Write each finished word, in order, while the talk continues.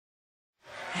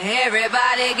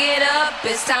Everybody get up,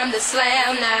 it's time to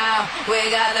slam now. We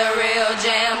got the real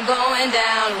jam going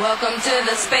down. Welcome to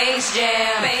the Space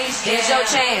Jam. Here's your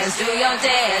chance, do your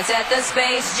dance at the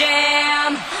Space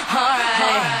Jam.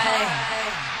 Alright.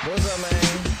 What's up, man?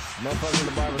 Motherfuckers in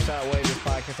the Barbershop Way, this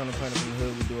podcast on the planet from the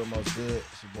hood. We do it most good.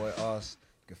 It's your boy, Oz.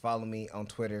 You can follow me on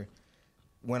Twitter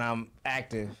when I'm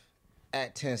active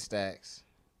at 10 Stacks.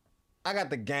 I got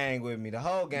the gang with me, the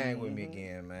whole gang with me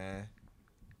again, man.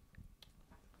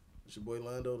 It's your boy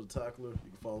Lando, the Tackler. You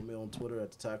can follow me on Twitter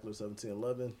at the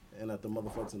Tackler1711 and at the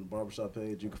Motherfuckers in the Barbershop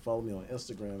page. You can follow me on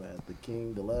Instagram at the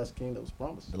King, the last King that was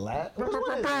promised. The last? The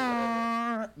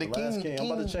last King. I'm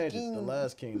about to change it. The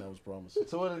last King that was promised.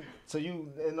 So you,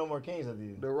 there's no more kings after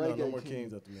you? No more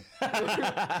Kings after me.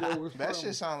 That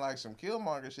shit sound like some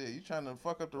Killmonger shit. You trying to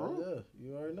fuck up the Oh, roof? yeah,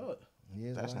 you already know it.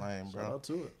 That's lame, Shout bro. out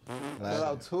to it. Shout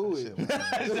out to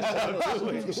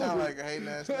it. You sound like a hating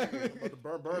ass nigga.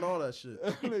 About to burn all that shit.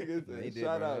 Nigga said, He did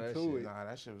shout burn out that to shit. it. Nah,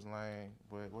 that shit was lame.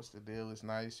 But what's the deal? It's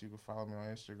nice. You can follow me on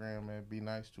Instagram at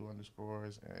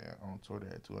benice2_, and on Twitter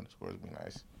at 2_ be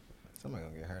nice. Somebody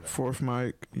gonna get hurt. Fourth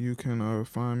mic, you can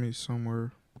find me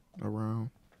somewhere around.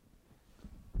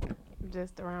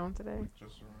 Just around today.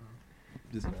 Just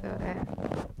around. I feel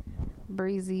that.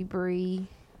 Breezy Bree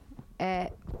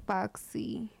at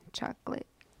Foxy Chocolate.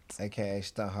 AKA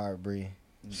Stunt Hard Bree.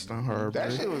 Stunt hard, That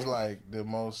bro. shit was like the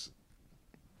most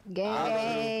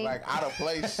Gang. out of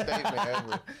place statement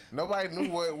ever. Nobody knew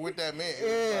what that meant. It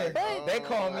was like, They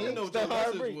call me what Stunt your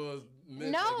Hard message Bree. was.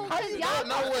 No, How because you y'all don't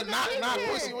know what posted not the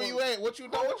picture. pussy when you ain't? What you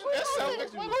know? That's selfish.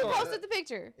 Who posted the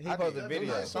picture? He posted a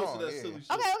video. That song, yeah.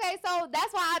 Okay, so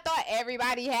that's why I thought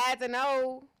everybody had to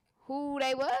know who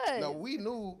they was. No, we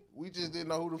knew. We just didn't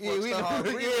know who the fuck Yeah, we Stunt Hard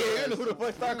knew, Bree yeah, was. we knew who the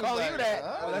fuck started calling you that.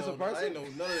 Oh, that's a person? I ain't know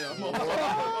none of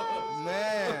that.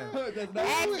 Man.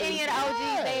 Ask any of the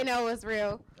OGs, they know it's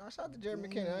real. Shout out to Jerry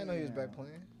McKinnon. I didn't know he was back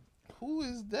playing. Who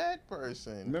is that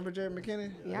person? Remember Jerry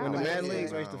McKinnon? Yeah, When the I Man like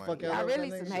Leagues it. used to fuck Y'all out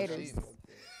really that some nigga? haters.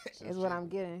 Is what I'm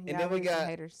getting. And Y'all then we really some got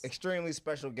haters. extremely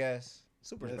special guests.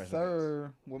 Super Yes, special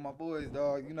sir. With my boys,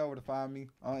 dog. You know where to find me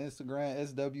on Instagram,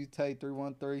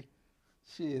 SWT313.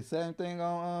 Shit, same thing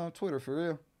on Twitter, for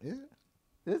real. guests. Is it?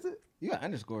 Is it? You got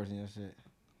underscores in your shit.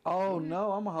 Oh,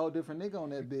 no, I'm a whole different nigga on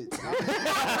that bitch.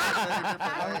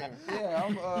 Yeah,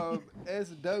 I'm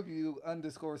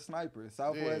SW_sniper,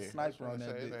 Southwest Yeah, Sniper I on was that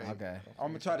gonna say bitch. that. Okay. I'm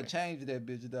gonna try to change that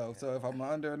bitch though. So if I'm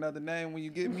under another name when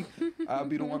you get me, I'll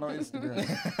be the one on Instagram.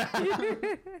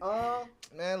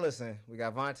 Man, listen, we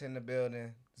got Vontae in the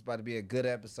building. It's about to be a good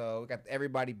episode. We got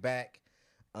everybody back.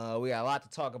 We got a lot to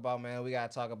talk about, man. We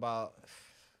got to talk about.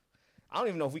 I don't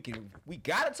even know if we can. We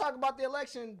got to talk about the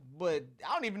election, but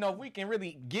I don't even know if we can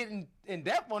really get in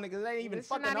depth on it because it ain't even This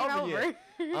shit fucking not even over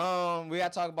yet. We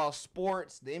got to talk about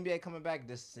sports. The NBA coming back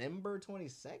December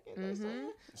 22nd. They saying?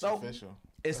 It's official.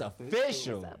 It's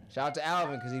official. Shout out to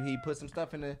Alvin because he put some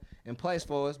stuff in place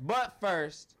for us. But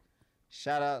first,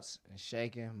 shout outs and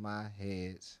shaking my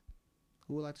heads.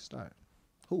 Who would like to start?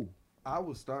 Who? I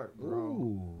will start, bro.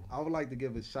 Ooh. I would like to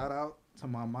give a shout out to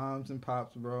my moms and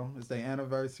pops, bro. It's their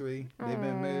anniversary. They've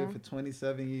been married for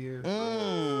 27 years.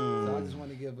 So I just want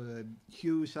to give a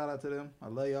huge shout out to them. I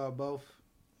love y'all both.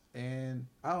 And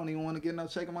I don't even want to get no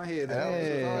shaking my head.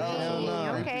 Hell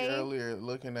no. Okay. Earlier,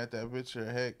 looking at that picture,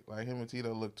 heck, like him and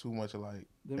Tito look too much alike.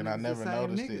 Them And I niggas never the same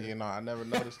noticed it. nigga. You know, I never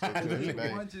noticed it till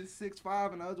today. One just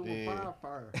 6'5" and the other one Yeah.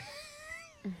 5'5".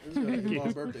 It's your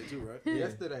mom's birthday too, right?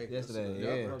 Yesterday. Yesterday, Yep,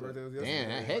 yeah. her birthday was yesterday. Damn,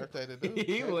 that heck. Birthday to do. He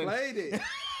He went. played it.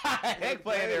 Heck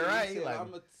playing it right. He He said, like, I'm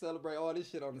going to celebrate all this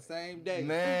shit on the same day.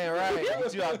 man, right.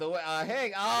 Get you out the way.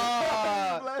 Heck. Oh.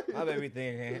 I bet be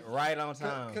thinking right on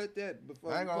time. Cut that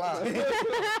before I ain't you gonna put-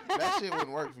 lie. That shit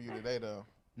wouldn't work for you today, though.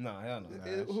 No, hell no.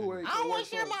 Who ain't I don't gonna want work to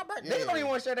share for? my birthday. Yeah. They don't even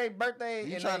want to share their birthday.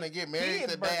 You and trying they to get married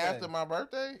kids' the day birthday. after my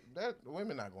birthday? That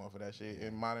women not going for that shit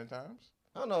in modern times.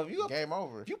 I don't know if you Game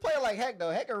over. If you play like Heck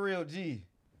though, Heck a real G.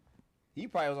 He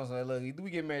probably was on something. Look, either we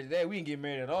get married today, we didn't get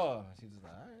married at all. She was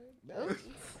like, all right,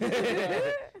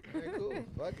 very cool.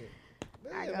 Fuck it.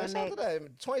 I Man, go man, shout out to next.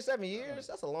 that. 27 years,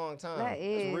 that's a long time. That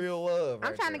is. That's real love. I'm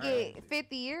right trying to there. get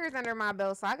 50 years under my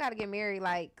belt, so I got to get married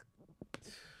like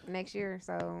next year.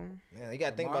 So, Man, you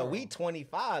got to think about we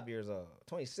 25 years old,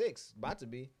 26, about to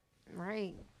be.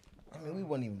 right. I mean, we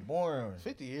wasn't even born.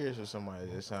 50 years for somebody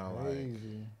that sound like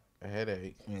a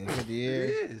headache. Man, 50 It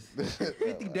years. is.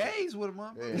 50 days with a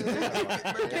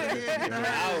motherfucker.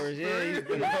 Hours, yeah. You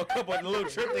put a couple of little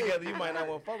trip together, you might not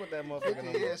want to fuck with that motherfucker. 50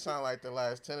 no more. years sound like the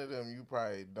last 10 of them, you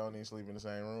probably don't even sleep in the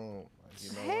same room. Like,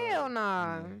 you know Hell what?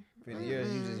 nah. 50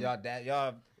 years, you just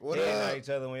y'all What dating up? at each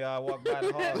other when y'all walk by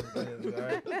the hall. All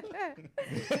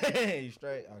right? You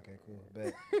straight? Okay, cool.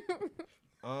 Bet.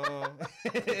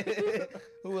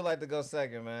 Who would like to go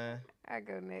second, man? I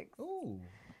go next. Ooh,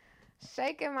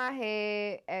 Shaking my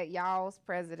head at y'all's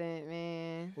president,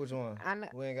 man. which one? I know.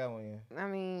 We ain't got one yet. I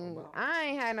mean, I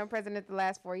ain't had no president the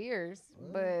last 4 years,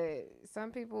 but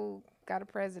some people got a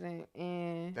president,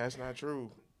 and That's not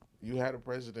true. You had a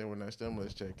president when that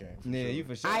stimulus check came. for Yeah, sure. you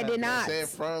for sure. I had did one. not. Said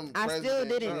from I still President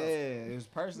didn't. Trump. Yeah, it was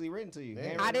personally written to you. Yeah.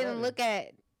 Handwritten I didn't letter. look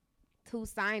at who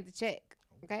signed the check.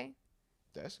 Okay,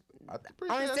 That's I'm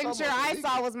pretty only sure that's signature almost I illegal.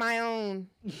 saw was my own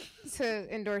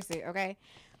to endorse it. Okay,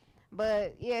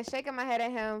 but yeah, shaking my head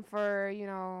at him for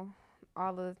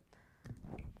all the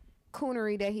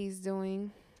coonery that he's doing.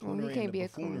 Well, Coonery he and can't the be a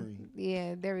buffoonery. coon.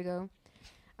 Yeah, there we go.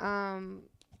 And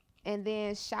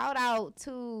then shout out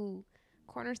to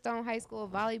Cornerstone High School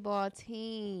volleyball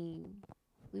team.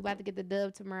 We about to get the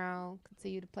dub tomorrow.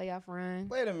 Continue the playoff run.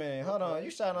 Wait a minute, hold on. You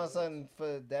shouting on something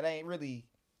for that ain't really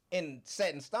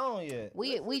set in stone yet.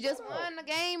 We just won the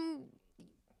game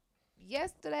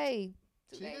yesterday.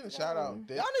 She didn't shout out.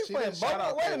 Y'all niggas playing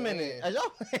bubble. Wait a minute. Are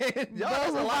y'all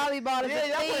Bubble volleyball is Yeah, a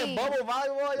y'all playing thing. bubble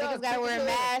volleyball. Y'all Niggas gotta wear a taking it.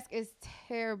 mask. It's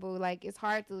terrible. Like it's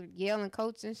hard to yell and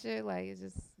coach and shit. Like it's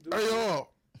just. Hey y'all.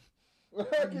 You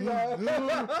know,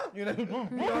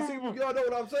 Y'all know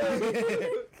what I'm saying?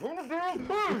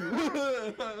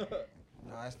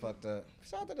 Nah, that's fucked up.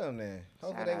 Shout out to them then.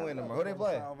 Hopefully they win tomorrow. Who they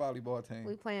play? Volleyball team.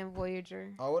 We playing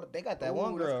Voyager. Oh, what, they got that Ooh,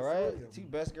 one that's girl, the right? story. She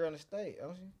best girl in the state,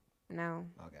 don't she? No,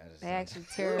 Okay, I just they actually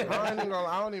I terrible.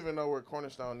 don't even know where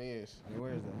Cornerstone is.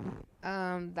 Where is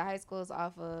that? The high school is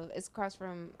off of. It's across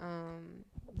from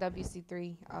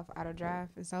WC3 off Auto Drive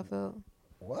in Southfield.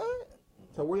 What?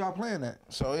 So where y'all playing at?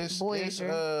 So it's Voyager.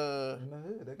 In the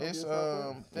hood. They gonna it's be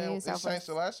in Southwest. Yeah, it's Saint Southwest.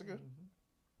 Scholastica.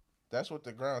 That's what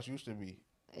the grounds used to be.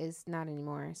 It's not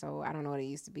anymore, so I don't know what it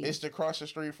used to be. It's across the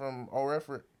street from Old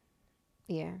Redford.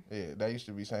 Yeah. Yeah, that used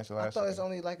to be Saint I Scholastica. thought it's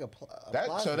only like a That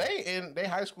plaza. so they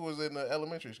high school is in the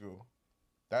elementary school.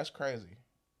 That's crazy.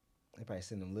 They probably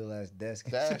send them little ass desks.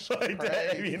 and That's shit like that.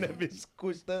 crazy. Be in that bitch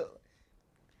squished up.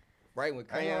 Right with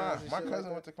I ain't gonna lie, crayons. and my shit cousin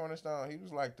like went to Cornerstone. He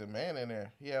was like the man in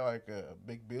there. He had like a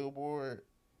big billboard.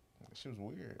 She was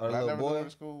weird. Oh, the But I little never knew boy? where the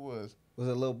school was. Was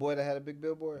it a little boy that had a big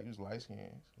billboard? He was light skinned.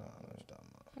 No, I don't know what you're talking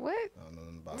about. What? I don't know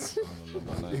nothing about it. I don't know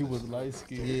about none of He this. was light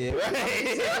skinned. Yeah,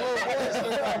 right.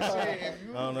 Shit,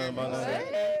 I don't know about none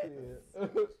of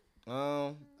What?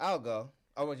 that. I'll go.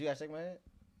 Oh, what, you gotta shake my head?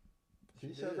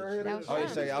 She shook her head. That was Oh, you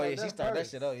fun. shake, oh yeah, she That started that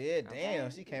first. shit up. Yeah,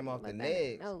 damn, she came off the Let that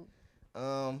negs.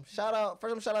 know. Shout out,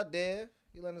 first I'm shout out Dev.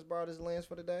 He letting us borrow this lens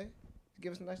for the day.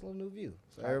 Give us a nice little new view.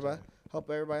 So everybody, hope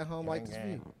everybody at home like this Gang,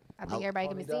 view. I think I'll- everybody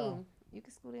can be Hold me down. seen. You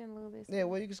can scoot in a little bit. Yeah,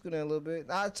 well, you can scoot in a little bit.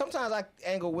 Sometimes I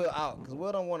angle Will out because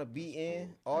Will don't want to be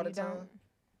in all the You don't?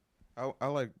 time. I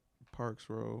like Parks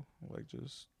Row, like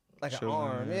just Like an chilling,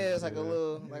 arm. Yeah, it's like a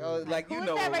little, like Who you is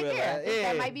know that what right Will there? I at. think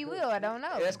Yeah. that might be Will. I don't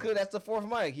know. Yeah, that's cool. That's the fourth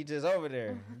mic. He just over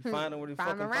there. You find him where he Find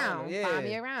fucking him around. find him. Find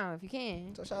me Yeah. around if you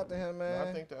can. So shout out to him, I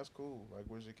man. think that's cool. Like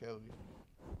Wizard Kelly.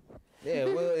 Yeah,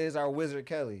 Will is our wizard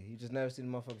Kelly. You just never see the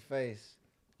motherfucking face,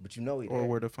 but you know he or there.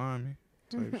 where to find me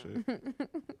type shit.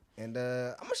 And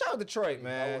I'm gonna shout out Detroit,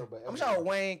 man. worry about I'm gonna shout out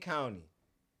Wayne County.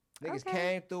 Niggas Okay.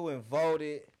 came through and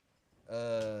voted.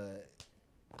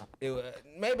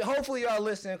 Maybe, hopefully y'all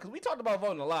listen, because we talked about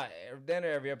voting a lot.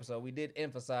 Every episode, we did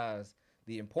emphasize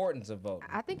the importance of voting.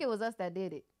 I think it was us that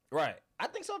did it. Right. I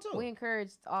think so too. We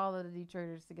encouraged all of the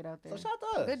Detroiters to get out there. So shout out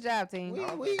to us. Good job, team.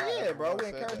 Yeah, bro. We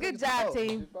encourage Good niggas to job, vote.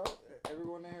 team.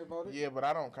 Everyone in here voted? Yeah, but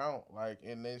I don't count like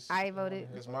in this. I voted.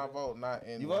 It's my vote, not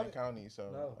in You Wayne voted? County, so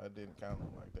No. I didn't count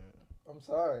it like that. I'm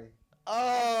sorry.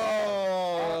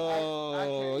 Oh, I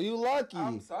can't- you lucky.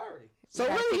 I'm sorry. So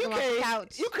gotta really, kick you him off the can't.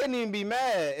 couch. You couldn't even be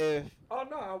mad if. Oh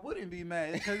no, I wouldn't be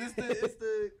mad because it's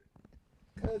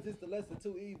the lesser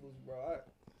two evils, bro.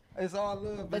 It's all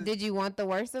love. But did you want the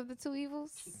worst of the two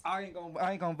evils? I ain't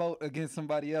gonna vote against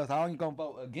somebody else. I ain't gonna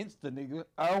vote against the nigga.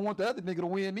 I don't want the other nigga to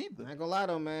win either. I ain't gonna lie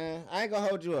though, man. I ain't gonna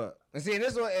hold you up. And see,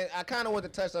 this one, and I kind of want to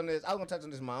touch on this. I was gonna touch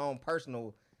on this in my own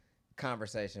personal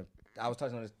conversation. I was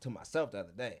touching on this to myself the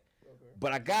other day,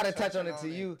 but I gotta touch on it to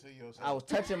you. yourself. I was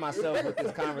touching myself with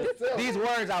this conversation. These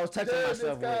words I was touching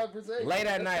myself with. Late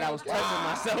at night, I was touching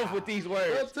myself with these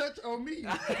words. touch on me.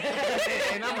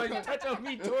 And I'm gonna touch on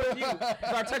me toward you.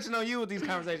 Start touching on you with these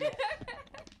conversations.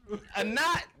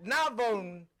 Not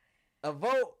voting, a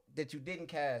vote that you didn't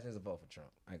cast is a vote for Trump.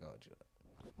 I ain't gonna hold you up.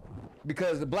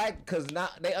 Because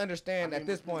they understand at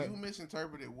this point You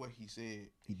misinterpreted what he said.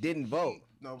 he didn't vote.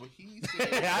 No, but he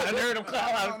said. I heard him call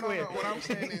out clear. What I'm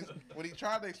saying is, what he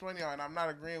tried to explain to y'all, and I'm not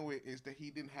agreeing with, is that he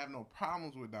didn't have no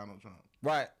problems with Donald Trump.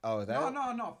 Right. Oh, is that?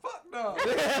 No. Fuck no. He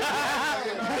said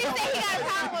he got a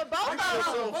problem with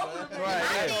both of them. Right.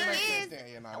 My yeah. thing is,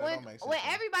 that when don't make sense. when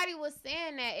everybody was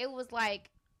saying that, it was like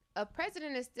a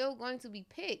president is still going to be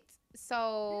picked.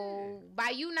 So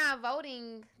by you not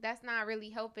voting, that's not really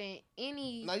helping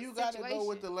any. Now you got to go situation.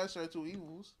 with the lesser of two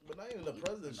evils. But not even the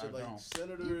president shit, like don't.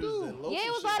 senators do. and local Yeah,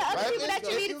 it was a shit. lot of other Right? people that you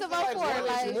If needed you to feel vote like for. voting is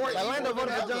Like, more Orlando evil voted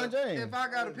than for John other. James. If I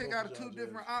gotta Yeah, pick out of John 2 James.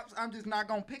 different ops, I'm just not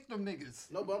gonna pick them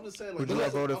niggas. No, but I'm just saying. Like, Would you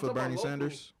have voted for Bernie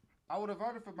Sanders? I would have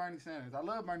voted for Bernie Sanders. I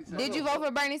love Bernie Sanders. did you vote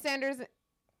for Bernie Sanders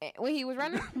when he was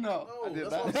running? No, No, I did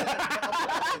that's what not.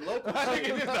 I'm saying. Local shit.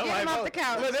 Get him off the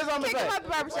couch. Look, this is what I'm Kick saying. him out the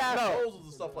barbershop. Proposals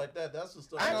and stuff like that. That's the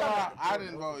stuff. I ain't trying I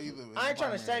didn't vote either. I ain't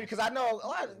trying to shame you because I know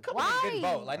a couple niggas didn't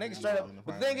vote. Like niggas straight up.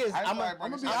 But the thing is, I'm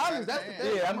gonna be honest, that's the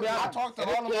thing. Yeah, I'm gonna be honest. I talked to all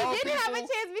He of those didn't have a people.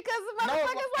 chance because of No,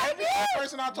 motherfuckers like every you.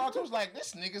 person I talked to was like,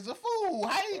 "This nigga's a fool.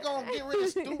 How you gonna get rid of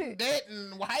student debt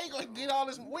and how you gonna get all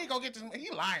this? We gonna get this?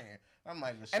 He lying." I'm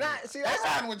like, And I see that's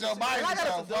siding with Joe Biden. I got so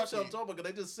some dumb fuck shit I'm it. talking about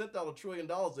because they just sent out $1 trillion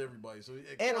to everybody. So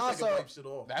And also- wipe shit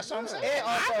off. That's what I'm saying. And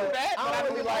also, I do that, I but don't I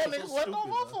really don't like- know niggas what don't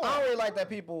vote for. I don't really like that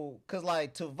people, cause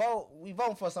like to vote, we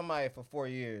voting for somebody for 4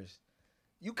 years.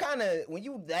 You kind of when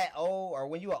you that old or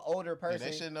when you an older Yeah, person,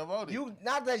 they shouldn't have voted. you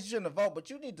not that you shouldn't have voted, but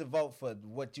you need to vote for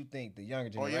what you think the younger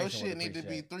Or generation. your would shit need to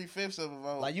be appreciate. 3/5 of a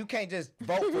vote. Like you can't just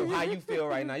vote for how you feel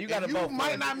right now. You got to If vote. you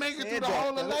might for not make it through the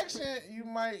whole election. You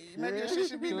might maybe your shit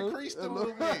should be decreased a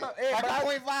little bit. Yeah, Like but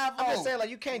a 0.5 I'm just vote. saying, like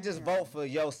you can't just vote for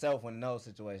yourself in those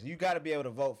situations. You got to be able to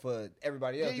vote for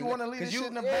everybody Yeah, else. you want to leave 'Cause this shit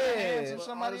in the yeah. better hands of But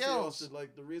somebody honestly, else. shit,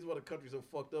 like the reason why the country's so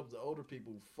fucked up is the older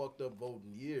people fucked up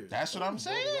voting years. That's what I'm They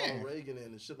voted saying. Ronald Reagan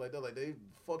in and shit like that. Like they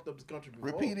fucked up this country before.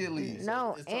 Repeatedly. So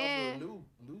No, it's time and- for a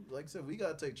new. Like I said, we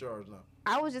gotta take charge now.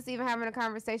 I was just even having a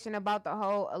conversation about the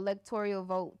whole electoral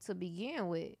vote to begin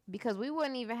with, because we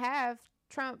wouldn't even have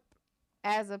Trump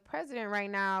as a president right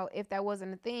now if that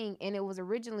wasn't a thing. And it was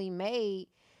originally made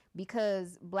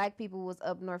because black people was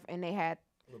up north and they had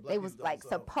The black they was people down like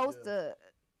south,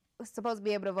 supposed to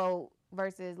be able to vote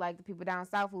versus like the people down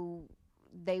south who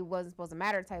they wasn't supposed to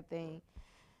matter type thing.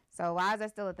 So why is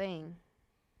that still a thing?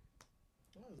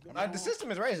 The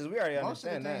system is racist. We already Most of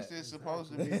the understand things that. that's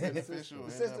supposed to be beneficial. The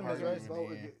end system up is hurting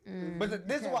racist. in the end. But You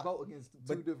this is can't why. vote against two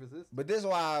but- different systems. But this is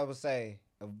why I would say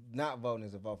not voting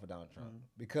is a vote for Donald Trump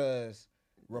because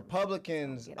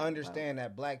Republicans Get out understand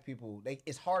that black people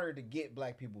it's harder to get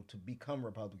black people to become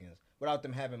Republicans without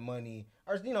them having money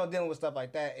or dealing with stuff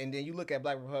like that. And then you look at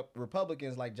black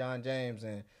Republicans like John James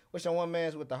and what's your one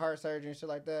man's with the heart surgery and shit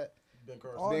like that. Ben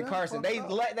Carson. Oh, Ben that's Carson, fucked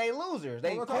up. they losers.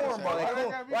 They Well, cornball. that's They what I'm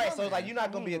saying. coon. Right, so it's like you're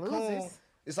not gonna be a They coon. losers.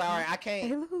 It's like, all right, They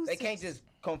they can't losers. just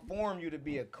conform you to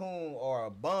be a coon or a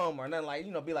bum or nothing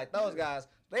like be like those guys.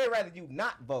 They'd rather you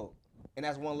not vote, and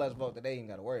that's one less vote that they ain't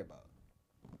got to worry about.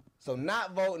 So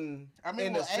not voting, I mean,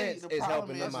 in well, a sense, the is problem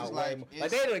helping them is out like, way more. it's-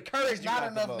 Like they'd encourage There's you not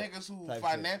not enough to vote. niggas who type shit.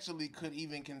 financially could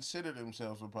even consider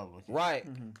themselves Republicans. Right,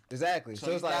 exactly. So, So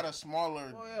you it's like got a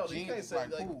smaller Well, yeah, you can't genius say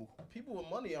like like who? people with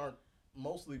money aren't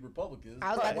mostly Republicans. I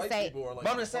was about to White say- people are like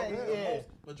But I'm just saying, Republicans. yeah.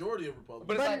 Most majority of Republicans.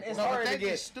 But it's like it's No, but hard they to get.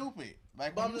 just stupid.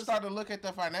 Like But when I'm you just- start to look at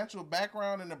the financial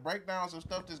background and the breakdowns of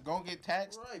stuff that's gonna get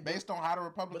taxed Right, but- based on how the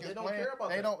Republicans they don't play, care about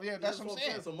they that. don't. Yeah, that's That's what I'm what I'm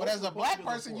saying. saying. So But most as a black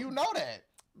Republicans person, are you poor. know that.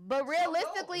 But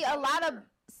realistically, a lot of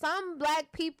some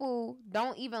black people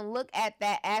don't even look at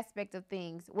that aspect of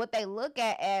things. What they look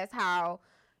at as how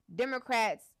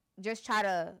Democrats just try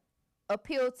to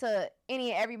appeal to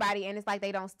any and everybody, and it's like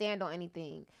they don't stand on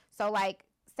anything. So, like,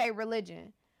 say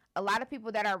religion. A lot of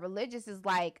people that are religious is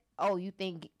like, oh, you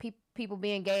think people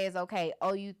being gay is okay?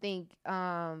 Oh, you think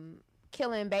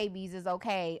killing babies is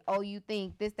okay? Oh, you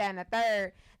think this, that, and the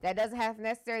third? That doesn't have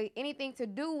necessarily anything to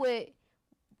do with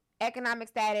economic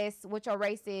status, what your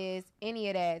race is, any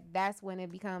of that. That's when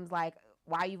it becomes like,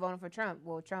 why are you voting for Trump?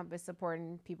 Well, Trump is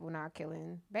supporting people not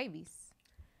killing babies.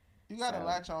 You gotta So-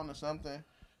 latch on to something.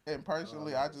 And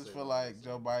personally, I just feel like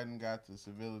Joe Biden got the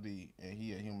civility, and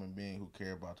he a human being who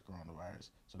care about the coronavirus.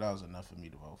 So that was enough for me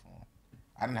to vote for him.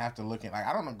 I didn't have to look at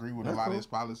I don't agree with a lot of his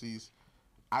policies.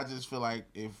 I just feel like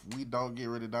if we don't get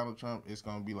rid of Donald Trump, it's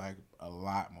gonna be like a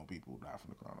lot more people die from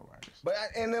the coronavirus. But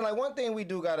and then like one thing we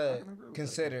do gotta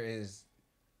consider is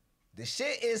the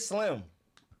shit is slim.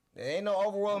 There ain't no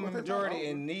overwhelming majority,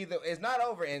 and neither it's not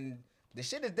over. And The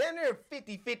shit is damn near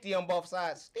 50-50 on both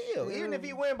sides still. Even if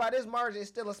he win by this margin, it's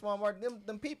still a small margin.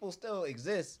 Them people still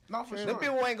exist. No, for Them sure.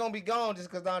 people ain't gonna be gone just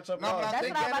because Donald Trump No, but lost. I That's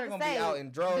think what I'm they're about gonna to be out say.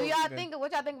 in droves. Do y'all even. think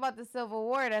what y'all think about the Civil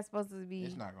War that's supposed to be?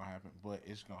 It's not gonna happen, but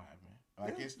it's gonna happen.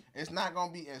 Like it's not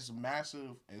gonna be as massive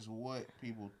as what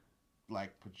people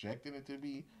like projecting it to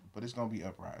be, but it's gonna be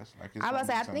uprise. Like it's I was about to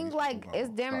say, I some of these think like people it's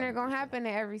damn near start gonna this happen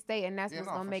in every state, and that's Yeah, what's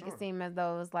no, gonna for make sure. it seem as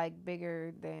though it's like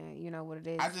bigger than what it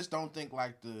is. I just don't think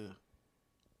like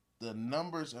the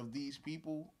numbers of these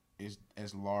people is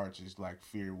as large as like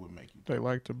fear would make you. They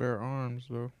like to bear arms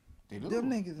though. They do. Them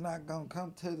niggas not gonna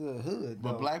come to the hood.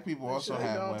 But though. black people also Shit, they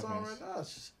have downtown weapons. right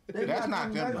now. They That's not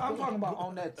coming- them, though. I'm talking about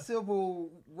on that civil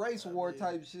race war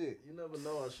type shit. You never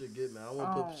know how shit get, man. I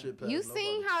won't put shit past You nobody.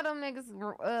 seen how them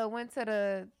niggas went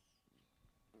to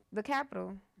the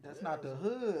Capitol? That's not the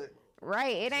hood.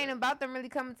 Right. It ain't about them really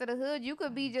coming to the hood. You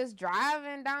could be just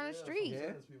driving down the street.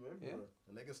 Yeah. People everywhere.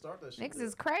 And they can start that shit. Niggas there.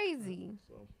 is crazy.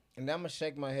 So, And I'm gonna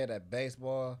shake my head at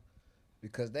baseball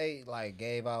because they like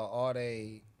gave out all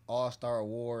they all-star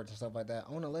awards and stuff like that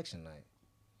on election night.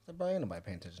 So, bro, ain't nobody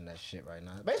paying attention to that shit right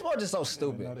now. Baseball just so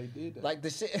stupid. No, they did that. Like the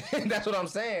shit. That's what I'm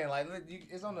saying. Like look,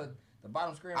 it's on the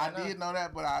bottom screen. I Right now. did know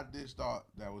that, but I just thought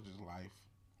that was just life.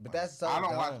 But that's so I don't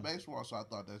dumb. watch baseball, so I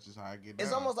thought that's just how I get down.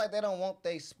 It's almost like they don't want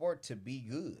their sport to be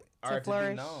good or to flourish.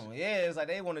 be known. Yeah, it's like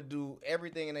they want to do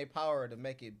everything in their power to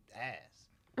make it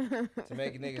ass, to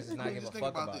make niggas just not give a Just think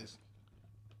fuck about about this.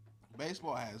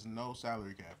 Baseball has no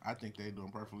salary cap. I think they're doing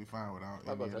perfectly fine without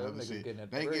How about any of the that? other Them niggas shit. getting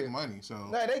that They bread. get money, so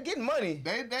it. No, they getting money.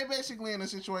 they basically in a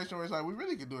situation where it's like we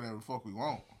really can do whatever the fuck we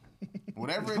want.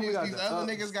 Whatever it We is, got these the other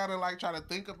ups. niggas gotta like try to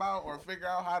think about or figure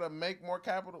out how to make more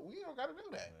capital. We don't gotta do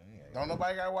that. Don't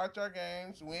nobody gotta watch our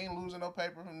games. We ain't losing no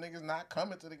paper from niggas not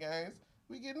coming to the games.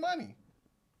 We getting money.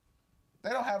 They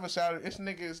don't have a salary. It's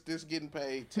niggas just getting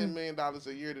paid $10 million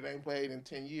a year that ain't paid in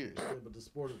 10 years. yeah, but the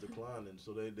sport is declining,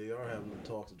 so they are having the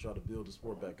talks to try to build the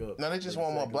sport back up. No, they just Like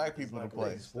want more saying, black it's people to not play.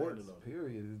 gonna Sports stand enough.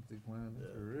 period is declining. Yeah.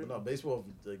 For real. But no, baseball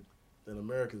in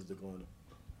America is declining.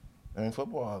 I mean,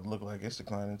 football look like it's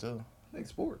declining too. Like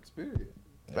sports period.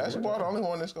 Basketball, the only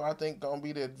one that's I think gonna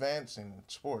be the advancing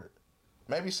sport.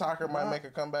 Maybe soccer might make a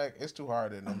comeback. It's too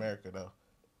hard in America though.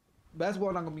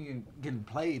 Basketball not gonna be getting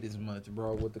played as much,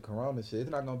 bro. With the corona shit, it's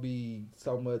not gonna be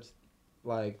so much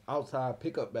like outside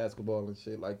pickup basketball and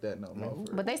shit like that no more.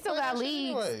 But they still got Well,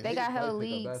 leagues. anyway, They they got can hella play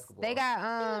pickup leagues. basketball. They got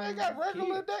Yeah, they got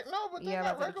regular kids. deck. No, but they Yeah,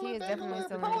 got like the regular kids definitely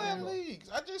definitely still pro in am there. leagues.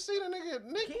 I just seen a nigga.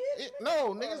 Nick, Kids?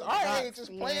 niggas our Bucks, age is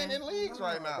playing yeah. in leagues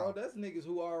right now. Bro, that's niggas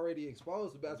who are already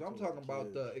exposed to basketball. I'm talking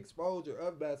about the exposure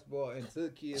of basketball and to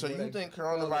kids. So where you they think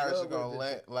fell in coronavirus is love gonna with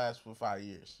it. last for 5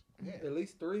 years? At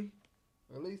least 3.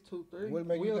 At least 2, 3. What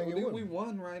make you think it we wouldn't?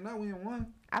 won right now. We in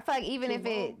 1. I feel like even Too if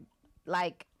it long.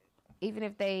 like even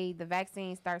if the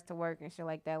vaccine starts to work and shit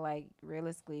like that, like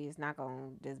realistically it's not gonna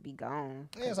just be gone.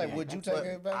 Yeah, it's like, would you take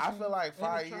But a I vaccine? feel like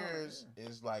 5 Anytime, years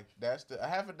is like that's the a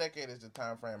half a decade is the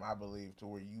time frame I believe to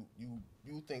where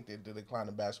you think that the decline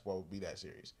of basketball would be that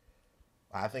serious.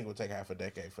 I think it would take half a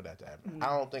decade for that to happen.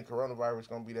 I don't think coronavirus is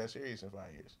gonna be that serious in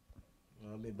 5 years.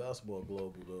 I mean, basketball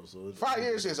global though, so it's 5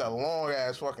 years is a long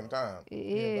ass fucking time. It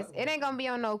is. It ain't gonna be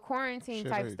on no quarantine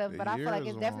Shit, type a- stuff, a but I feel year like is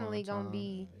it's a definitely long gonna time.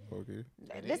 be. Okay.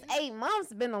 This 8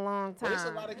 months been a long But it's a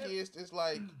time. lot of kids that's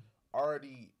like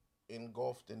already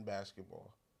engulfed in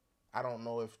basketball. I don't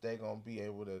know if they're gonna be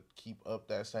able to keep up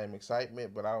that same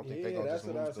excitement, but I don't think they're gonna just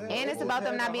lose the And it's about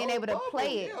them not being able to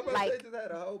play it, Yeah, but like- they just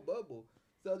had a whole bubble.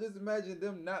 So just imagine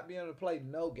them not being able to play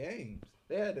no games.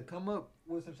 They had to come up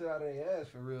with some shit out of their ass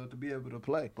for real to be able to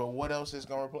play. But what else is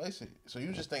gonna replace it? So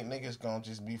you just think niggas gonna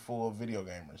just be full of video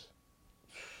gamers?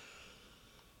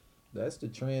 That's the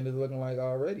trend it's looking like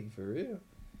already, for real.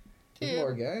 There's Yeah.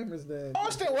 more gamers than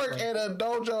Austin work at a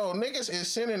dojo. Niggas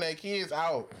is sending their kids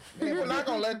out. People not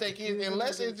gonna let their kids,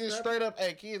 unless it's just straight up,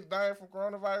 hey, kids dying from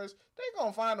coronavirus, they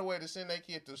gonna find a way to send their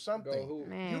kid to go something. hoop.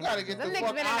 Man, You gotta get them the niggas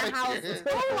fuck been out in the of house here.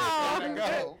 too long.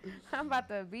 Gotta go. I'm about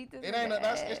to beat this. It ain't. nigga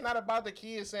That's. ass. It's not about the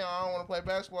kids saying I don't want to play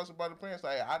basketball. It's about the parents.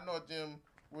 Like I know a gym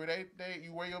where they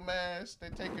you wear your mask, they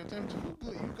take your temperature.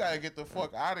 Good. You gotta get the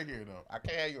fuck out of here though. I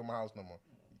can't have you in my house no more.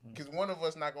 Cause one of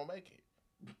us not gonna make it.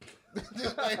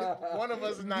 Just like, one of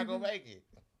us is not gonna make it.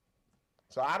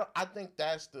 So I think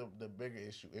that's the bigger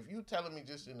issue. If you telling me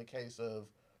just in the case of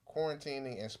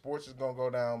quarantining and sports is gonna go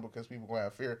down because people gonna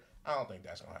have fear, I don't think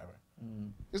that's gonna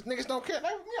happen. Because niggas don't care. Me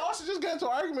and Austin just got into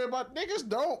an argument about niggas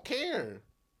don't care.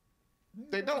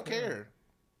 They don't care.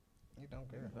 You don't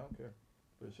care. I don't care.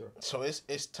 For sure. So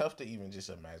it's tough to even just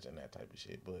imagine that type of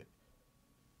shit, but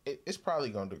it's probably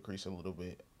gonna decrease a little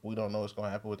bit. We don't know what's gonna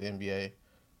happen with the NBA,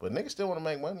 but niggas still want to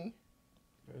make money.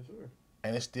 For sure.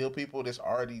 And it's still people that's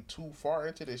already too far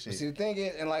into this shit. See, the thing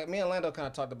is, and like me and Lando kind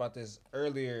of talked about this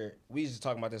earlier. We was just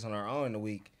talking about this on our own in the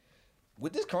week.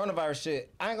 With this coronavirus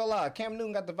shit, I ain't gonna lie. Cam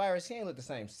Newton got the virus. He ain't look the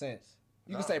same since.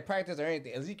 You can say practice or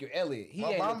anything. Ezekiel Elliott, he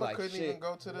ain't look like couldn't shit. even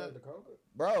go to the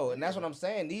Bro, and that's what I'm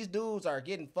saying. These dudes are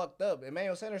getting fucked up.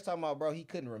 Emmanuel Sanders talking about, bro, he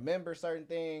couldn't remember certain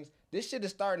things. This shit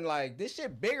is starting like, this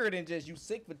shit bigger than just you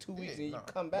sick for 2 weeks and you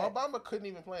come back. Obama couldn't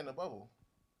even play in the bubble.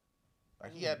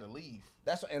 Like, he had to leave.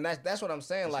 That's what I'm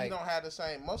saying. Like, he don't have the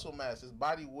same muscle mass. His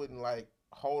body wouldn't, like,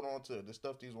 hold on to the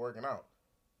stuff he's working out.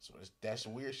 So that's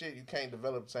weird shit. You can't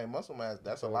develop the same muscle mass.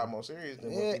 That's a lot more serious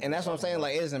than and that's what I'm saying.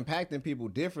 Like, it's impacting people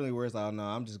differently. Where it's like, oh, no,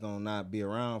 I'm just gonna not be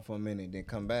around for a minute, and then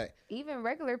come back. Even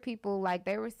regular people, like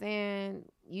they were saying,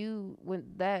 you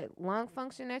with that lung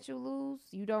function that you lose,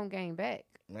 you don't gain back.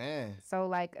 Man. So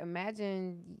like,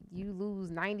 imagine you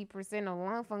lose 90% of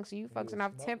lung function. You function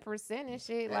off 10% and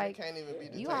shit. And like, it can't even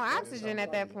be you on oxygen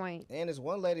at that point. And this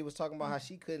one lady was talking about how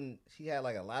she had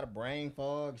like a lot of brain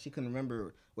fog. She couldn't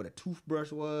remember what a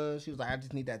toothbrush was. She was like, I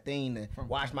just need that thing to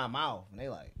wash my mouth. And they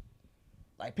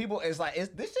like people, it's like,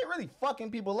 this shit really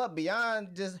fucking people up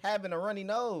beyond just having a runny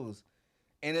nose.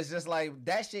 And it's just like,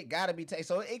 that shit gotta be taken.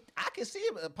 So I can see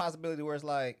a possibility where it's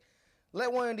like,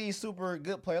 let one of these super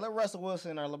good players, let Russell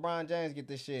Wilson or LeBron James get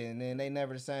this shit, and then they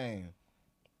never the same.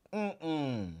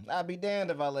 I'd be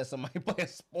damned if I let somebody play a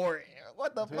sport.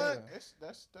 What the fuck?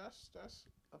 That's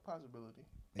a possibility.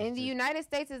 And the United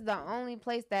States is the only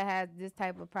place that has this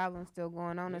type of problem still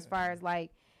going on, as far as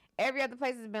like every other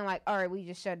place has been like, all right, we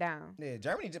just shut down. Yeah,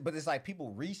 Germany, but it's like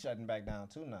people re-shutting back down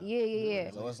too now.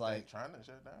 Yeah. So it's like trying to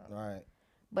shut down. Right.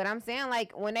 But I'm saying,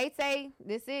 like, when they say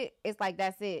this it's like,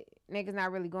 that's it. Niggas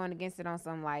not really going against it on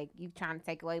some, like, you trying to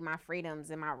take away my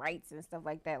freedoms and my rights and stuff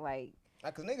like that. Like,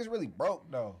 cause niggas really broke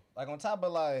though. Like on top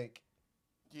of like,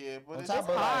 yeah, but on it's top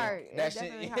of hard. like, that It's shit,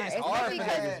 definitely hard. it's It's hard for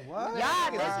because- niggas. What?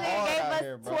 Y'all, this nigga gave us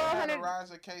here, bro. 1,200. had a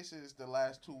rise of cases the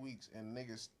last 2 weeks, and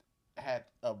niggas had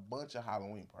a bunch of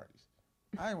Halloween parties.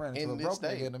 I ain't running In into a this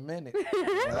broke state. nigga in a minute. But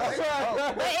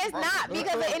it's not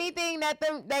because of anything that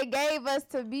they gave us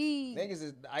to be Niggas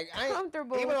is I ain't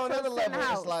comfortable. even on to another sit in the level.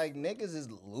 house. It's like niggas is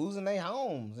losing their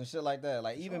homes and shit like that.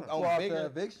 Like even Off on the bigger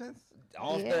evictions.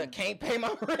 on Yeah. the can't pay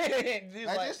my rent. Just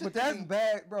Like, like, this But that's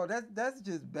bad, bro. That's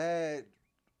just bad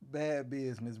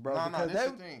business, bro. No, because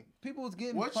this the thing. people was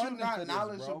getting What you funding not for this,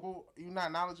 knowledgeable, you not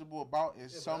knowledgeable about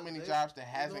is so many jobs that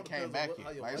hasn't came back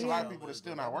yet. Like it's a lot of people that's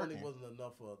still not working. Money wasn't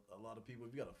enough for a lot of people.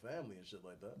 If you got a family and shit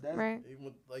like that, That's- Right. even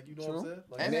with, like you know True. what I'm saying.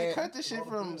 Like, And then- they cut the shit all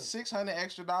the from bills. $600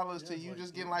 extra to you like,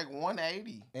 just getting like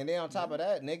 $180. and then on top of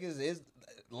that, niggas is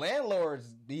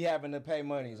landlords be having to pay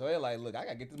money. So they're like, look, I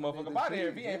gotta get this motherfucker out of here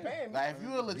if he ain't paying me. Like if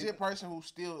you're a legit person who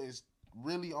still is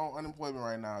really on unemployment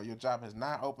right now, your job has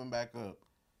not opened back up,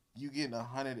 you getting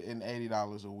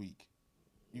 $180 a week.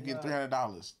 You get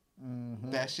 $300.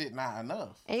 That shit not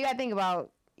enough. And you gotta think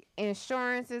about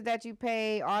insurances that you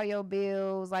pay, all your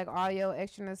bills, like all your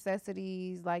extra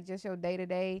necessities, like just your day to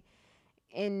day.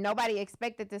 And nobody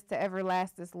expected this to ever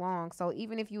last this long. So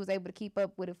even if you was able to keep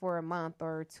up with it for a month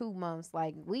or 2 months,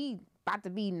 like we about to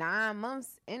be 9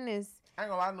 months in this. I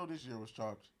ain't gonna lie, I know this year was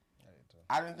chalked.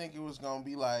 I didn't think it was gonna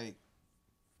be like,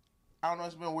 I don't know,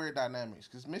 it's been weird dynamics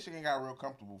because Michigan got real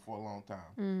comfortable for a long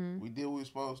time. We did what we were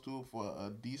supposed to for a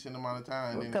decent amount of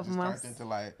time, and then it Couple just months. turned into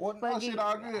like, Well, oh shit,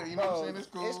 all good. You know what I'm saying? It's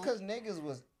cool. It's cause niggas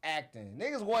was acting.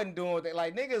 Niggas wasn't doing what they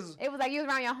like. Niggas, It was like you was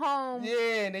around your home.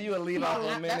 yeah, and then you would leave out for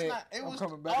a That's minute. not. It was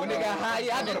coming back. When they got high,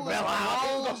 yeah, I go to It was Bell House.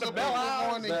 loads Go to of Bell people House.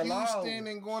 going to Bell House. Houston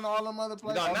and going to all them other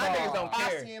places. No, now niggas don't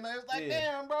care. Hacienda. It's like, Yeah.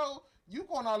 damn, bro, you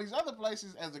going to all these other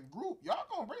places as a group. Y'all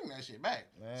gonna bring that shit back.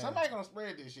 Man. Somebody gonna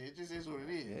spread this shit. It just is what it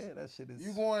is. Yeah, that shit is.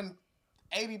 You going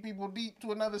 80 people deep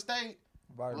to another state?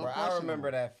 Right, Bro, Look I remember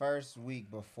questionable. that first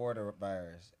week before the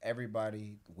virus.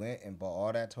 Everybody went and bought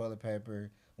all that toilet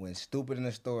paper, went stupid in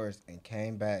the stores, and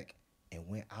came back and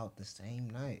went out the same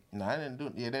night. No, I didn't do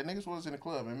it. Yeah, that niggas was in the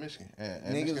club in Michigan. At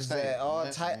Niggas Michigan was State. at all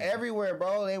Michigan. everywhere,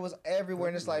 bro. They was everywhere,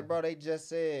 and it's like, bro, they just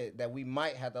said that we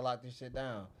might have to lock this shit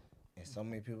down, and so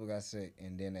many people got sick,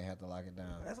 and then they had to lock it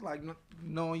down. That's like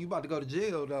knowing you about to go to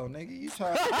jail, though, nigga. You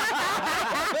try.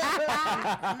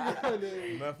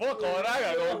 Man, fuck all that.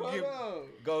 I gotta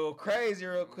go crazy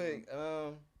real quick.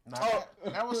 Nah,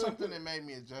 that was something that made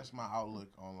me adjust my outlook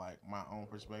on like my own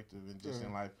perspective and just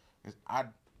in life. 'Cause I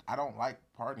don't like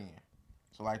partying,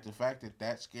 so like the fact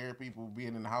that scared people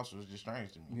being in the house was just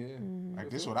strange to me. Yeah. Like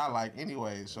this is what I like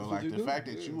anyway. So what like you the do, fact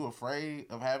that yeah. you afraid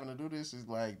of having to do this is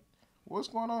like, what's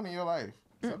going on in your life?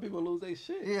 Some people lose their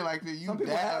shit. Yeah, like you Some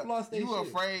people have lost their you shit.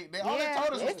 afraid. All they Yeah, told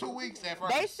us was it's- 2 weeks at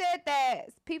first. They said that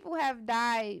people have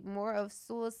died more of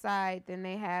suicide than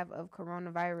they have of I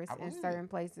coronavirus in believe certain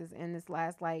places in this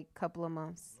last like couple of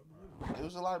months. There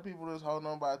was a lot of people that's holding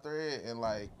on by a thread and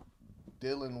like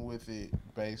dealing with it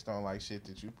based on like shit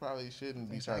that you probably shouldn't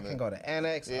be I trying can to. go to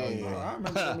Annex. Yeah. Oh, I yeah.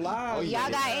 remember them live. Oh, yeah.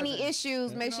 Y'all got any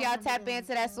issues? Make sure y'all tap into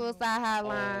that suicide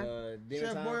hotline.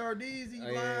 Chef Boyardee, he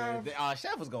Oh, yeah. live.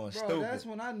 Chef was going Bro, stupid. that's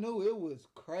when I knew it was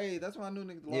crazy. That's when I knew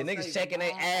niggas. Yeah, lost niggas their checking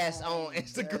their ass on mind.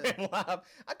 Instagram Live.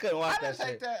 I couldn't I watch didn't that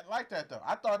take shit. that like that though.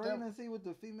 I thought that. Pregnancy with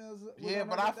the females. Yeah,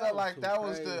 but I felt like that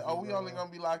was the. Oh, we only gonna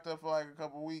be locked up for like a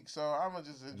couple weeks, so I'm gonna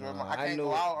just enjoy my. I can't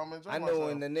go out. I'm enjoying I myself. knew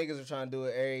when the niggas were trying to do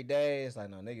it every day. It's like,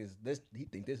 no, niggas, he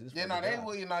think this is. Yeah, no, they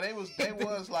were. You know, they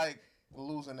was like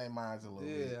losing their minds a little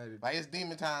bit. Like it's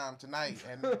demon time tonight,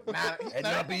 and now At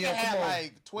that 9 p.m., nigga had come on.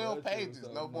 like 12 pages.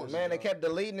 No bullshit. Man, they kept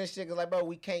deleting this shit because like, bro,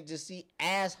 we can't just see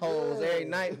assholes every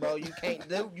night, bro. You can't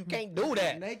do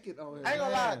that. naked on here. I ain't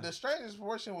gonna lie. Man. The strangest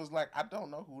portion was like, I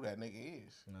don't know who that nigga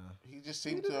is. Nah. He just He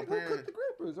seemed the to nigga who appear. cooked the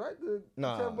grippers, right? The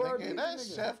Nah, Chef Nigga, Boyardee that's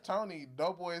nigga. Chef Tony.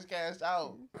 Doughboys cast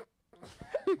out.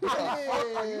 Yeah.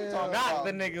 Not talking about?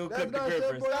 the nigga who That's cooked the not Chef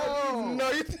grippers. Boyardee.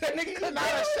 No, you think that nigga cooked Not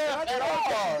a chef at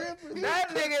all. That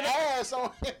nigga, Ass on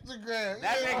Instagram.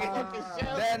 that Yeah.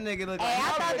 nigga, that nigga look Hey, like. I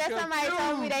thought that Africa somebody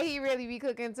told me dude. that he really be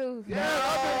cooking too. Yeah,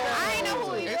 I ain't know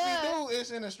who he If was. he do,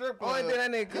 it's in the strip club. Only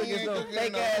thing that nigga cook He is ain't some cooking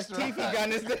fake no ass teeth restaurant. he got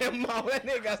in his damn mouth. That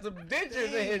nigga got some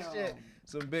dentures in his shit.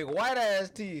 Some big white ass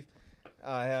teeth.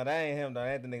 Oh hell, that ain't him though.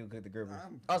 That ain't the nigga who cooked the grippers.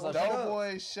 Also,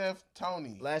 Doughboy Chef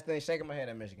Tony. last thing, shaking my head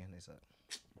at Michigan. They suck.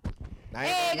 I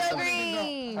Hey, ain't go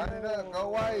green. Turn it up, go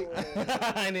white.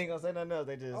 I ain't even gonna say nothing else.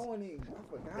 They just, I wasn't even. I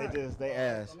forgot. they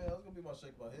ass. I mean, that's gonna be my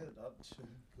shake my head. I should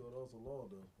go those along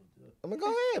though. But, I mean, go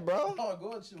ahead, bro. Oh, go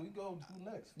ahead. Shit, we go. Who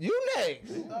next? You next.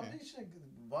 Not me. Shit,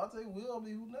 Vontae will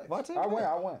be who next. Vontae,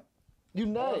 I went. You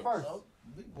next. First. So,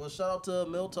 well, shout out to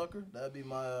Mel Tucker. That'd be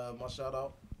my my shout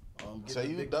out. So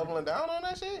getting you the big- doubling down on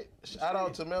that shit? Shout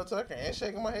out to Mel Tucker and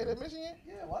shaking my head at Michigan.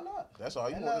 Yeah, why not? That's all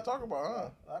you And, want to talk about,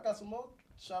 huh? I got some more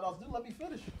shout outs. Let me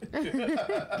finish.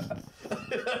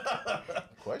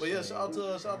 Question. But yeah, shout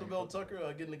out to Mel Tucker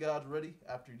getting the guys ready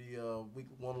after the week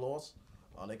 1 loss.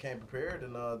 They came prepared,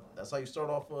 and that's how you start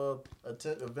off a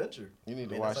venture. You need I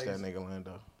to mean, watch that's how that you- nigga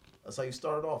Lando. That's how you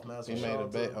started off, man. So He shout made a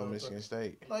out to bet Mel on Michigan Tucker.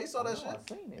 State. No, he saw that shit.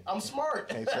 seen it. I'm smart.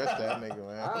 Can't trust that nnigga,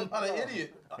 man. I'm not an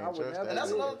idiot. Can't trust would that never And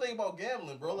that's nigga. another thing about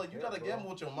gambling, bro. Like, you gotta bro.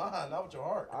 gamble with your mind, not with your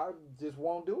heart. I just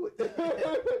won't do it.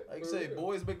 Like you say,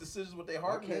 boys make decisions with their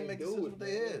heart, and they can't make do decisions it, with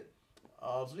their man. head.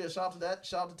 So yeah, shout out to that.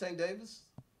 Shout out to Tank Davis.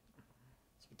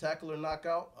 Spectacular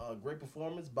knockout. Great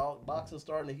performance. Boxing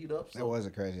starting to heat up. That was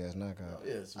a crazy ass knockout.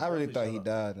 Yeah, so I really definitely thought he shout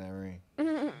died in that ring.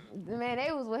 Man,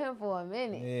 they was with him for a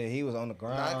minute. Yeah, he was on the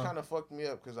ground. Nah, it kind of fucked me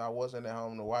up because I wasn't at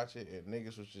home to watch it, and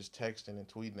niggas was just texting and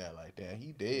tweeting that like, "Damn,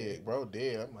 he dead, bro,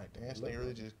 dead." I'm like, "Damn, this nigga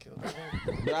really just killed him."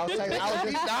 But I was texting, I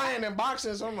was dying in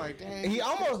boxing, so I'm like, "Damn." he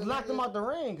almost knocked him out the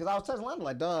ring because I was texting Lando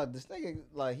like, dog, this nigga,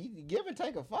 like, he give and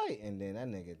take a fight. And then that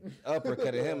nigga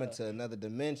uppercutted him into another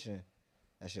dimension.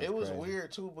 That shit It was crazy.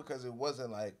 weird too because it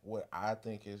wasn't like what I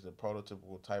think is the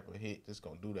prototypical type of hit that's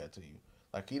gonna do that to you.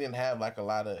 Like he didn't have like a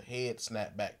lot of head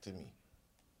snap back to me.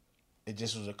 It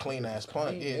just was a clean ass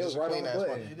punch. clean. Yeah, It was just a right clean on ass the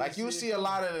punch. button. Like you didn't see see it a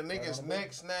lot of the on niggas the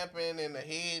neck snapping and the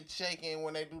head shaking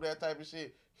when they do that type of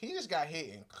shit. He just got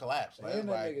hit and collapsed. Like, And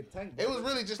that like, nigga Tank it was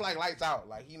Davis. really just like lights out.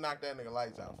 Like he knocked that nigga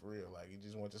lights out for real. Like he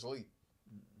just went to sleep.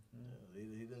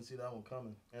 He didn't see that one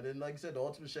coming. And then, like you said, the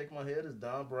ultimate shake my head is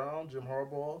Don Brown, Jim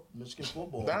Harbaugh, Michigan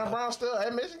football. Don Brown still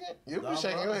at Michigan? You've been Don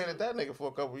shaking your Brown head at that nigga for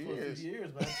a couple For a years. few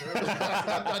years, man. Terrible. I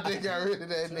thought they got rid of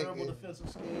that Terrible nigga. defensive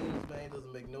schemes, man.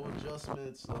 Doesn't make no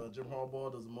adjustments. Jim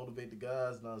Harbaugh doesn't motivate the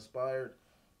guys. Not inspired.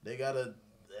 They gotta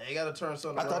turn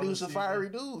something. I thought around he was this a season. fiery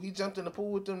dude. He jumped in the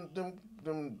pool with them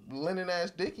linen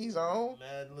ass dickies on.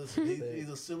 Man, listen, he's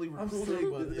a silly I'm recruiter, sick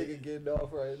but of this nigga getting off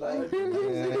right now.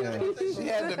 He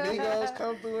had the big girls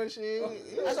come through and shit.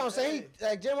 That's what I'm saying. He,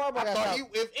 like, Jim Harbaugh I got thought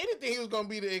stopped. if anything, he was gonna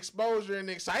be the exposure and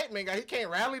the excitement guy. He can't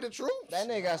rally the troops. That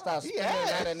nigga got stopped He spending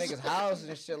ass. at that nigga's house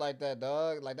and shit like that,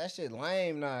 dog. Like, that shit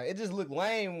lame now. It just look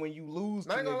lame when you lose to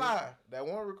Not gonna niggas. lie, that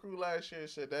one recruit last year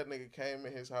said that nigga came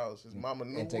in his house. His mama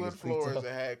knew And take wood his cleats floors off.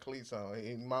 and had cleats on.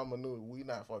 His mama knew we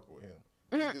not fucking with him.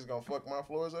 He just gonna fuck my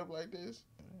floors up like this?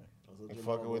 That's what You Jim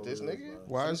fucking with Harbaugh this is, nigga? man.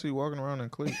 Why is he walking around in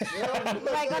cleats? Like on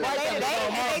a day to day,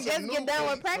 and they just get done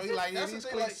with So practice. he like, yeah, That's these the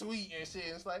thing, cleats like- sweet and shit.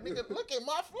 It's like, nigga, look at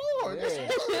my floor. This Yeah.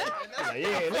 is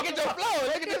Yeah, look at your flow.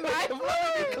 Look at this my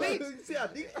flow. Your cleats. You see how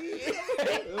deep he is?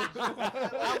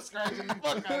 I'm scratching the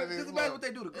fuck out of this. Just imagine what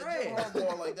they do to And Jim Greg.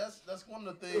 Harbaugh, like that's one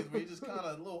of the things where he just kind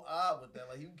of a little odd with that.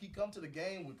 Like he come to the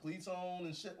game with cleats on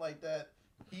and shit like that.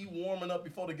 he warming up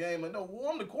before the game. Like, no,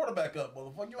 warm the quarterback up,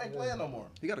 motherfucker. You ain't playing no more.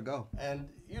 He got to go. And,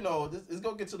 you know, it's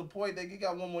going to get to the point that he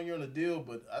got 1 more year on the deal,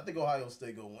 but I think Ohio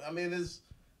State going to win. I mean,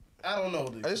 I don't know.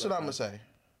 This is what I'm going to say.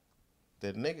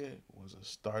 That nigga was a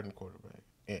starting quarterback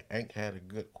and ain't had a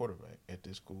good quarterback at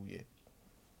this school yet.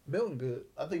 Milton good.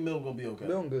 I think Milton going to be okay.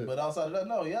 Milton good. But outside of that,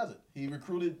 no, he hasn't. He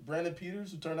recruited Brandon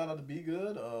Peters, who turned out to be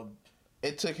good.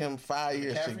 It took him 5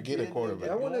 years to McCaffrey get a kid, quarterback.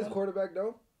 That wasn't his quarterback,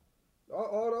 though.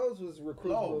 All those was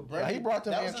recruits. No, He brought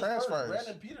them that in was his transfers. first.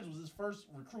 Brandon Peters was his first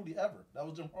recruit ever. That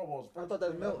was Jim Harbaugh's first. I thought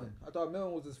that was recruit Milton. I thought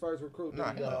Milton was his first recruit.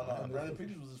 Nah, No. Brandon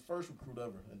Peters was his first recruit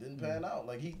ever and didn't pan out.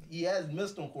 Like, he has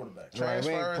missed on quarterback. Right,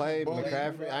 we ain't Transfers, played bully.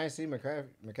 McCaffrey. I ain't seen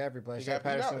McCaffrey play. He Shea got beat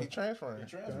out. Patterson. He transferred. He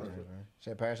transferred.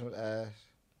 Shea Patterson was ass.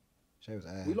 Shea was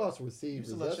ass. We lost You used receivers.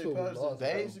 to let That's Shea what we Patterson. lost.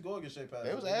 They used to go against Shea Patterson.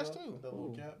 They was ass too. That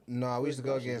little camp. No, we used to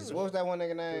go against. What was that one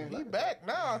nigga name? He back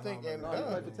now, I think. And No, he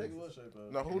played for He Texas. was Shea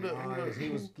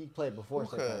Patterson. no, He played before Shea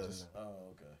Who Patterson. cuz? Oh,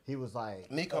 okay. He was like,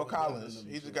 Nico Oh, Collins.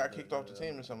 yeah, He just got kicked off the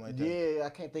team or something like that. yeah, I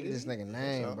can't think of this nigga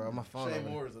name, bro. My phone. Shane over.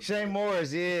 Morris. Shane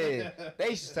Morris, yeah. They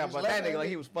used to talk He's about that left-handed. nigga like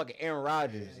he was fucking Aaron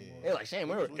Rodgers. They were like, Shane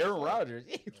Morris, weak as Aaron fuck. Rodgers.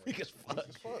 He was weak as fuck.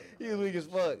 He was weak as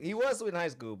fuck. He was sweet in high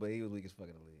school, but he was weak as fuck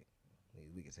in the league. He was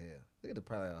weak as hell. Look at the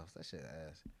playoffs. That shit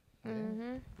ass.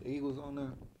 The Eagles on there.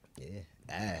 Yeah,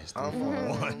 ass. I'm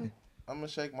 3-1. gonna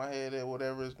shake my head at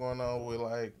whatever is going on with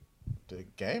like the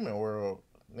gaming world.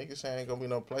 Niggas saying ain't gonna be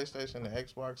no PlayStation and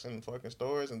Xbox in fucking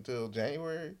stores until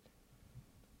January.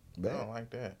 I don't like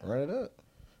that. Run it up.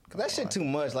 Cause that shit too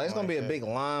much. Like it's gonna be a big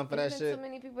line for that There's been shit. too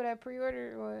many people that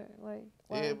pre-ordered or like.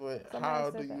 Wow. Yeah, but Somebody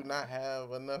how said do you that. not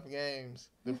have enough games?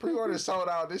 The pre-order sold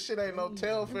out. This shit ain't no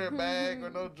Telfair bag or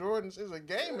no Jordans. It's a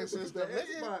gaming system,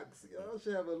 nigga. Xbox. Y'all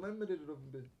should have a limited of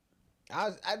them.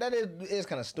 That is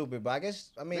kind of stupid, but I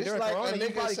guess I mean It's during like Corona a you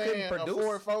nigga probably couldn't saying a produce.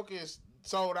 Ford Focus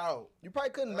sold out. You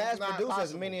probably couldn't That's mass not produce as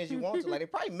possible. many as you want to. Like they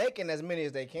probably making as many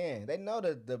as they can. They know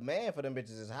the demand for them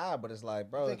bitches is high, but it's like,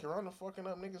 You bro, think Corona fucking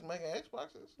up niggas making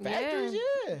Xboxes? factories,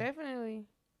 yeah. Definitely.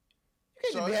 You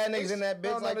can't just be having niggas it's- in that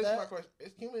bitch no, like this is my that. question.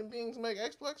 Is human beings make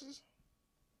Xboxes?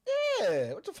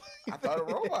 Yeah, what the fuck? I thought a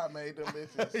robot made them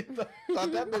bitches.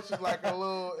 Thought that bitch was like a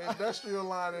little industrial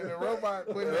line and the robot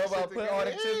put The robot put all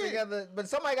the shit together, but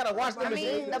somebody gotta watch them I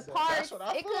mean, machines. the parts. what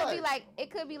I It feel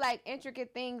could be like. like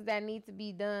intricate things that need to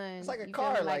be done. It's like a You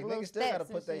car. feel me? Like little niggas still gotta steps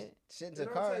put and their shit. shit into It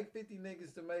the don't car. take 50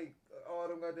 niggas to make all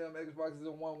them goddamn Xboxes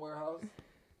in one warehouse.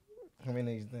 How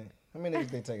many niggas think? How many niggas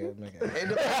think take a make it? It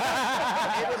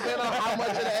depends on how much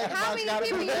of the Xbox How many gotta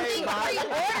people be you think made.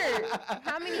 pre-ordered?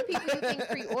 How many people you think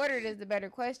pre-ordered is the better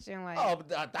question. Like Oh,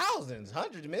 thousands,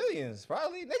 hundreds, millions,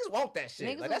 probably. Niggas want that shit.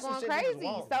 niggas Like, was that's some going shit niggas crazy.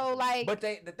 want. So like, But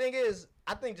the thing is,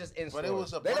 I think just in But it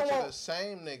stores. was a They bunch don't of want. the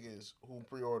same niggas who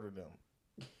pre-ordered them.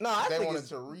 No, I They think wanted it's,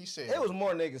 to resell. it was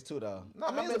more niggas too though. No,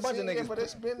 I mean, it's a bunch of niggas. but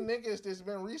it's been niggas that's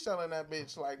been reselling that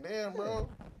bitch. Like, damn, bro.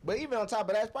 But even on top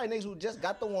of that, it's probably niggas who just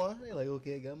got the one. They like,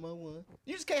 okay, got my one.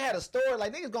 You just can't have a store.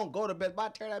 Like, niggas gonna go to Best Buy,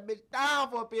 tear that bitch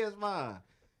down for a PS5.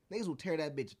 Niggas will tear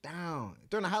that bitch down.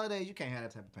 During the holidays, you can't have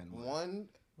that type of pandemic. One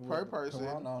per person.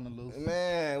 Corona on the loose.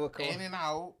 Man, what In and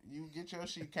out. You get your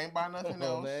shit. Can't buy nothing Come on,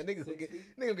 else. man. Niggas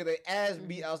get their ass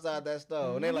beat outside that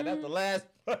store. And they like, that's the last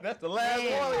one,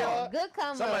 man, y'all. good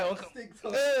come Somebody up. gonna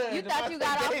come. You thought you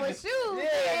got off with shoes.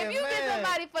 Yeah, If you get man.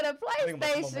 somebody for the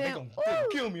PlayStation, They gonna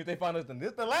kill me if they find us.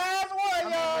 This the last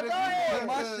one, y'all. Go ahead. Put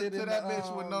my my shit to in that the,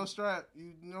 bitch with no strap.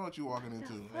 You know what you walking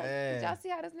into. did Man. y'all see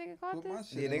how this nigga caught Put my this?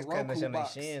 shit Yeah, in the niggas cutting that shit on their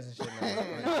box. shins and shit.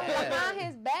 Behind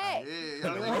his back. Yeah,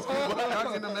 y'all niggas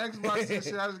y'all getting them Xbox and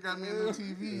shit. I just got me a new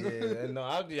TV. Yeah,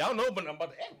 no, y'all know but about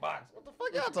the Xbox. What the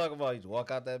fuck y'all talking about? You just walk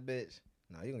out that bitch.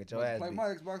 No, you gonna get your ass Play beat. my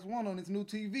Xbox One on its new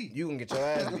TV. You gonna get your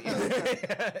ass beat.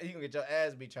 You gonna get your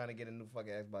ass beat trying to get a new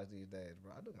fucking Xbox these days,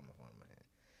 bro. I do got my phone in my hand.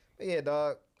 But yeah,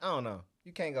 dog, I don't know.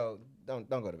 You can't go. Don't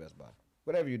go to Best Buy.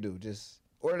 Whatever you do, just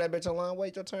order that bitch online.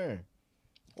 Wait your turn.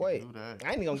 Wait. do that. I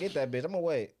ain't even gonna get that bitch. I'm gonna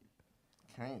wait.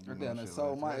 Can't do I no done shit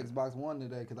sold my like that. Xbox One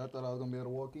today because I thought I was gonna be able to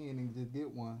walk in and just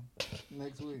get one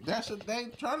next week. That's what they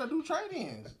trying to do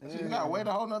trade-ins. So you gotta wait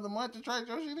a whole nother month to trade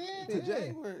your shit in. To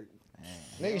January.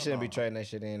 Niggas shouldn't be trading that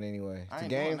shit in anyway. I To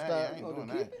ain't doing that. Yeah, I GameStop. ain't Oh, doing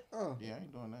to keep that. it? Oh. Yeah, I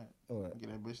ain't doing that. What? Get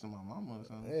that bitch to my mama or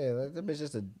something. Yeah, that bitch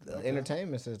just an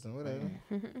entertainment system. Whatever.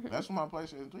 That's what my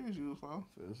PlayStation 3 is used for.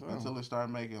 sure. Until it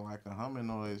started making like a humming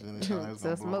noise and it started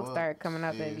So smoke started coming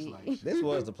out that it's beat. like, This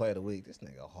was the play of the week. This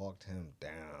nigga hawked him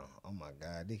down. Oh my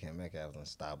God, DK Metcalf was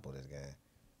unstoppable this game.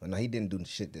 Well, no, he didn't do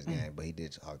shit this game, but he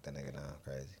did hawk that nigga down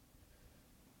crazy.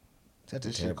 Such a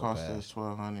this shit terrible cost pass. us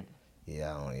 $1,200.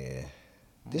 Yeah, I don't. Yeah,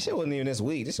 this shit wasn't even this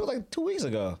week. This shit was like 2 weeks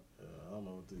ago. Yeah, I don't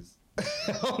know what these.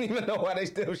 I don't even know why they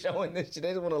still showing this shit. They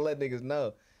just want to let niggas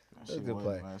know. That's a good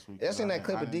play. Y'all seen that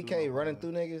clip of DK running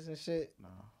through niggas and shit? No.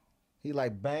 He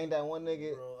like banged that one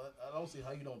nigga. Bro, I don't see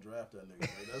how you don't draft that nigga.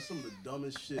 Like, that's some of the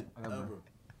dumbest shit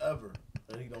ever.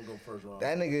 That he don't go first round.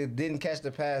 That nigga didn't catch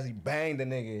the pass. He banged the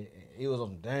nigga. He was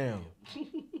on damn.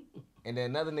 And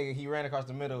then another nigga, he ran across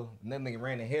the middle. Another nigga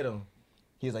ran and hit him.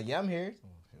 He was like, yeah, I'm here.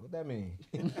 What that mean?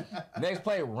 Next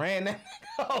play, ran that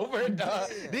nigga over, dog.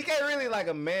 DK really like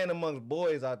a man amongst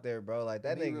boys out there, bro. Like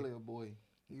that He nigga. really a boy.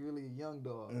 He really a young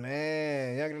dog.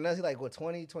 Man, younger than us. He like, what,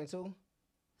 20, 22?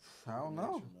 I don't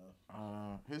know.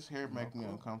 His hair make me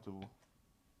uncomfortable.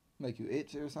 Make you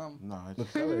itch or something? No, it's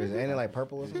What color is it? Ain't it like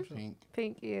purple or it's something? pink.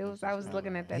 Pink. Yeah, I was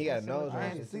looking at that. He got a this nose morning. I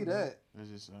ring. didn't see that. It's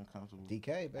just uncomfortable. DK,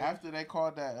 baby. After they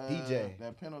called that DJ.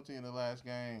 that penalty in the last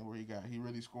game where he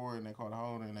really scored and they called a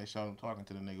holding and they showed him talking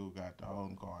to the nigga who got the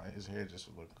holding call. His hair just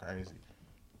was looking crazy.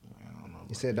 I don't know.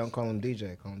 He said, don't call him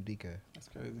DJ, call him DK. That's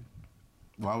crazy.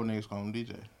 Why would niggas call him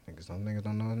DJ? Some niggas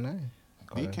don't know his name.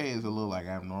 Call DK is a little like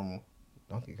abnormal.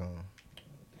 Donkey Kong.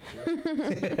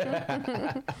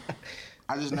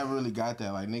 I just never really got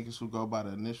that. Like niggas who go by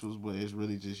the initials, but it's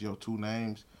really just your two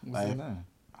names. What's his Like name?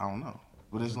 I don't know,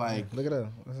 but it's like Look it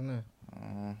up. What's his name?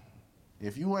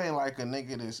 if you ain't like a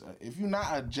nigga that's if you not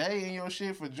a J in your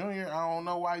shit for Junior, I don't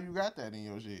know why you got that in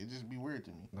your shit. It just be weird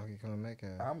to me. Donkey Kong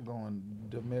Metcalf. I'm going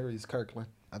Demarius Kirkland.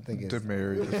 I think it's.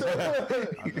 Demarius.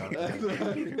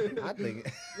 I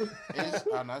think. It's,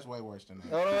 that's way worse than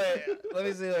that. Oh wait, let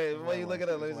me see. Wait, before you look it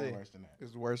up, let It's me way see. worse than that.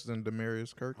 It's worse than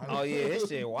Demarius Kirkland. Oh yeah, this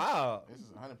shit wild. This is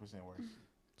 100% worse.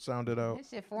 Sound it out. This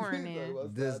shit foreign then.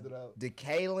 This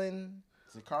Decalen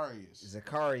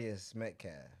Zacharias.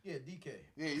 Metcalf. Yeah, DK.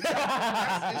 Yeah, you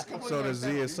got, it's completely So the Z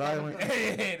understandable. is silent.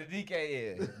 The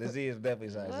DK, yeah. The Z is definitely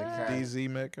silent. What? DZ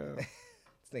Metcalf. This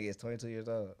nigga is 22 years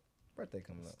old. Birthday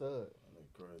coming up. Stud. That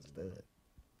nigga crazy. Stud.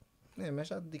 Yeah, man,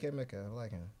 shout out to DK Metcalf. I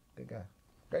like him. Good guy.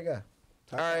 Great guy.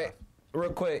 All right,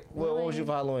 real quick. What was you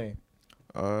for Halloween?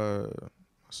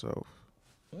 Myself.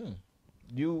 All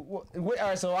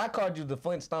right, so I called you the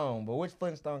Flintstone, but which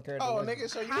Flintstone character? Oh, was nigga,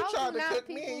 so you How tried do to not cook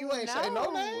me and you people ain't say no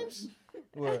know? names?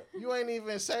 What? You ain't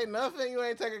even say nothing? You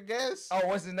ain't take a guess? Oh,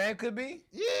 what's his name could be?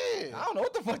 Yeah. I don't know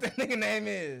what the fuck that nigga name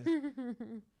is.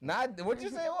 Not what you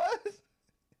say it was?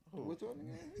 Which one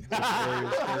again?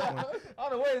 I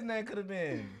don't know what his name could have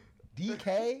been. DK? That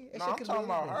No, shit I'm could've talking been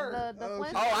about anything. her.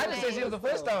 The Oh, I just said she was the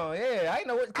Flintstone. Yeah, I didn't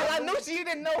know what. Cause I knew she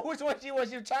didn't know which one she was.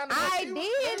 She was trying to. I she did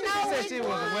was, know She said which she was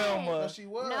one. Wilma. No, she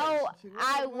was. No,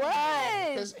 I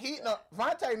was. Because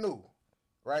Vontae knew.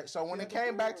 Right? So when it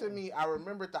came back to me, I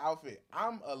remembered the outfit.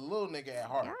 I'm a little nigga at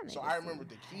heart. Y'all So niggas I remembered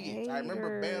the kids. I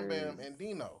remember Bam Bam haters. and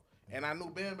Dino. And I knew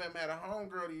Bam Bam had a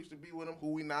homegirl that used to be with him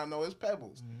who we now know as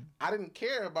Pebbles. I didn't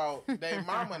care about their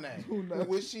mama name,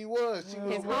 which she was. She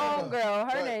was His Wilma.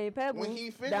 homegirl, her But name Pebbles. When he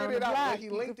down figured the it out, block, what he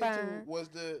you linked can it to find. was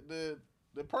the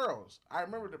pearls. I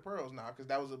remember the pearls now because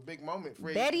that was a big moment.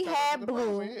 Fred Betty used to talk had about the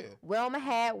pearls, blue. yeah. Wilma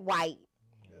had white.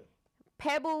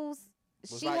 Pebbles,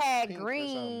 Was she like had pink or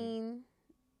green.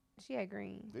 She had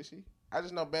green. Did she? I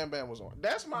just know Bam Bam was orange.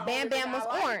 That's my Bam only Bam nigga was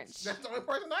I liked. orange. That's the only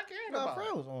person I cared No, about.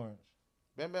 Fred was orange.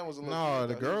 Bam Bam was a little No, kid,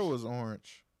 the though. girl was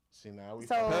orange. See now we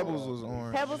So- Pebbles was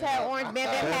orange. Pebbles had orange. Bam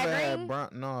Bam had green. brown.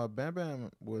 No, Bam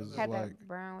Bam was Had like, that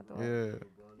brown with the white.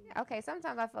 yeah. Okay,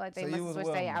 sometimes I feel like they So you must was switch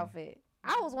their Wilma. outfit.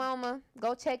 I was Wilma.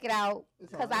 Go check it out It's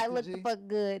because on I look the STG. fuck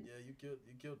good. Yeah, you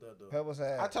killed that though. Pebbles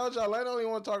had. I told y'all, Lando only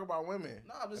want to talk about women.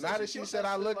 Nah, I'm just Now saying that she she killed said that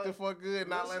I shit, looked the like, fuck good,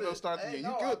 not listen, Lando start the hey, year. no,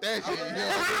 You killed that shit. You know what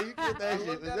I'm saying? You killed that I shit.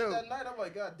 looked at it that night. I'm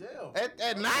like, God damn.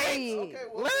 At night, Period. Okay,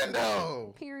 well,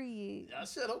 Lando. Period. I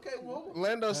said, okay, well.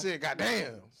 Lando said, God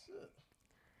damn.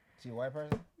 She a white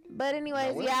person? But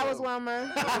anyways, No, yeah, I Wilma. was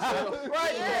Wilma.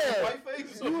 Right, yeah. White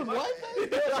face. You was white face.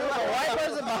 She was a white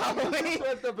person for Halloween.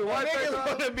 Niggas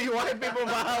want to be white people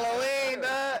for Halloween,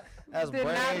 dog. That's Did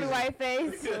not crazy. be white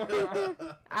face.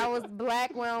 I was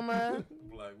black Wilma.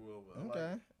 Black Wilma.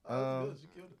 Okay. Oh, that's good.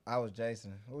 You killed it. I was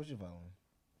Jason. What was you following?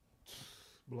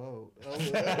 Blow.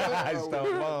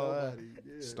 Stone Cold, huh?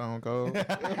 Stone Cold.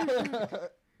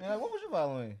 Yeah, what was you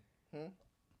following?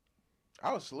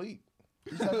 I was asleep.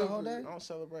 You slept the whole I day? don't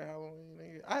celebrate Halloween,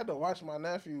 nigga. I had to watch my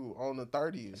nephew on the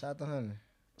 30th. Shout out to Honey.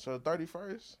 So the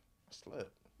 31st, I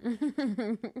slept.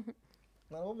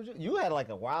 No, what was you? You had like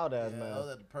a wild ass Yeah, I was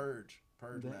man. at the Purge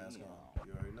mask on.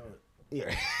 You already know it.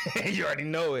 Yeah. You already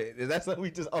know it. That's what we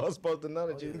just all supposed to know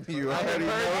that you. You already know.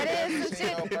 That is some Seen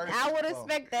shit. on purpose I would before.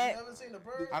 expect You that. haven't seen The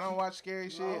Purge? I don't watch scary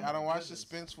shit. I don't watch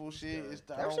suspenseful shit. It's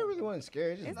the, I That don't- shit really wasn't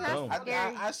scary. It's just It's not dumb.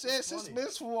 scary. I said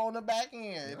suspenseful on the back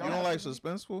end. You don't like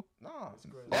suspenseful? No.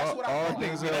 That's what I all don't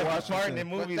things like. in Farting in Washington.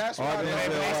 movies. that's all what I things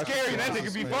don't in like. That's scary. That Washington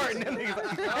nigga be suspense. farting. That nigga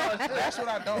like, oh, shit. That's what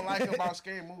I don't like about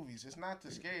scary movies. It's not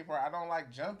the scary part. I don't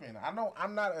like jumping. I'm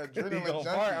not an You adrenaline gonna junkie.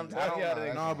 fart, I'm telling you how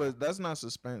to- No, but that's not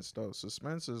suspense though.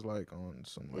 Suspense is like on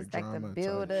some like It's like the drama.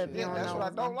 build type up. shit. You Yeah, don't that's know what I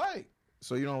what's don't going- like.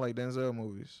 So you don't like Denzel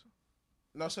movies?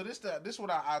 No, so this what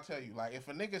I'll tell you. Like, if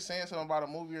a nigga saying something about a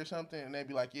movie or something, and they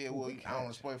be like, "Yeah, well, I don't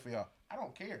want to spoil it for y'all." I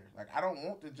don't care. Like, I don't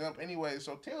want to jump anyway.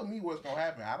 So tell me what's gonna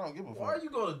happen. I don't give a fuck. Why are you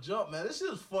gonna jump, man? This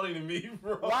shit is funny to me,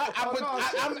 bro. Why? I'm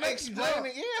make you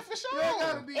explaining. Yeah, for sure.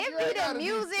 It be the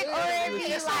music or it be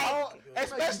It's like. all,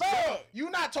 especially you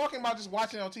not talking about just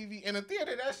watching on TV in the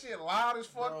theater. That shit loud as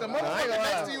fuck. The Bro, I motherfucker ain't gonna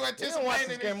next lie. to you You don't watch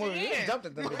the anticipating scary movie. this You shit. just jumped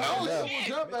at them. Oh,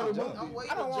 Jump at a movie. I'm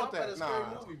waiting I don't to want jump at that. a scary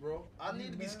Nah. movie, bro. I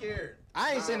need to be scared.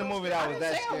 I ain't seen a movie that was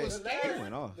that say I was scary. scared. It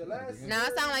went off. Nah,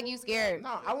 it sound like you scared.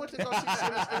 No, I went to go see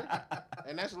Sinister,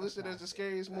 and that's listed as the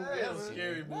scariest movie That ever. is a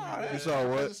scary movie. Nah, man. You saw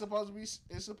what? It's supposed to be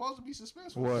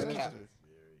suspenseful. What? Sinister.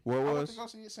 What I went was? to go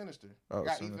see it Sinister. Oh,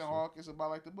 Got Sinister. Ethan Hawke. It's about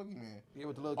like the boogeyman. Yeah,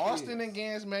 with the little Austin kids. and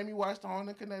Gans made me watch The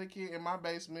Haunted Connecticut in my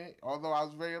basement. Although I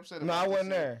was very upset. No, about I wasn't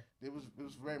this shit. there. It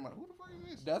was very much. Who the fuck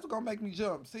is this? That's gonna make me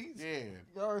jump. See? Yeah.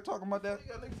 Y'all already talking about that?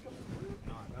 You got niggas coming.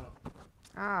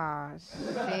 Ah,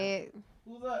 shit.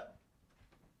 Who's that?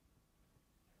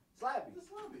 Slappy.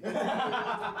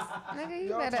 Nigga, you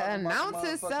Y'all better talking about announce the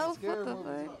yourself. motherfucking What the scary fuck?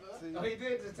 movies. See? Oh, he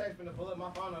did just text me to pull up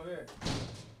my phone over here.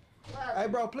 Hey,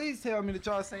 bro, please tell me that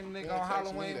y'all seen the nigga Yeah, on text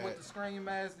me Halloween that. with the scream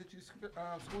mask that you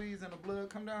squeeze and the blood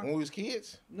come down? When we was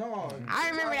kids. No. I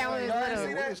remember that when we was Y'all ain't little.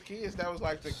 see When we was kids, that was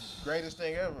like the greatest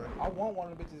thing ever. I want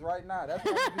one of the bitches right now. That's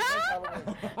what I'm gonna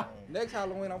do next Halloween. Next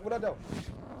Halloween, what I do?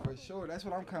 For sure, that's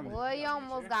what I'm coming. Boy, you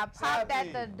almost got popped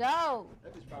at the door.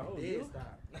 That bitch probably dead.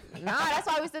 Stop. Nah, that's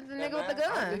why we sent the nigga with the I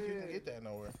don't think gun. you can get that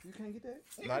nowhere. You can't get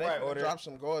that? Nah, they probably finna order it. drop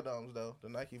some Gordons though. The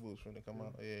Nike boots finna come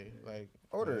out. Yeah, like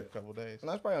Order in it. a couple days.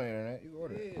 No, it's probably on the internet. You can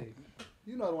order it. Yeah.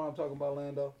 You know the one I'm talking about,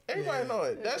 Lando. Everybody know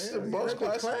it. That's the most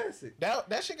That's the classic.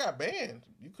 That shit got banned.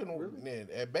 You couldn't yeah,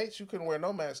 at Bates. You couldn't wear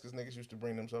no masks because niggas used to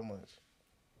bring them so much.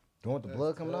 You want the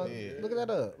blood coming out? Yeah. Look at that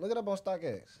up. Look it up on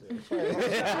StockX.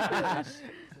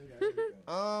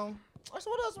 So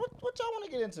what else? What y'all want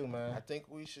to get into, I man? think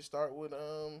we should start with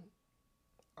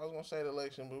I was gonna say the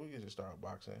election, but we can just start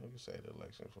boxing. We can say the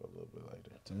election for a little bit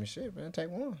later. Tell me shit, man. Take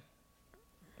one.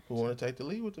 Who want to take the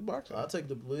lead with the boxing? I'll take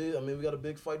the lead. I mean, we got a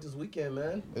big fight this weekend,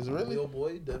 man. Is it really? Leo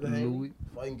boy, Devin Haney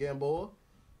fighting Gamboa.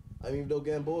 I mean, even though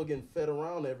Gamboa getting fed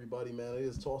around everybody, man, they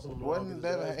just tossing him around. Wasn't get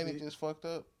his Devin ass Haney beat. just fucked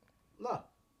up? Nah.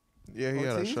 Yeah, he had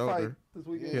a Ortiz shoulder. fight This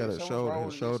weekend. He had a something shoulder. wrong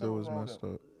His with- shoulder something was wrong messed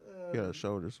with up. He had a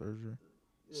shoulder surgery.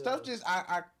 Stuff just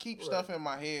I keep stuff in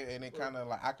my head and it kind of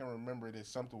like I can remember that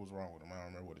something was wrong with him. I don't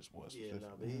remember what it was. Yeah, nah,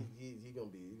 but he gonna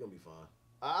be fine.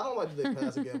 I don't like that they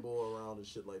pass Gamboa around and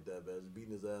shit like that, man. Just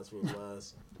beating his ass for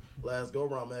his last go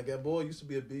round, man. Gamboa used to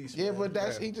be a beast. Yeah, man. but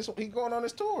that's he going on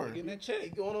his tour. Getting that check. he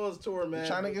going on his tour, man. He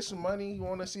trying to get some money. He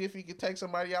want to see if he could take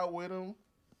somebody out with him.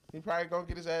 He probably gonna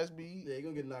get his ass beat. Yeah, he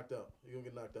gonna get knocked out. He gonna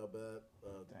get knocked out bad.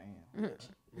 Damn.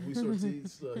 Luis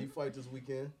Ortiz, he fight this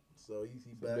weekend, so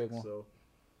he back. big one. So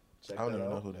check I don't that even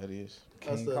know out. who that is.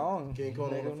 That's King the Kong. King Kong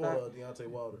on Nigga the knock- floor, Deontay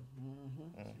Wilder.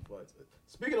 He fights.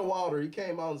 Speaking of Wilder, he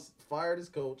came out and fired his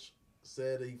coach.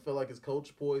 Said that he felt like his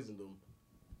coach poisoned him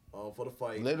for the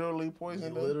fight. Literally He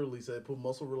poisoned him. literally said put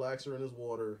muscle relaxer in his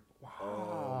water.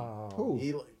 Who?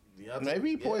 He,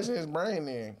 Maybe he poisoned his brain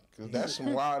then, cause that's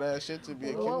some wild ass shit to be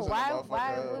accused Well, of. why a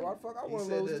motherfucker. Why the fuck I He want to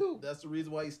said lose that too? that's the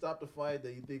reason why he stopped the fight.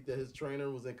 That he think that his trainer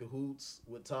was in cahoots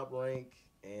with Top Rank,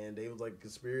 and they was like a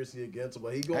conspiracy against him.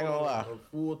 But he going Ain't gonna on lie. a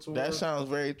full tour. That sounds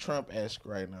very Trump-esque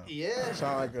right now. Yeah.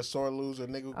 Sound like a sore loser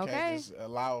nigga who Okay. can't just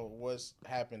allow what's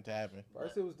happened to happen.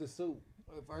 First it was the suit.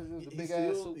 First it was the He big ass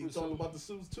still- suit. He talking about the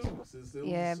suits too. Since it was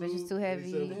Yeah, the but it's suit, too they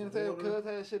heavy. said it was Then tell water. Cuz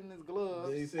had shit in his gloves.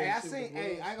 Then he said Hey, I shit seen. was Hey,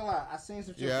 gloves. I ain't gonna lie. I seen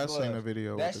some shit. Yeah, I with seen gloves. a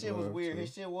video. That with the shit was glove, weird. too.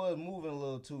 His shit was moving a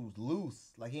little too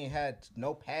loose. Like he ain't had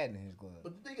no padding in his glove.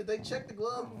 But the thing is, they checked the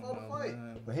gloves before the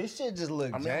fight. But his shit just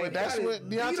looked. I mean, janky. but that's got what it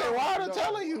beat Deontay up, Wilder dog.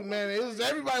 telling you, man. It was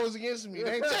everybody was against me.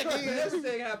 They ain't checking.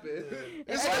 Everything happened.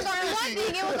 It's It was gonna be one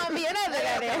thing, it was gonna be another.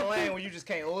 That kind of Goddamn. lane when you just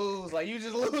can't lose. Like you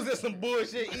just losing some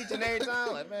bullshit each and every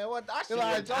time. Like man, what? I should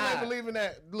Like, have y'all ain't died. believing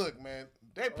that. Look, man,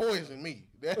 They poisoned me.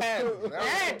 They had to. They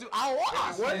had to. I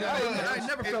lost. I ain't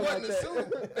never It felt like wasn't that.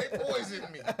 assumed. They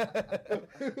poisoned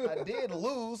me. I did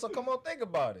lose, so come on, think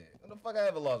about it. When the fuck I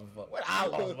ever lost before? When I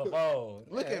lost before?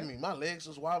 Look at me. My legs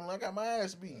was wobbling. I got my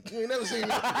ass beat. You ain't never seen me.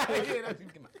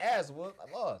 Get my ass whooped.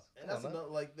 I lost. And that's another,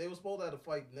 like, they were supposed to have a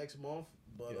fight next month,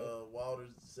 but Wilder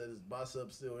said his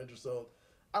biceps still injured. So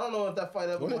I don't know if that fight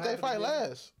ever. When did they fight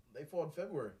last? They fought in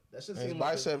February. That should His seem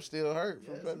biceps still hurt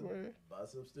from his February.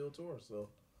 Biceps still tore. So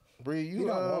Bree, He you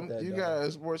don't want that, you though. got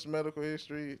a sports medical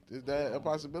history. Is that a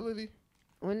possibility?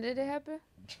 When did it happen?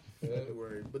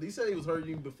 February, but he said he was hurt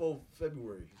even before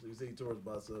February. So he said he tore his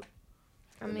bicep.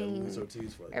 I And then mean, Luis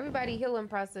Ortiz fight. everybody healing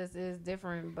process is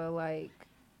different, but like,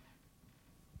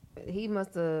 he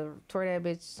must have tore that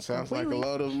bitch. Sounds completely. like a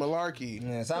load of malarkey.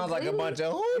 Yeah, sounds like a bunch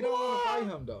of You don't want to fight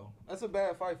him though. That's a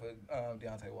bad fight for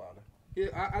Deontay Wilder. Yeah,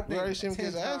 I think already seen him 10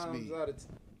 get his ass times beat. out of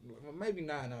well, maybe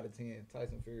 9 out of 10,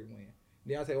 Tyson Fury win.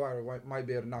 Deontay Wilder might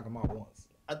be able to knock him out once.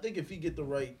 I think if he get the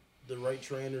right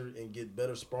trainer and get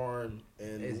better sparring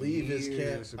and It's leave his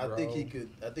years, camp, I think bro. he could.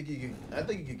 I think he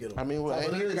could get him. I mean, what?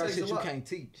 But He it got takes shit a you lot. can't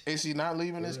teach. Is he not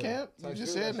leaving his camp? You Like,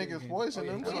 just Fury said got shit niggas you poisoned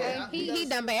him. can't- Yeah, he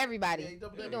done by everybody. Yeah, he done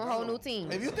by He doing a whole new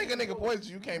team. If you think a nigga poisoned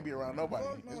you, can't be around nobody.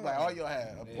 It's like all you'll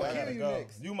have. a I poison. gotta you go.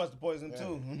 next. You must have poisoned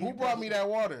too. Who brought me that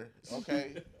water?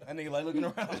 Okay. That nigga like looking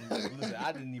around. Listen,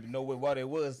 I didn't even know what water it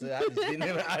was. So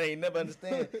I ain't never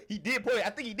understand. He did poison. I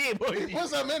think he did poison. Put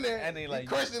something in there. And they like, he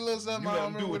crushed a little something. you I let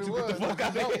don't him do remember it. what You it get the was. fuck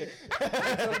out of here.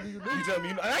 You tell me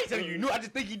you know. I ain't telling you. You knew. I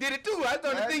just think he did it too. I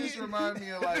thought That the thing. just remind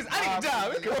me of like. Listen, I need a job.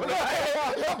 What's going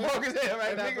on? I'm broke as hell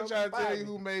right That now. nigga bro. try to tell you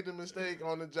who made the mistake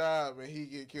on the job and he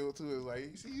get killed too. It's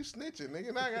like, see, you snitching,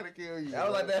 nigga. Now I gotta kill you. I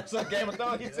was like that. So Game of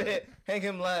Thrones. He said, "Hang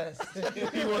him last."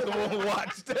 He was the one who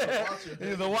watched. He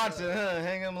was the watcher, huh?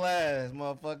 Hang him last,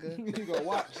 motherfucker. You gonna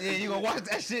watch? Yeah, you gonna watch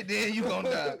that shit, then you gonna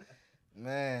die.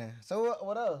 Man. So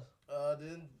what else?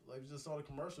 Then, like we just saw the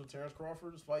commercial, Terrence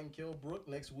Crawford is fighting Kell Brook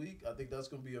next week. I think that's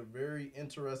going to be a very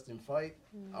interesting fight.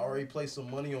 I already placed some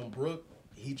money on Brook.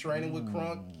 He training with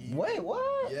Crunk. Wait,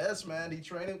 what? Yes, man. He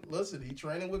training with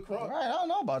Crunk. Right, I don't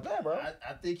know about that, bro.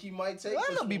 I think he might take I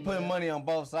this don't be one, putting man. money on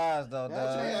both sides though, Hey,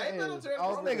 dog. I ain't been on Terrence This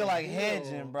Crawford. nigga like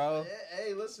hedging, bro.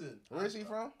 Hey, listen. Where is he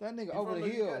from? That nigga He over from the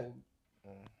the hill.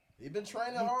 He been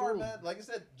training He hard, threw. man. Like I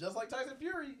said, just like Tyson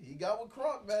Fury, he got with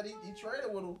Crunk, man. He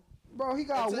training with him. Bro, he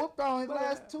got That's it. whooped on his Bro,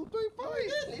 last 2-3 No, he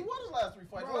fights. didn't. He won his last 3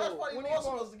 fights. Bro, the last fight he when he lost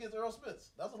fought- was against Earl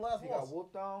Spence. That's the last He loss. got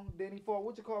whooped on. Then he fought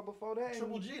what you call before that?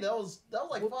 Triple G. That was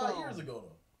like Whooped 5 on. years ago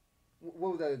though.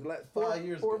 What was that? His last 5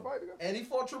 years four ago. fights ago? And he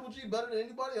fought Triple G better than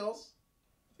anybody else.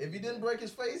 If he didn't break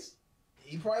his face,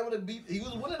 he probably would have beat. He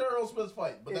was winning the Earl Spence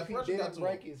fight, but If that he pressure got didn't to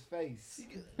break him. his face.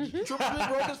 Triple G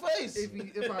broke his face.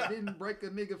 If I didn't break a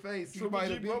nigga face, he Triple might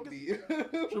G have broke beat me.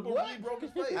 Triple G broke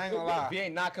his face. I ain't gonna lie. If he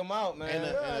ain't knock him out, man. In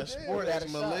a sport Got as a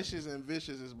shot. malicious and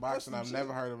vicious as boxing, some I've shit.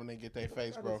 never heard of when they get their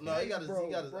face broken. No, he got his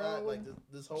Bro. eye like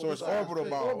this whole. So it's side of his orbital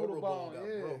face. bone. Orbital bone, got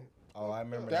yeah. broke. Oh, I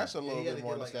remember That's that. a little he had bit to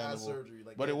more get, like, eye understandable. surgery,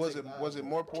 like, But they it take the was eye it out.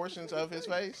 more portions of his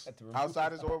face Had to remove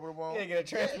outside his orbital bone? Yeah, get a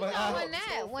transplant. Yeah, When His that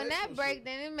whole when face that was break, shit.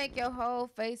 then it make your whole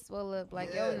face swell up. Like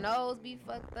Yeah. your nose be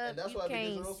fucked up. And that's You why it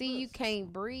begins can't Earl see. You Spence.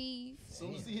 can't breathe. As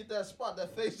soon as he hit that spot,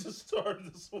 that face just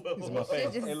started to swell. This is my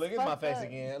face. just Hey, look at my fucked face up.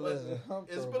 again. Listen.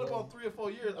 It's been about 3 or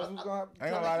 4 years. That's what's gonna happen. I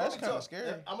ain't gonna lie, that's kind of scary.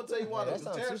 I'm gonna tell you why. Yeah, that though, 'cause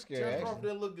sounds too Terrence scary, Crawford actually.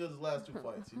 didn't look good his last 2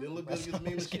 fights. He didn't look good That against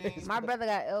Mean sounds scary. Machine. My brother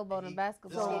got elbowed in This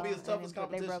basketball. is gonna be his and toughest they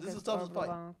competition. broke This is his his toughest orbital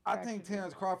fight. bone. I think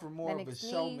Terrence Crawford more That of a nigga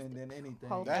showman sneezed. than anything.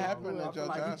 Whole That happened I to feel Joe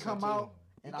like he Johnson come too. out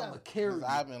and I'm a carry.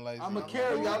 I've been lazy. I'm a on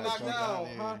carry. He that. got knocked Joe down.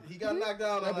 Johnson, Huh? He got knocked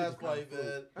down That on last bitch fight, kinda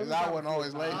man. Cause I wasn't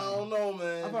always lazy. I don't know,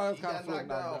 man. I thought it was He kinda got knocked flipped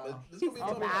down. knocked but down. This gonna be Oh,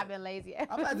 tough. nah, I've been lazy.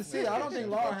 I'm about to see it. I don't think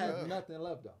Laura has Yeah. nothing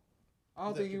left though. I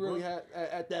don't Is think that he really Brook? had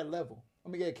at that level.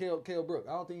 I'm gonna get Kell Brook.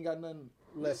 I don't think he got nothing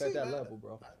left see, at that man. level,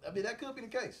 bro. I mean, that could be the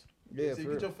case. Yeah, See, for get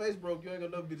real. your face broke, you ain't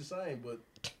gonna never be the same. But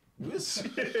we'll see.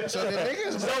 So the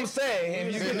niggas That's what I'm saying.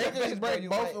 If you Did get that face niggas break, break you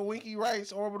both might. of Winky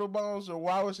Wright's orbital bones, or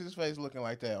why was his face looking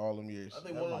like that all them years? I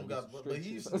think That one of might them be got, some but he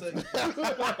used street to take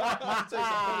some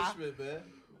punishment, man.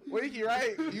 Winky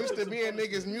Wright used to be in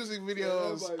niggas' music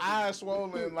videos, Yeah, eyes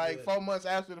swollen, like Yeah. 4 months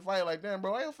after the fight. Like, damn,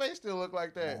 bro, why your face still look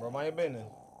like that? Bro, mind your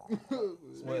business.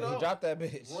 Well, up. he dropped that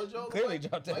bitch. Roy Jones, Clearly Mike-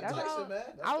 dropped Mike that That's bitch. Tyson, all- man. That's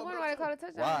I was coming wondering why they up called it too. a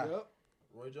touchdown. Why? Yep.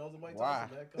 Roy Jones and Mike Why?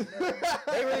 Tyson, man. Coming up.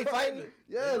 They really fighting?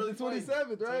 Yeah, They really the 27th,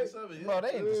 fighting. right? 27th, yeah. Bro,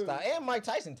 they need to stop. And Mike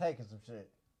Tyson taking some shit.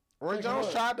 Roy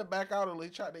Jones tried to back out, or he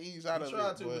tried to ease out of it. He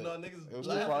tried to, but no, niggas it was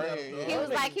laughed too far at in. him,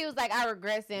 He was like, I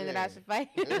regret saying that I should fight.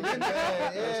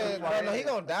 Yeah, bro. No, he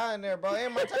gonna die in there, bro.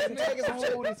 And Mike Tyson taking some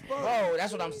shit. Bro,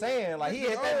 that's what I'm saying. Like, he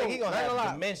hit that nigga, he gonna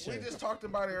have dementia. We just talked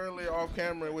about it earlier off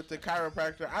camera with the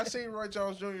chiropractor. I seen Roy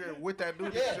Jones Jr. with that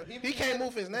dude. Yeah, he can't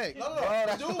move his neck. No,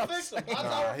 that's the dude what I'm fixed him.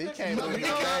 Nah, he can't move his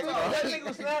neck, bro. That nigga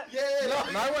was not. Yeah.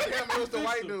 No, it wasn't him. It was the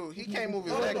white dude. He can't move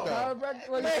his neck though. Man,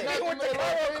 he went to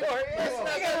Colorado Court.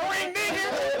 He got a ring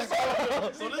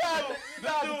digger. So this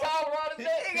dude,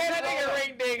 He got a nigga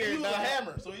ring he digger. used a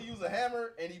hammer. So he used a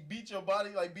hammer and he beat your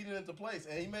body, like beat it into place,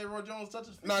 and he made Roy Jones touch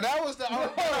his feet. No, that was the. I'm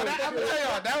gonna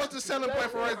tell y'all, that was the selling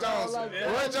point for Roy Jones.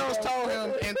 Roy Jones told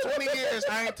him, in 20 years,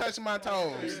 I ain't touching my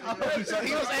toes. So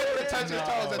he was able to touch his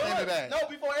toes at the end of that. No,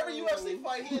 before every UFC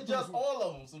fight, he adjusts all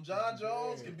of them. So John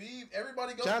Jones, Khabib,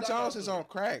 everybody goes. John Jones is on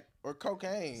crack or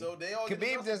cocaine. So they all.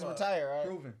 Khabib just retired, right?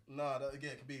 Proven. Nah,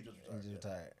 again, Khabib just retired. He just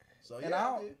retired. So And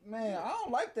yeah, I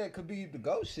don't like that Khabib the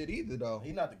GOAT shit either though.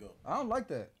 he not the GOAT. I don't like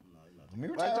that. No, he not. I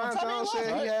mean, Like John Jones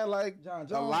said, he had like John a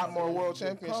Jones lot more is world the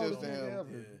championships coldest than nigga him.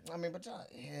 ever. I mean, but y'all,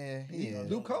 yeah, he He is.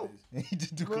 do coke. He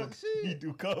just do But coke. shit. He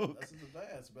do coke. That's his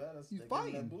advance, man. That's He's they give him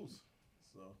fighting. that boost.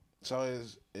 So So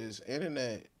is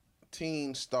internet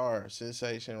teen star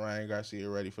sensation Ryan Garcia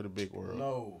ready for the big world?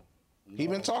 no. He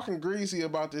been talking greasy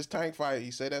about this Tank fight.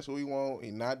 He said that's what he want.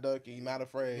 He not ducking. He not He'll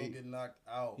afraid. get knocked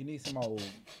out. He needs some old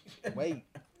weight.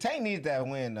 Tank needs that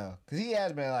win though, cause he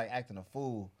has been like acting a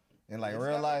fool in like He's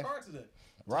real got life. a car accident.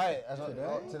 Right? That's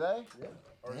what, today?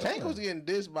 Or Tank was getting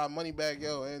dissed by Moneybag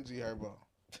Yo and G Herbo.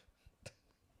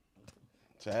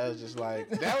 So that was just like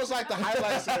that was like the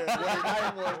highlights of what the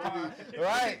night was to be.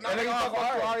 Right? Like, And they fuck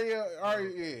fuck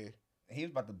Ari, yeah. He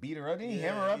was about to beat her up. Didn't he Yeah,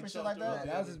 hammer her up he and shit like choked her that? up.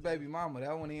 That was his baby mama.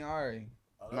 That one ain't Ari.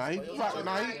 Oh, Nah, he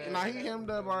that's- hemmed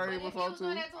up Ari before too.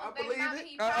 I believe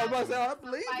it. I was about to say, I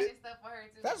believe it.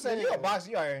 That's saying you a boxer.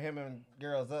 You out here hemming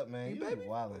girls up, man. You be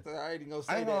wildin'. I ain't gonna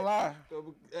say I ain't gonna lie.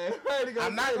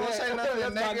 I'm not gonna say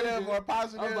nothing negative or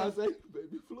positive. I'm about to say,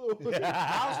 baby flu.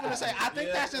 I was gonna say I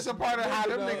think that's just a part of how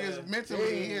them Yeah. niggas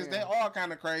mentally is. They all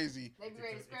kind of crazy. They be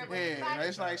ready to scramble. Yeah,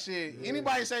 it's like shit.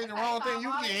 Anybody say the wrong thing,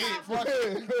 you get hit. Fuck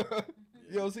it.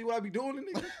 You don't see what I be doing to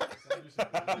niggas?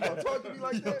 You gonna talk to me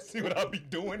like that? See what I be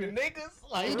doing to niggas?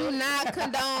 We do not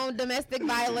condone domestic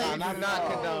violence. Nah,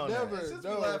 not condone that. Never. Since we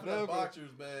No, laughing at never. boxers,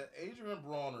 man, Adrian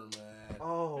Bronner, man.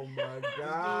 Oh my This dude with the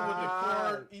god.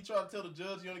 court, he tried to tell the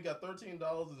judge he only got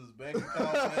 $13 in his bank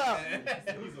account. Man.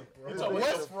 He's a fraud. He told me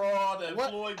What's- it's fraud that What?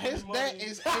 Floyd His gave debt money.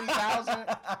 is 80,000.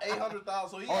 800,000.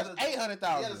 So he Oh, had it's a,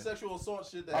 800,000. He had a sexual assault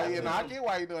shit that Oh happened yeah, to no, I him. get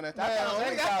why you doing that. I Man, thought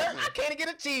it was I, got 8,000. I can't get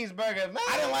a cheeseburger, man.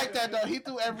 I didn't like that though. He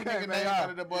threw every nigga name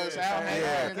under the bus. Al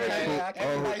Haymon,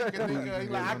 everybody you can think of. He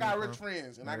like, I got rich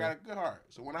friends and I got a good heart.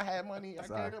 So when I had money, I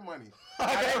gave them money.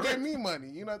 They gave me money.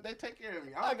 You know, they take care of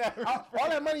me. All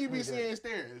that money you be seeing is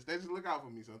theirs. They just look out for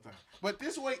me sometimes. But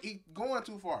this way, he going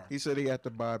too far. He said he had to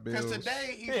buy bills. Because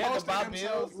today he had to posted buy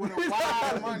himself bills. with a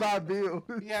wad of money. Buy bill.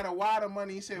 He had a wad of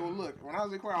money. He said, "Well, look, when I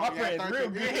was in court, I My only had friend's real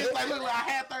 $13." good. He's like, "Look, I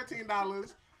had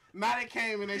 $13. Now they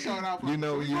came and they showed out for You me.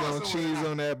 know So we you going want somewhere cheese now.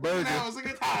 on that That burger. was a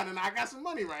good time, and I got some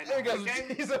money right now. There goes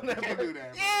Okay? cheese on that Can't burger. do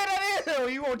that. Yeah, that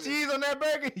is. You want cheese on that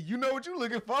burger? You know what you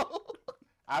looking for.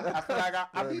 I feel like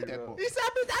I beat that boy. He said,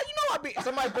 you know I beat.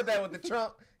 Somebody put that with the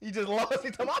Trump. He just lost.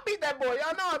 He told me, I beat that boy.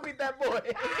 Y'all know I beat that boy.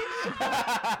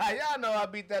 Y'all know I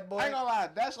beat that boy. I ain't gonna lie,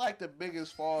 that's like the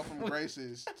biggest fall from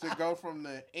graces to go from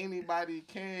the anybody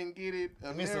can get it,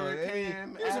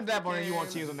 American, Here's some dap on there. You want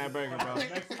African, cheese on that burger,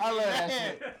 bro? I love that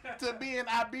shit. to being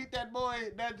I beat that boy,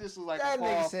 that just was like That a fall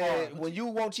nigga said, far. when you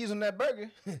want cheese on that burger,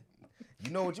 you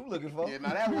know what you looking for. Yeah, now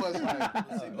that was like,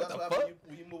 But see, What that's the what fuck? happens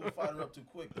when you move a fighter up too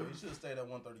quick, though. He should have stayed at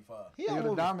 135. He He don't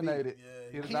would have move his dominated.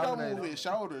 Yeah, He'd have he don't move dominated. his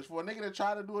shoulders. For a nigga to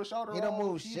try to do a shoulder He don't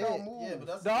roll, move he shit. don't move. Yeah, but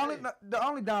that's The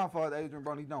only downfall of Adrian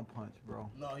Broner, he don't punch, bro.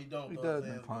 No, he don't. He though. doesn't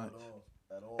His hands punch.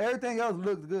 don't at all. Everything else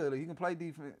looks good. He can play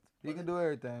defense. He can do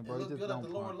everything, It bro. He look just good at the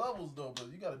don't lower punch. levels, though,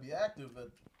 but you got to be active at,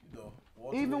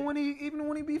 Even when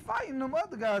he be fighting them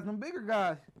other guys, them bigger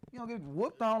guys, you don't get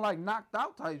whooped on like knocked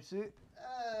out type shit.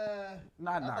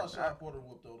 Not I thought knocked Sean out. Porter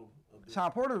whooped over.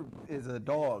 Sean Porter is a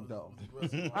dog though.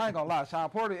 I ain't gonna lie, Sean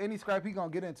Porter, any scrap he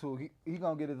gonna get into, he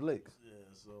gonna get his licks. Yeah,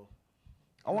 so.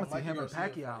 I want to see Mikey him and Garcia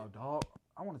Pacquiao, fight. dog.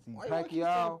 I want to see Why you wanna keep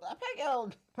Pacquiao.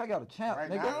 saying- Pacquiao the champ, Right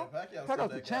nigga. now?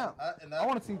 Pacquiao's the champ. I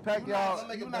want to see You're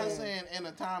Pacquiao. not saying in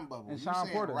a time bubble. And You're Sean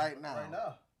saying Porter. right now. Right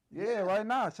now. Yeah, right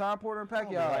now, Sean Porter and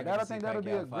Pacquiao. I think that'll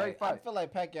be a great I fight. feel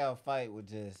like Pacquiao fight would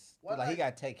just Why like he not?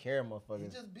 gotta take care of He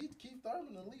motherfuckers. just beat Keith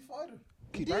Thurman, an elite fighter.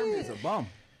 Keith Thurman is a bum.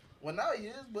 Well, now he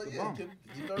is, but yeah,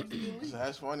 he deserves to be elite. So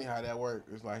that's funny how that worked.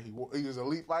 It's like he was an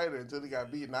elite fighter until he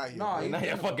got beat. Now he Nah, Now he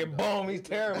a fucking bum. He's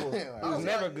terrible. He was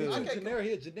never good. I can't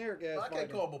He a generic ass I can't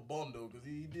fighter. call him a bum though, because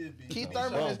he did beat. Keith him.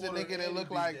 Thurman He is the shot nigga that and look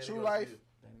beat like Danny True Garcia. Life.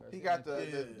 He got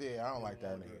the Yeah. I don't like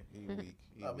that nigga. He weak.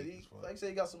 He Nah, but weak he, as fuck. like I say,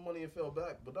 he got some money and fell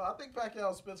back. But no, I think Pacquiao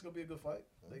and Spence gonna be a good fight.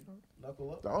 They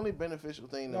knuckle up. The only beneficial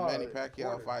thing to No, Manny Pacquiao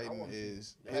Porter, I fighting want to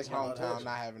is Yeah, his Pacquiao not hometown action.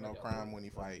 not having no Pacquiao crime not when he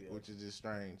action. fight, Yeah. which is just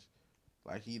strange.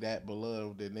 Like he that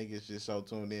beloved that niggas just so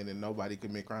tuned in and nobody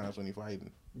commit crimes when he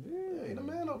fighting. Yeah, he the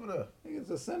man over there. He's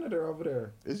a senator over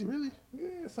there. Is he really?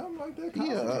 Yeah, something like that.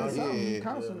 Yeah, Councilman, yeah.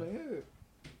 Councilman,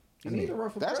 yeah. He need to run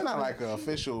for That's not president. like an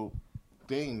official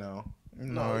thing though.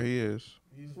 No, he is.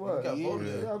 What? He got He voted.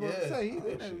 is. Yeah, I was about to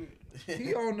say,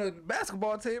 he on the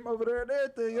basketball team over there and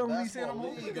everything. You don't be seeing him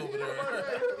Basketball over league over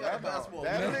there. Yeah, basketball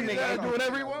That league. nigga gotta ain't do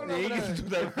whatever he want Yeah, he over gets to there. do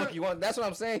whatever the fuck he want. That's what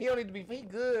I'm saying. He don't need to be. He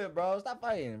good, bro. Stop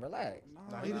fighting. Relax.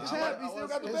 Nah, he the Nah, champ. I He still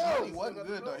was- got the his His belt. money wasn't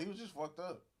good though. He was just fucked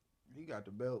up. He got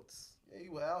the belts. Yeah, he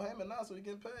with Al Hammond now, so he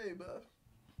getting paid, man.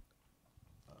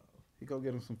 He go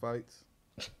get him some fights.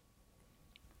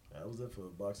 That was it for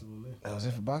boxing with me. That was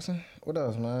it for boxing. What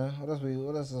else, man?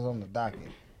 What else is on the docket?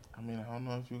 I mean, I don't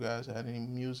know if you guys had any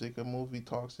music or movie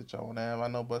talks that y'all want to have. I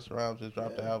know Busta Rhymes just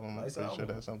dropped the Yeah, album. I'm nice pretty sure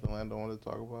album. that's something Lando wanted to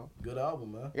talk about. Good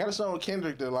album, man. I got a song with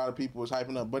Kendrick that a lot of people was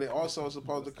hyping up, but it also is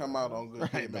supposed to come out on Good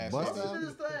Right, Kid, the Man. Busta Busta did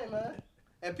his thing, man.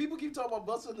 And people keep talking about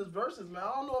Busta in his verses, man.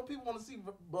 I don't know if people want to see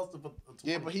Busta for a 20.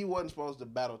 Yeah, but he wasn't supposed to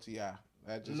battle T.I.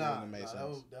 That just wouldn't make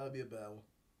sense. that would be a bad one.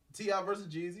 T.I. versus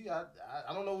Jeezy,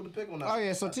 I don't know who to pick on that. Oh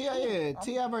yeah, so T.I.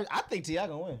 versus. I think T.I.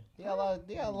 gonna win. He got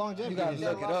a longevity. You gotta this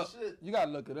got look a it lot up. of shit. You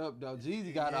gotta look it up though.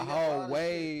 Jeezy got Yeah, a he got a lot whole of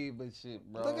wave of shit,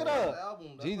 bro. Look it That's up. the album.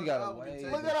 That's Jeezy what got the a album wave.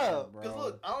 can Look take. it up. Because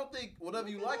look, I don't think whatever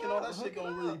you like and all that shit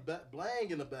gonna really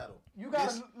blang in a battle. You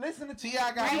gotta listen to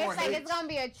T.I. got Are you more saying hits. it's gonna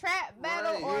be a trap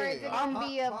battle Right, or yeah. is it gonna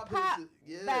be a pop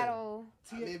battle?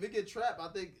 I mean, if it get trap, I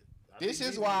think. This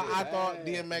is why I thought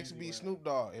DMX beat Snoop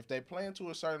Dogg. If they play into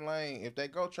a certain lane, if they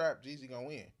go trap, Jeezy gonna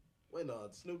win. Wait, no,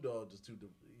 Snoop Dogg just too.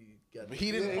 He got. But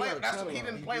he didn't Yeah, play. he got That's a what he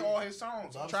catalog. didn't play all his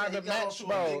songs. He I'm tried saying to he got match. off to a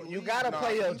Bro, big you lead. gotta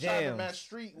play your he tried to jams. match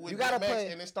Street with You gotta DMX,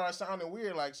 play- and it started sounding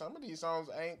weird. Like some of these songs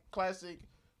ain't classic.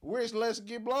 Where's Let's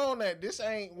Get Blown at? This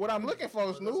ain't what I'm looking for,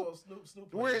 That's Snoop. all Snoop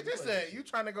Where's plays. this at? You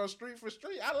trying to go street for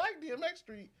street? I like DMX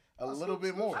Street a Oh, little Snoop-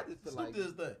 bit more. I just feel Snoop like did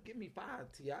his thing. give me 5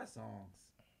 T.I. songs.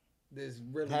 This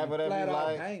really Have whatever flat you out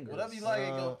like. bangers. Whatever you like, I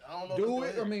don't know. if Do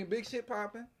it's it. I mean, big shit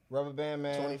popping. Rubber Band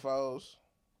Man. 24s.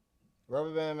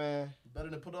 Rubber Band Man. better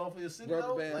than put on for your city. Rubber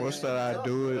though. band. Like, What's that? I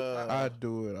do it. Uh, I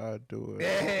do it. I do it.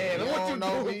 Yeah, You what you don't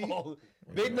know doing? me.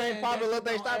 Big Bang Man, popping, that little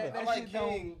thing shit don't stopping. add I that like shit don't-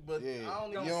 King, but Yeah. I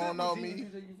don't You even don't sit know with me.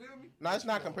 Jeezy. You feel me? No, it's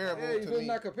not comparable Yeah, you to feel me.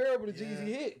 not comparable to Yeah. Jeezy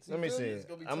hits. You Let me feel see me? it.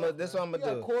 gonna be I'm tough, this man. what I'm You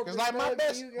gonna got do. corporate Cause like my thugs,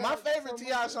 best, you got my so favorite much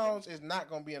T.I. shit. songs is not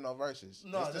gonna be in no verses.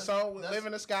 No, it's the that's- song with that's- "Live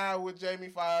in the Sky" with Jamie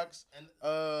Foxx. And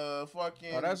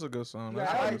Fucking. Oh, that's a good song. Yeah,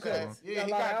 That's I a like good that. song. Yeah, You got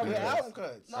he a lot got of good album album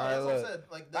cuts. no, Alright, that's what I look. said.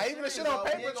 Like, Like even the shit on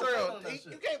Paper Trail,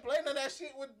 you can't play none of that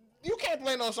shit with. You can't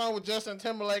play no song with Justin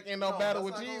Timberlake in no No, battle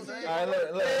with that's not Jeezy. gonna All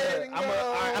right, look.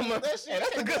 I'm a. That shit Hey,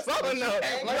 that's a can't good play- song though. No,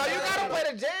 can't you play gotta that. play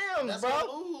the jams, That's bro.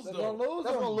 gonna lose They're though. gonna lose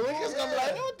That's them. gonna lose. Niggas gonna be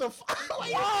like, what the fuck?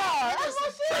 Yeah, that's my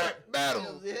shit. Trap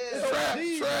battle.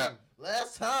 Yeah. Trap.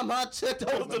 Last time I checked,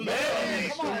 that was the man.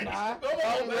 Come on, now. Come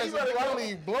on, man. You better go.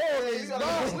 Only blowing these gotta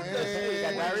guns. flip that shit.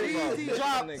 Got Larry Bird. Jeezy That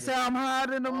dropped nigga. Sound Higher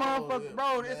than the Oh, motherfucker, yeah.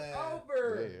 bro. It's Man.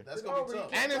 over. Yeah. That's It's gonna be over. tough.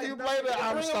 And if you play the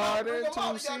I'm starting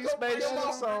to see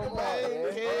spaceships on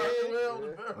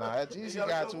Bankhead. Nah, that Jeezy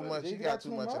got too much. He got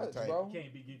too much in the tank. bro.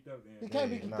 Can't be geeked up then. He can't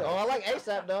be Yeah, geeked nah. Oh, up. I like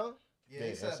ASAP though. Yeah,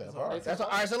 Yeah, ASAP that's is hard. hard. That's all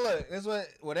right. So look, this what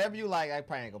whatever you like. I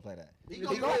probably ain't gonna play that. He He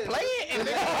gonna play it and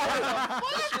then That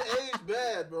shit aged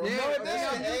bad, bro. Yeah, No, it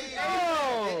that did. shit aged.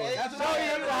 Oh, It that's aged so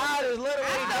bad. you how this little I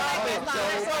know that ain't song.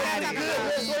 That's so so good.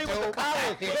 That's why he went to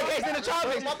college. He gets in the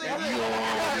tropics. I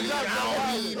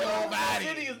don't need Put on for my nobody.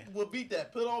 city will beat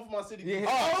that. Put on for my city. Yeah.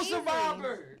 Oh,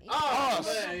 Survivor. Oh,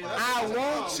 man. I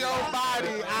want your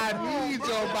body. I need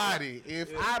your body.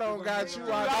 If I don't got you,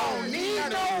 I don't need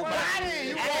nobody.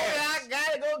 You want it? I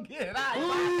gotta go get it.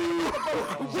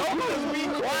 Jokers be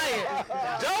quiet.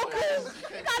 Jokers.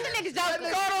 Call the niggas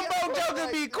jokers. Call them both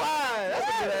jokers be quiet.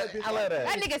 That's a good. I love That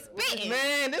that. nigga spitting.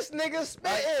 Man, this nigga Like,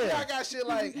 spitting. I got shit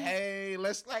like, hey,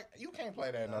 let's like, you can't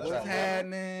play that in no What's trap What's battle.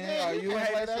 happening? Yeah, Are you you can't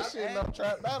play hating that shit in no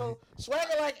trap battle.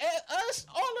 Swagger like us,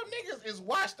 all them niggas is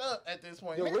washed up at this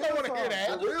point. The Niggas real don't want to hear song-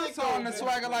 that. the real song is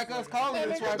Swagger Like Us, calling Yeah, it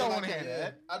niggas Swagger don't Like want to hear Us.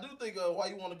 that. I do think why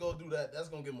you want to go do that. That's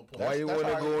gonna give him a point. Why you That's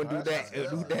wanna how go you- and do that's that? That's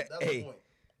Do that? that's Hey. the point.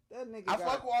 That nigga I got-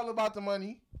 fuck with All About the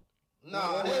Money.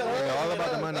 Nah, Yeah, All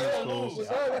About the Money That's is gonna cool. lose.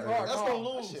 That's hard. That's gonna No,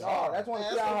 lose. shit hard. That's one of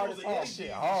Man, T.I. that's hardest gonna lose songs. any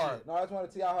Shit Jeezy hard. No, that's one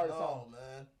of T.I. hardest No, songs.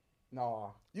 man.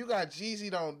 No. You got Jeezy,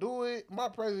 don't do it. My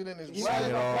president is He's black.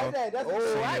 not gonna play that. That's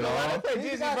Oh, I know. I He think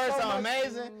Jeezy got verse so sound much-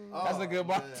 amazing. That's a good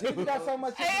bar man. too. He got so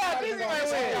much. Hey, Jeezy might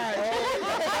win.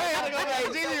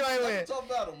 Jeezy might win. Tough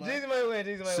battle, man. Jeezy might win.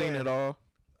 Jeezy might Seen win. it all.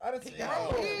 I done seen he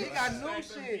got new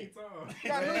shit. He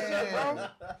got new shit, bro.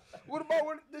 What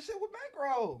about the shit with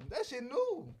Bankroll? That shit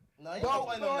new. Nah, he ain't gonna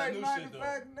play none of that new shit, though.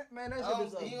 Man, that shit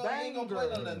is a He ain't gonna play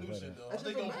none of banger. that new shit, though. I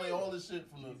think he's gonna play all this shit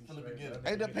from the beginning.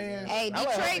 It depends. Hey, I would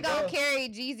have Detroit to gonna go. carry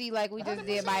Jeezy like we just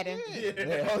did Biden.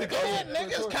 Yeah, Holy Ghost. Yeah,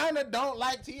 niggas kind of don't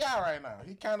like T.I. right now.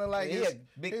 He kind of like He his, a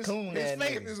big his, coon his ass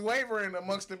faith nigga. is wavering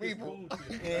amongst the people.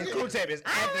 Yeah, Cool Tape is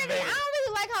I don't activated.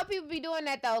 really like how people be doing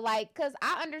that though. Like, cause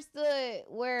I understood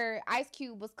where Ice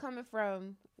Cube was coming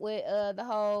from with the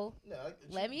whole.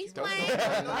 Let me explain.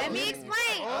 Let me explain.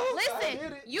 I Listen,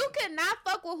 get it. you could not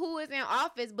fuck with who is in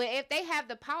office, but if they have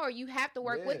the power, you have to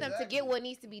work with them to get what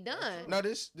needs to be done. No,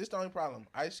 this the only problem.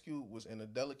 Ice Cube was in a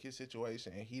delicate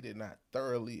situation and he did not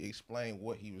thoroughly explain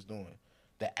what he was doing.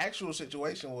 The actual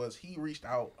situation was he reached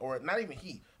out, or not even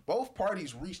he, both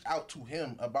parties reached out to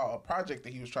him about a project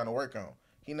that he was trying to work on.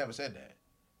 He never said that.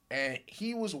 And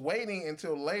he was waiting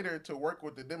until later to work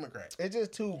with the Democrats. It's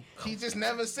just too. He just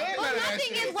never said Well, none of my that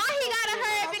thing shit. is why he gotta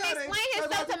hurry up and explain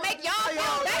himself to make y'all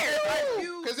feel better.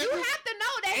 Because You have to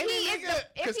know that he is the,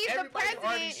 if he's the everybody already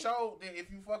president. showed that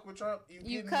if you fuck with Trump, you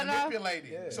You get cut off? manipulated.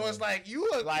 Yeah. So it's like you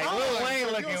look Like fine, Lil so Wayne you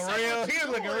looking don't say real. what He you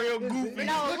was looking doing. real goofy.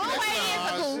 No, Lil Wayne is a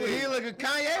Oh, goof. He looking.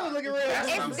 Kanye was looking real. It's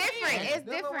goofy. different. It's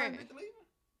different.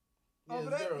 His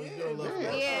girl left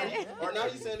her. Yeah. Or now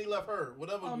you saying he left her.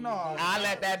 Whatever. Oh, no. I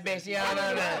let that bitch. She don't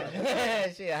know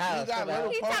that. She a house. got little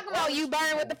He's punk talking about you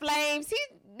burn with the flames.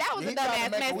 That was He a dumbass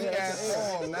tried to make a weak message.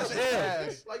 ass poem. That shit Yeah.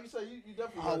 ass. Like you said, you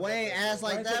definitely. Oh, Wayne ass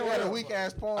like that. What a What weak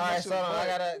ass poem. All That right, shit so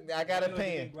I was got an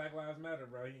opinion. Black Lives Matter,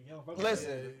 bro. He don't fuck with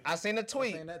Listen, I seen a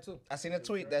tweet. Saying that too. I seen a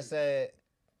tweet that said,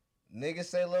 "Niggas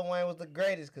say Lil Wayne was the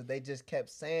greatest because they just kept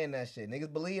saying that shit.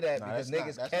 Niggas believe that Nah, because that's not-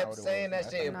 niggas that's kept not what it saying was. that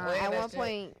That's shit and Nah, playing at that one shit.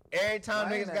 point, Every time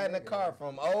Wayne niggas that got in the nigga, car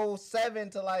from 07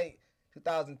 to like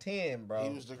 2010, bro. He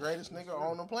was the greatest nigga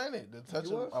on the planet to touch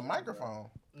a microphone.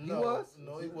 No, was?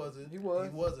 No, he wasn't. He was.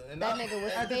 He wasn't. And That nigga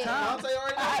was at the big. time. I'll tell you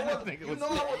right now, I wasn't. You know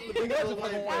I wasn't the biggest Lil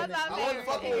Wayne fan. That was I wasn't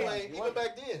fucking with very Wayne even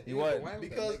back then. He was.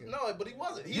 Because no, but he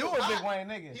wasn't. He You was a big hot. Wayne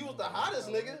nigga. He was the hottest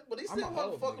nigga, but he still a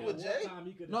wasn't hoe fucking with Jay.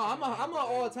 No, I'm an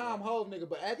all-time Hove nigga,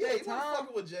 but at Yeah, he that wasn't time,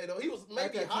 fucking with Jay though. He was at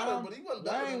maybe that hotter, time, but he wasn't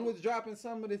better than Wayne him. was dropping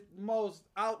some of the most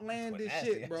outlandish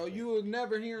Nasty shit, bro. ass You would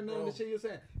never hear none of the Bro. shit you're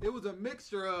saying. It was a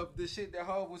mixture of the shit that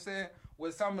Hove was saying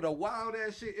with some of the wild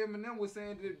ass shit Eminem was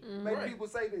saying that made Right. people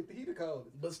say that he the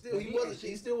coldest. But still, he wasn't.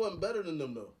 He still wasn't better than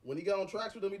them though. When he got on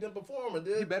tracks with them, he didn't perform and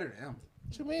He did. better than him.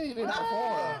 What you mean he didn't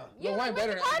perform? Lil Wayne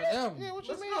better than Eminem. Yeah, what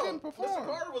you Listen, mean he didn't Mr. perform?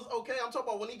 Carter was okay. I'm talking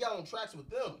about when he got on tracks with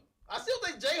them. I still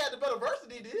think Jay had the better verse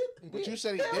than he did. But you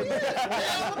said he Hell didn't.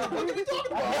 yeah. What the fuck are we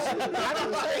talking about? I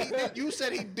didn't say he did. You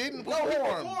said he didn't No, he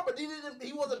perform. performed, but he didn't.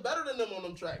 He wasn't better than them on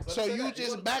them tracks. I So didn't say you that. He just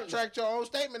wasn't better than them. backtracked your own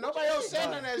statement. Nobody else said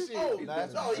none of that shit. Oh,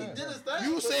 no, he did his thing.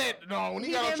 You but said no when he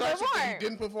He got on didn't tracks with them, perform. he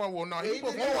didn't perform. Well, no, He he didn't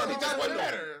performed. He just perform. wasn't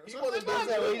better. He So wasn't that's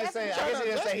better. So he just saying, I guess he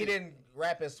didn't say he That's- didn't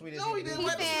rap as sweet as No, he he did. didn't He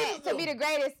rap as said sweet as to be them. the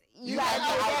greatest, you got gotta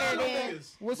out be of better them than. niggas.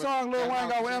 What song Lil Wayne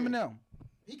got with That's Eminem?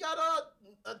 He got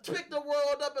pick the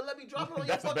world up and let me drop it on your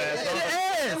That's a fucking bad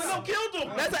head. song. Eminem killed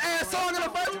him. That's an ass song in the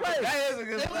first place. That is a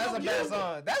good. That's a bad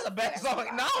song. That's a bad song.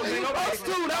 No, nigga, nobody. Those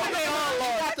two, that was their hard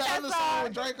What's lord. the other song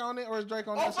with Drake on it, or is Drake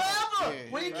on Oh, that song? forever. Yeah.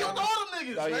 When he killed all them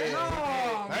niggas. Oh,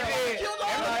 yeah. man. He did. He killed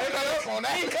all them He cut niggas. up on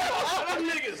that. He killed all them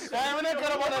niggas. Eminem cut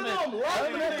up on that bitch.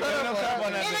 Eminem cut up on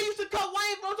that And they bitch. used to cut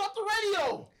Wayne verse off the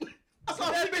radio. I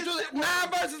saw That bitch was 9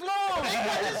 verses long. They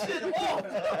cut his shit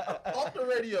off the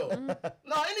radio. No,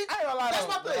 that's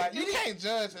my thing. You can't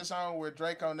judge a song with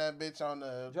Drake on that bitch on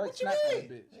the. Drake What you snapped mean?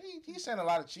 that bitch. He sent a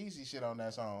lot of cheesy shit on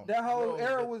that song. That whole No,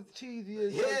 era but- was cheesy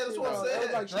as Yeah, shit, that's what I'm bro. saying. It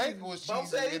was like Drake cheesy. was But I'm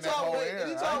cheesy saying in that whole era.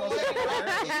 anytime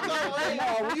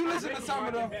No, when you listen to some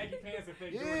of them,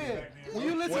 yeah, when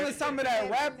you listen to some of that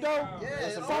rap though,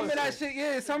 Yeah, some of that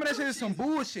shit, some of that shit is some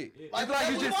bullshit. It's like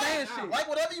you just saying shit. Like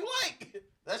whatever you like.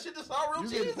 That shit just sound real You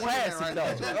cheesy. getting Classic right though.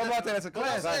 now. I'm about to say that's a But I'm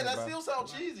saying classic. that bro. still sound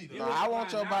cheesy though. No, I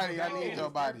want your body. I need your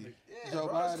body. Yeah, Joe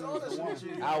bro, Biden all that is the shit one.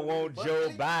 cheesy. I want Joe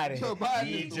Biden. Joe Biden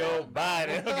Need is the Joe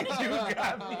Biden. Look at you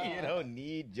got me. You don't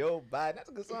need Joe Biden. That's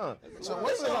a good song. So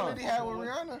what song did he have with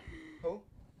Rihanna?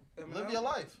 Live your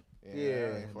life.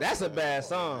 Yeah, that's a bad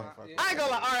song. I ain't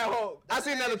gonna lie. All right, hold. I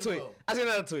see another tweet.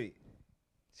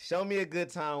 Show me a good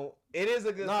time. It is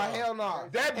a good Nah, song. hell no.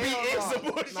 That beat Hell is no. some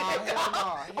bullshit. Nah,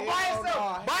 hell no. By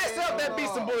Hell itself, no. that beat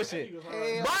some no. bullshit. Hell By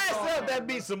no. itself, that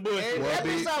beat some bullshit. What That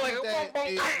beat beat sound like that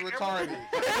is retarded.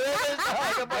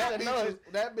 Like a That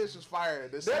That bitch is fire.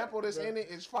 The sample that's in it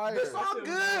is fire. The song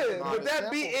good, Nah, but the that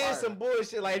sample beat fire. is some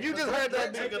bullshit. Like if you just heard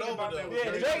that Drake beat, took it over though. Yeah,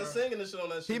 Drake Drake- was singing this shit on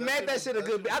that shit. he made that shit a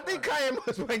good beat. I think Kanye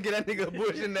must want to get that nigga a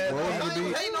bush in that. What was the Kanye was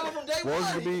beat? hating on him from day What was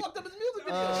one. the He beat? fucked up his music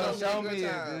video. Show me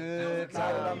a time. good Now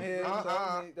that I'm time. here,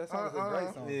 that song is a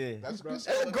great song. Yeah, That's a good it's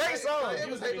a great song. Kanye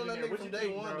was hating on that nigga What from you day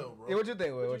think, one bro? though, bro. Yeah, what you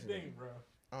think? Will? What you think, bro?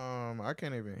 I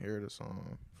can't even hear the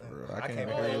song for real. I can't even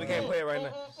play it. We can't play it right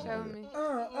now. Show me.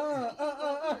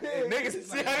 Niggas,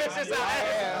 see how this just how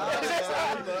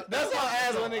ass. That's how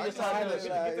ass when niggas talk.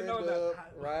 Get to know that.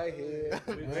 Right here.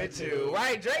 With you,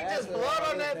 right? Drake just blowed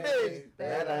on that bitch.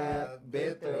 That I've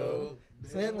been through.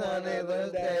 Since on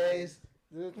those days.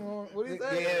 What do you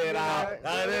say? Get it out.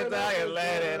 Let it out.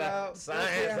 Let it out.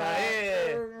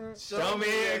 Science, show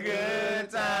me a good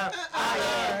time.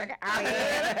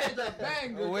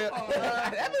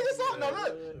 That nigga song, no,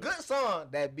 look, good song.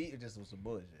 That beat just was some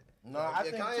bullshit. No, I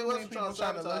think Kanye too was many people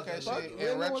trying trying to to look at sabotage shit that.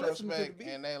 in Yeah, no one listened to the retrospect beat.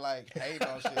 and they like hate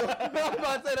on shit. I'm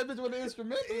about to say that bitch with the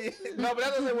instrumental. No, but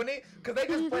that's what I'm saying. When cause they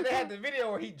just played, they had the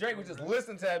video where Drake was just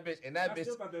listening to that bitch, and that I bitch.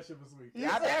 still thought that shit was sweet.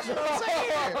 That's what I'm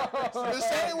saying. The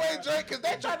same way Drake, cause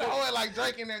they tried to hold it like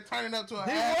Drake in there turning up to a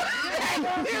ass.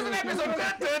 He was in that bitch on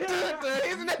that.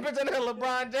 He's in that bitch on that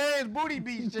LeBron James booty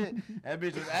beat shit. That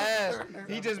bitch was ass.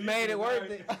 He just made it worth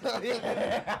it.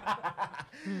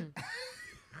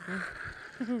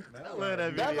 I love that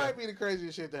video. That might be the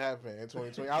craziest shit to happen in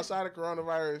 2020. Outside of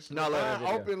coronavirus, No, I love that LeBron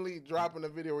video. openly dropping a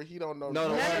video where he don't know. No,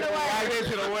 the no, None of the I words. get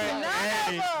to the way.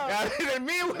 None of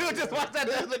Me and Will just watched that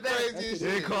the other day. Craziest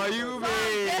They shit. call you me.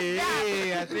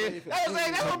 I think that was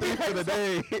like that would be for the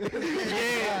day.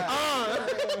 Yeah.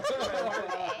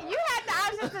 You had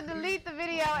the option to delete the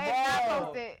video and not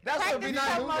post it. That's what Practice be it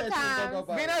nice. some more times.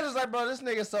 Me and I was like, bro, this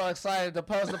nigga so excited to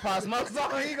post the Pop Smoke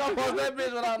song. He gonna post that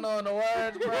bitch without knowing the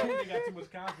words, bro. He got too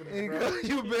much confidence, He bro. go,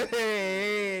 you been, he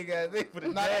ain't got a thing for the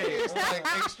Nah, day. it's like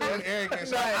extreme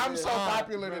arrogance. Like, I'm so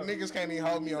popular that niggas can't even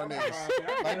hold me on this.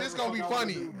 Like this gonna be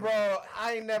funny. Bro,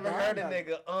 I ain't never heard a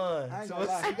nigga I ain't gonna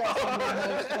lie, he got some of the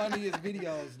most funniest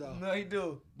videos though. No, he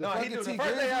do. The No, he fucking do. The T.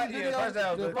 first day out, Grizzly yeah, first day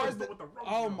out. video, the first With the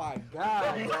Oh my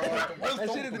god, bro. That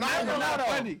shit is not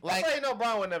funny. Like, I know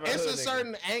Brian would never. It's hood a nigga.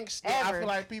 certain angst that I Ever. feel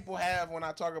like people have when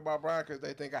I talk about Brian because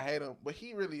they think I hate him, but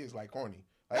he really is like corny.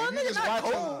 Like No, if you nigga just not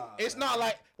watch cool. him, it's not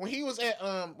like when he was at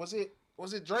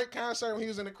was it Drake concert when he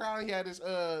was in the crowd? He had his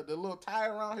the little tie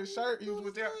around his shirt. He was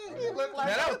with there. He looked like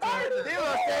Now, that was cool. He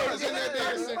was was in there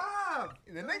dancing.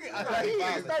 The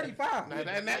nigga, He's 35. Now,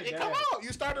 come on,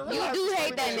 you started. You do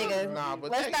hate that nigga. Nah,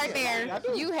 but Let's start there.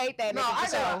 You hate that No, nigga.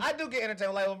 for sure. I do get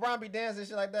entertained. Like LeBron be dancing and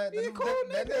shit like that. He a cool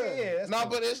nigga. Yeah, that's No,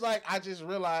 cool. but it's like I just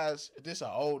realized this an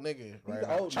old nigga right He's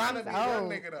now. old. Trying to He's be a young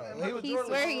old. nigga though. He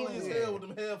swear he was hell with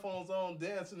them headphones on,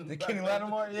 dancing. In The back. Kenny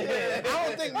Lattimore? Yeah. I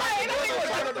don't think Michael Jordan was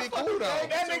trying to be cool though.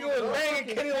 That nigga was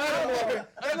banging Kenny Lattimore.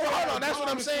 Hold on, that's what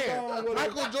I'm saying.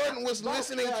 Michael Jordan was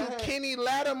listening to Kenny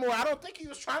Lattimore. I don't think he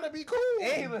was trying to be cool.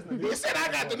 And he listened to He said,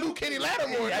 "I got the new Kenny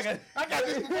Lattimore. Yeah, I got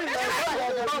this."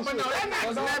 But no,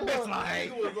 that bitch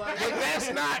like, but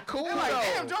that's not cool Like,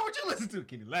 damn, though. Joe, what you listen to?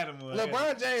 Kenny Lattimore.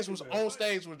 LeBron James was on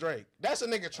stage with Drake. That's a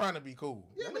nigga trying to be cool.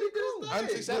 Yeah, but he cool. I'm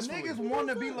But successful. niggas want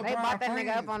to be LeBron They brought that friends,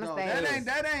 nigga up on the though. stage.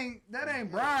 That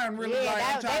ain't Brian really Yeah, like.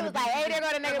 I'm they trying was to like, be- hey, there go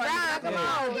the nigga Brian. Come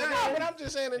on. No, but I'm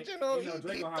just saying in general, You know, he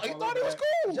Drake gonna hop on thought it was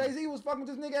cool. Jay-Z was fucking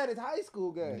with this nigga at his high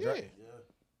school game. Yeah.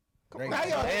 Now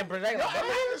y'all damn Drake. Y'all make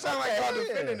it sound like y'all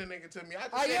Yeah. defending the nigga to me. I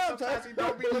just I said am, sometimes he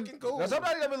don't be looking cool. No,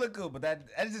 somebody don't be look cool, but that's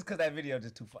just because that video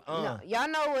just too far. No, y'all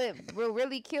know what will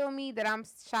really kill me that I'm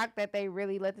shocked that they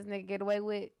really let this nigga get away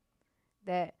with?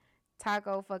 That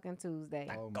Taco fucking Tuesday.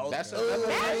 That's That shit was,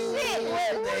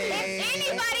 if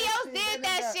anybody else did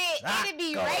that shit, it'd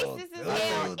be racist as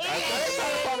hell.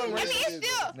 I mean, it's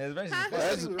still. Huh?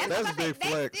 That's what that's I'm big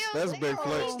saying. flex. That's big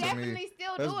flex to me. Definitely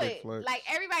still That's do big it. flex. Like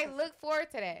everybody look forward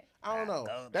to that. I don't know.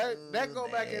 That go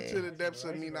back into the depths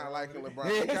of me not liking LeBron.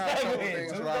 Yeah, He got a couple exactly.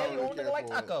 things Tuesday, where I you don't don't really nigga like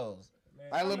care for it. tacos.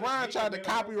 Like LeBron tried to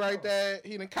copyright that.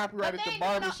 He done copyrighted But the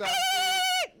then, you know, barbershop.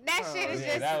 that shit is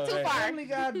Yeah, that just was too right. far. Only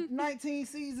got 19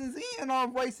 seasons in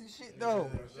on racist shit though.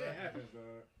 Shit happens, dog.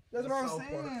 That's what I'm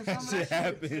saying. Some of Shit that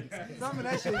happens. Some of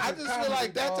that shit. I just feel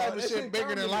like that type of That shit bigger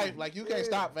than comedy. life. Like you can't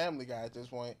stop Family Guy at this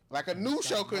point. Like a new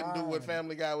show couldn't do what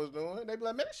Family Guy was doing. They'd be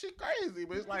like, man, this shit crazy.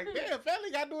 But it's like, damn,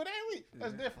 Family Guy do it every week.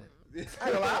 That's different.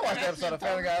 I watched that episode of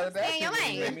Family Guy the other day. Stay in your That shit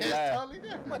lane. made me It's laugh. totally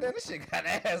different. But then this shit got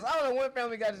ass. I don't know when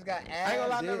Family Guy just got ass. I ain't gonna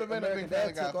lie, I've never been a American big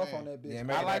Family Dad Guy took off fan. on that bitch. Yeah, I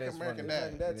American like Dad is American funny. Dad.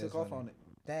 American Dad It took is off funny. on it.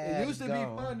 Dad It used to be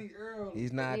gone. funny early.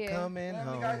 He's not Yeah. coming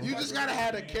Family home. Guy- You just gotta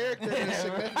have a character that's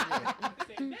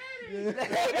significant.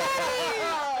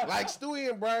 Like Stewie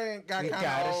and Brian got We kind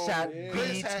got a of old. shot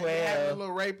Chris had B12. the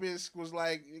little rapist was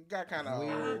like it got kind of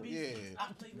old. Yeah.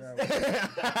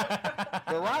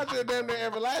 But Roger damn near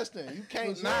everlasting. You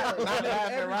can't not laugh at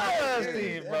I love Roger.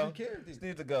 Steve, bro. Every character.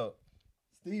 Steve the GOAT.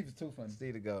 Steve is too funny.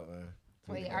 Steve the GOAT, man.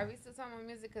 Wait, are we still talking about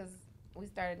music? Because we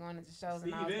started going into shows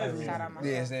and I was Steve supposed to is shout out myself.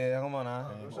 Yes, yeah, come on now.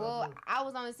 Well, I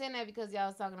was only saying that because y'all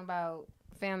was talking about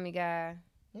Family Guy.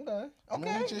 Okay. I mean,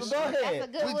 Okay. we just- Go That's a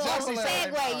ahead. good We little jumping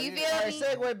segue. right now, You yeah. feel All right, me?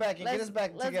 segue back and get us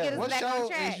back let's together. get us What back on show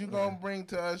track. is you gonna bring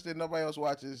to us that nobody else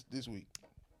watches this week?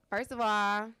 First of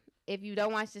all, if you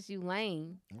don't watch this, you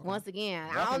lame. Once again,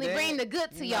 I Walking only Dead? bring the good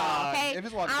to Nah, y'all, okay? if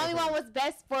it's Walking I only Dead, want what's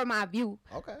best for my view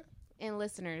Okay. and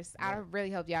listeners. I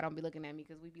really hope y'all don't be looking at me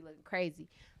because we be looking crazy.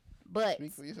 But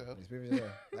Speak for yourself. Speak for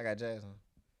yourself. I got jazz on.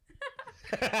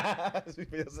 Speak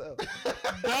for yourself.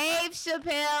 Dave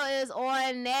Chappelle is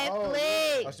on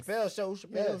Netflix. Oh, Chappelle Show,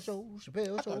 Chappelle Yes. Show,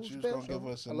 Chappelle I Show, thought you was Chappelle gonna give Show.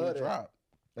 us a I new love that. drop.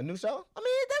 A new show? I mean,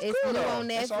 that's It's cool new though.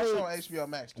 on It's also on Netflix. HBO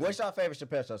Max. Too. What's your favorite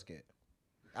Chappelle Show skit?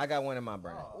 I got one in my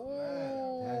brain.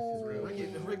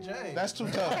 Rick James. That's too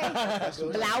tough. That's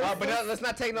too tough. Blouse. But let's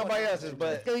not take nobody else's.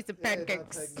 But Go eat some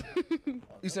pancakes.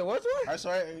 you said what's All one? right, so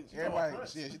everybody,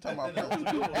 yeah, she talking about.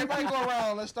 Everybody go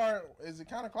around. Let's start. Is it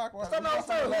kind of clockwise? Start no,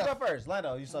 start. Who go first?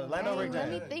 Lando. You saw Lando, Rick Let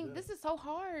me James. think. This is so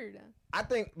hard. I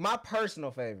think my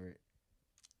personal favorite.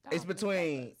 It's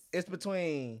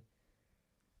between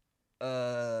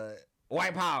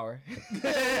white power.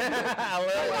 I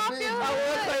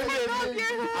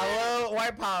love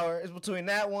white power. It's between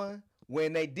that one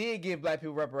when they did give black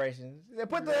people reparations. They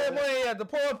put the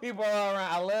poor people all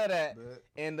around. I love that.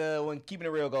 And when keeping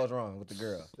it real goes wrong with the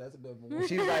girl. That's a good one.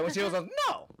 She was like, when she was like,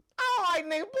 no, I don't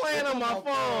like niggas playing on my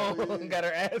phone. Got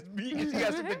her ass beat. She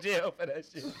got sent to jail for that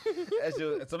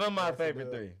shit. So them my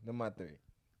favorite three. Them my three.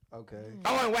 Okay.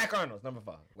 Oh, and Whack Arnold's number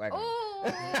 5. Whack Arnold. Ooh.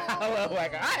 I love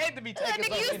Whack Arnold. I hate to be That taking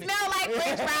nigga, you something. smell like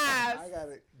French I fries. got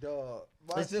it, dog.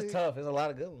 It's just tough. There's a lot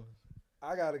of good ones.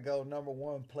 I gotta go number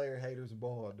 1. Player haters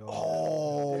ball, dog.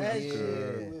 Oh, that yeah.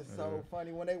 shit was so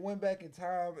funny when they went back in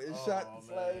time and shot the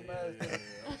slave master.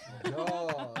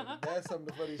 Dog, that's some of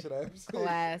the funny shit I ever seen.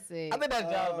 Classic. I think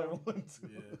that's John's number 1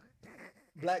 too.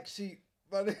 Black Sheep,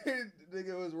 but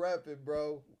nigga was rapping,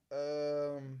 bro.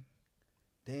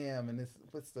 Damn, and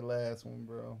what's the last one,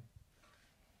 bro?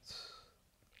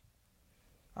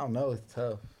 I don't know. It's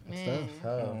tough. Man. It's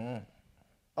tough.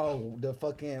 Oh, the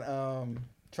fucking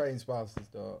trading spouses,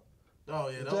 dog. Oh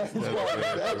yeah, that That was funny.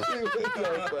 shit was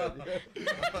so funny.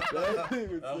 That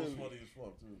shit was That was silly. funny as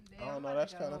fuck too. I don't know.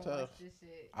 That's kind of tough.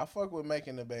 I fuck with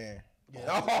making the band.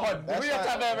 Oh, That's we got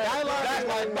time to have that's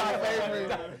like my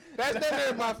favorite. That's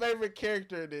definitely my favorite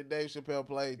character that Dave Chappelle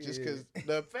played. Just because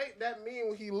the fake that meme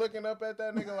when he looking up at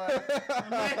that nigga like,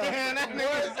 man, that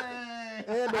nigga.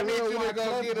 And the I need real you to white go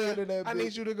club get dude in that I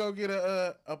need bitch. you to go get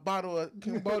a bottle of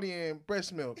Cambodian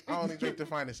breast milk. I only drink the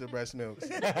finest of breast milks.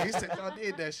 He said y'all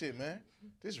did that shit, man.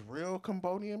 This real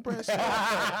Cambodian breast milk,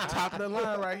 top of the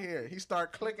line right here. He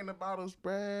start clicking the bottles,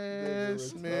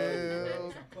 breast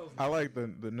milk. I like the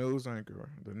news anchor.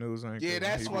 The news anchor. Yeah,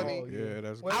 that's He be- funny. Yeah,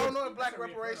 that's. I don't know if black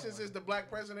reparations is the black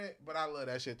president, but I love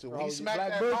that shit too. When Oh, he smacked Black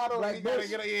that Bush, bottle, Black he gotta Bush.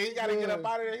 get he gotta get up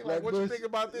out of there. He like, Black what you Bush. think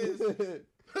about this?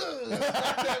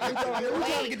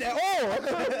 Wait,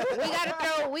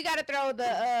 we gotta throw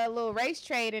the little race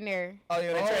trade in there. Oh,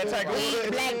 yeah, they tried to take We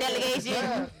black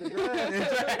delegation.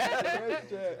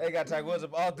 They got Tiger Woods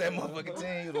up off that motherfucking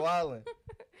team. He was wilding.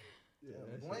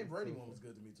 Wayne Brady one was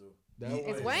good to me too.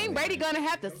 Is Wayne Brady gonna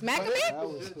have to smack him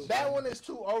in? That one is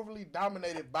too overly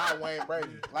dominated by Wayne Brady.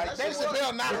 Like Dave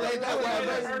Chappelle not really that Wayne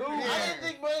Brady. I didn't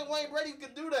think Wayne Brady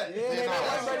could do that. Yeah,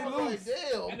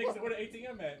 That nigga said, where the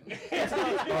ATM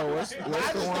at? Oh, what's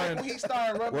the when one? he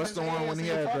started rubbing What's his the one hands when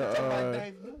he in had front of the, him, like,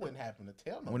 Dave, you wouldn't happen to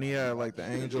tell no. When he had like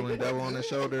the angel and devil on his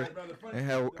shoulder and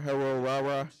Hero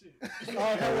Rara.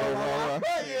 Hero Rara.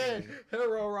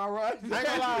 Hero rah. I ain't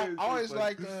gonna lie, I always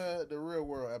like the Real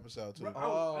World episode too.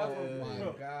 Oh my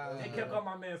my god. They kept calling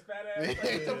my man's fat ass. Like,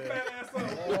 get your fat ass up.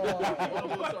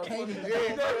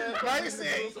 Like I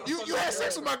said, you had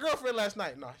sex with my girlfriend last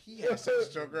night. No, he had sex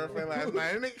with your girlfriend last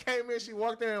night. And nigga came in, she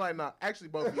walked in and like, nah, actually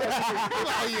both of you. He like,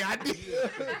 oh yeah, I did.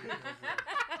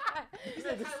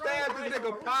 Stabbed this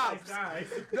nigga pops. Guys.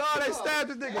 No, they stabbed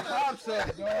this nigga pops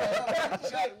up, dog.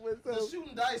 The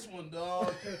shooting dice one,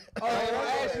 dog. Oh,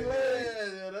 Ashley Lynn.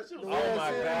 Yeah, that shit was Oh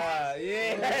my God.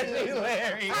 Yeah.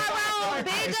 hilarious. Tyrone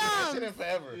Shit Biggums. in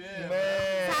forever.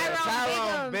 Man,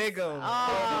 Tyrone Biggums.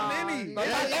 Oh,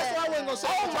 That's why I wasn't gonna say.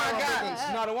 Oh my Tyrone God!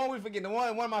 Biggums. No, the one we forget. The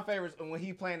one of my favorites when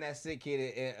he playing that sick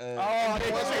kid.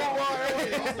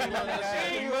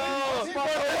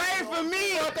 Away from me!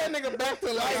 That nigga back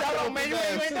to life. Hold on, man. You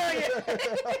ain't done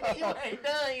yet. You ain't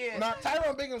done yet. Now,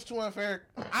 Tyrone Biggums too unfair.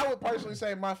 I would personally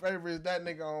say my favorite is that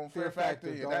nigga on Fear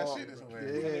Factor. Yeah, that shit is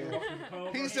hilarious.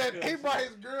 Yeah. He said he brought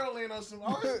his girl in on some.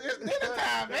 Oh, it's dinner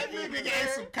time. That nigga gave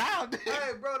some cow dick.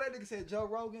 Hey, bro, that nigga said, Joe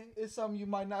Rogan, it's something you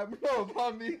might not know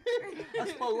about me. I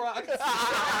smoke rocks.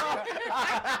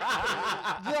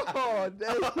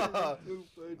 Yo,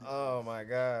 Oh my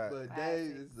God. but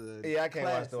Dave is a Yeah, I can't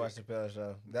watch the classic. Chappelle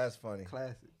show. That's funny.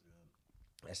 Classic.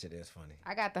 That shit is funny.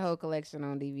 I got the whole collection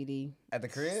on DVD. At the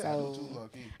crib? So Too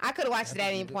lucky. I could have watched it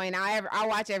at any point. I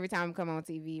watch every time it come on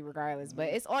TV, regardless. But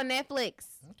it's on Netflix.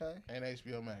 Okay. And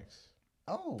HBO Max.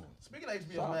 Oh. Speaking of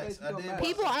HBO Shout out Max, to I HBO did. Max.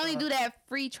 People only do that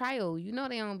free trial. You know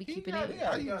they don't be keeping it.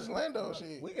 I use Lando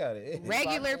shit. We got it.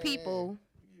 Regular people.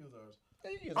 Use ours.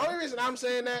 Only reason I'm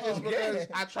saying that is because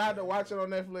I tried to watch it on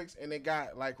Netflix and it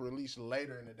got like released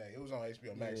later in the day. It was on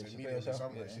HBO Max Yeah, immediately. Chappelle So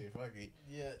I'm show. like, shit, fuck it.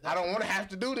 Yeah, I don't want to have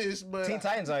to do this, but Teen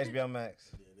Titans on HBO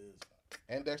Max. Yeah, it is.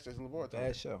 and Dexter's Laboratory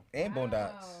Bad show. And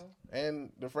Boondocks.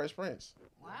 and The Fresh Prince.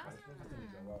 Wow.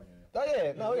 Oh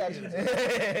yeah, no, we got you. Got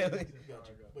you.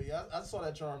 But yeah, I saw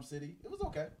that Charm City. It was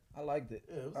okay. I liked it.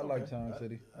 Yeah, it was I like okay. Charm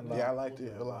City. Yeah, I liked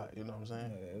it a lot. You know what I'm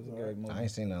saying? Yeah, it was a great movie. I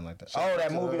ain't seen nothing like that. Oh,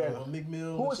 that movie. Meek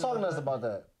Mill. Who was talking to us about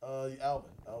that?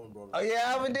 Alvin. Alvin brought it. Oh yeah,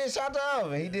 Alvin did. Shout out to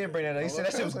Alvin. He did bring that up. He said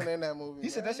that shit was. in that movie. He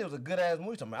said that shit was a good ass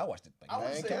movie. I watched it. I would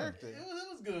main say character. It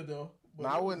was good though. No,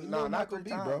 I wouldn't. No, not Michael 3 B,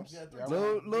 bro. times. Yeah, Yeah,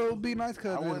 I Lil B Nice I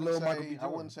cousin is wouldn't Lil say. Michael B. I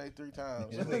Jordan. wouldn't say 3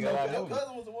 times. This nigga got a Your movie.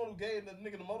 cousin was the one who gave the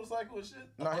nigga the motorcycle and shit.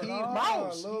 No, he Nah,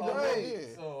 mouse. Lil He Ray.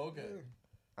 did. So okay.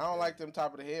 I don't like them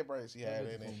top of the head braids he had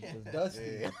in it. It's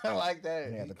Dusty. Yeah, I like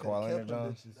that. He had the koala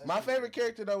Jones. My favorite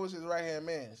character though was his right hand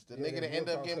man. The Yeah, nigga that Will ended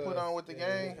up getting put Cuz. on with the Yeah,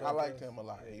 gang. Will I liked Cuz. him a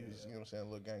lot. He was, you know what I'm saying, a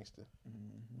little gangster.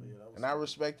 But yeah, that was And I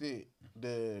respected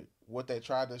what they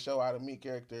tried to show out of Meek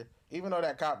character, even though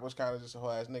that cop was kind of just a whole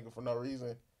ass nigga for no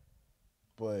reason.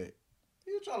 But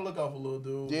he was trying to look off a little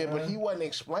dude. yeah, man. but he wasn't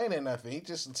explaining nothing. He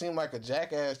just seemed like a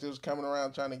jackass that was coming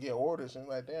around trying to get orders. And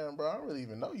like, damn, bro, I don't really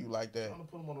even know you like that. trying to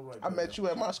put him on the right. I met you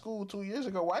at my school 2 years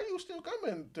ago. Why you still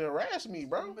coming to harass me,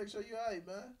 bro? Make sure you alright,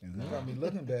 man. You got me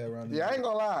looking bad around Yeah, I ain't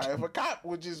gonna lie. If a cop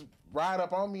would just ride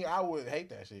up on me, I would hate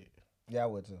that shit. Yeah, I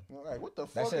would too. I'm like, what the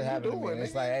That fuck shit are you happened to doing? me.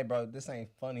 It's nigga? like, hey, bro, this ain't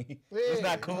funny. Yeah. It's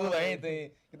not cool or anything.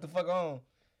 Get the fuck on.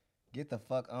 Get the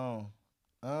fuck on.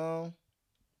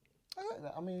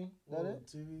 I mean, that Well, it.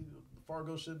 TV,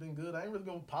 Fargo shit been good. I ain't really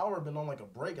been. Power been on like a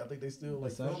break. I think they still like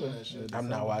December. filming that shit. I'm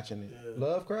not watching it. Yeah.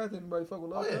 Lovecraft. Anybody fuck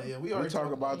with Oh Lovecraft? yeah, yeah. We We already talk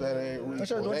talked about that every week. What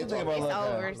you Well, think they about It's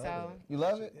Love over, Guy? so. You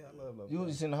love it? Yeah, I love You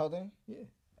Lovecraft. seen the whole thing? Yeah,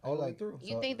 all the way through.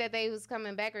 You think that they was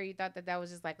coming back, or you thought that was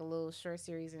just like a little short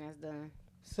series and that's done?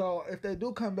 So if they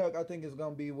do come back, I think it's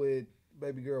gonna be with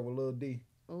Baby Girl with Lil D.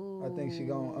 Ooh. I think she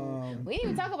gonna We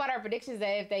didn't even talk about our predictions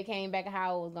that if they came back,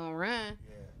 how it was gonna run.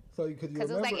 So because you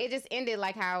Because it was remember, like it just ended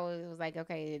like how it was like,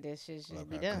 okay, this shit should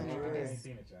be done. after I this. ain't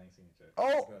seen it yet. I ain't seen it yet.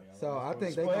 Oh! so I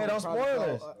think they Spoil it, gonna don't probably spoil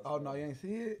go- it. Oh no, you ain't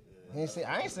see it.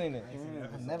 I ain't seen it.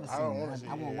 I've never I seen don't it. want to see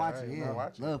I it. won't watch it. I ain't Yeah, gonna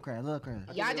watch it.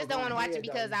 Lovecraft. Y'all just don't want to watch it Yeah,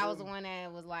 because that I was was the one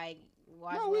that was like,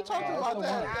 watch No, we Love talked Guy. about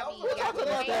that. Y'all be- We y'all talked be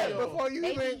about that hating. before you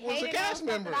They even be was a hating cast on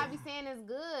member. stuff that I be saying is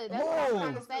good. That's what I'm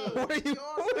trying to say. What are you?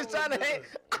 Who is trying to hate?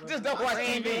 I just don't watch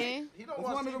TV. Brandon. He don't It's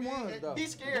watch one of them TV. ones, though. He's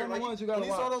It's scared. one of Like, the ones you when gotta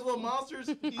he saw watch. those little monsters,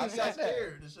 he got said that.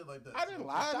 scared and shit like that. I didn't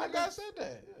lie. Nigga, I said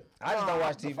that. I just don't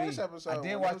watch The TV. first episode, I did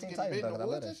when watch they was Teen getting Titans bit in though, the 'cause I love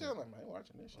woods that and shit. I'm like, man, I ain't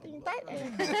watching this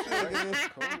shit.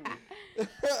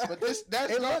 But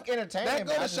that's It look entertaining. That but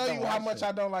go I to just show don't you how watch much it.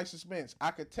 I don't like suspense.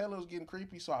 I could tell it was getting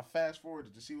creepy, so I fast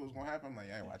forwarded to see what was gonna happen. I'm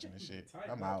like, I ain't watching this shit.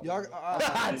 I'm out. Y'all,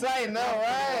 I tell you, no,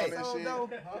 right? That so shit. though,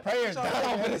 Prayers Y'all down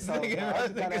got for this episodes, nigga. bro. I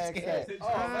just This gotta nigga ask scared.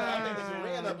 Oh man, I think it's a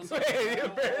Rand episode. You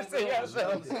better say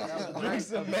yourself. Drink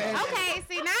some man. Okay,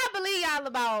 see, now I believe y'all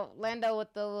about Lando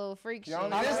with the little freak shit. Y'all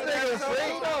know This nigga is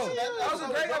free though. That was a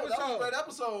great That was a episode. great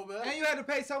episode, man. and you had to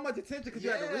pay so much attention because you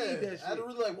had to read that shit. I had to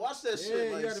really like watch that Yeah, shit.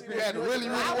 you Like, had to see pay- what You had to really, was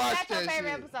really Why was watch that your that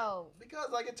favorite shit. episode? because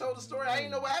like it told the story. I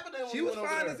didn't know what happened. When She we was went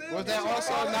over fine there. as hell. Was that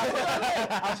also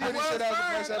not? I'm pretty sure that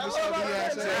was the first episode he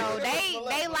had No, said.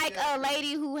 they like a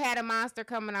lady who had a monster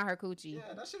coming out her coochie.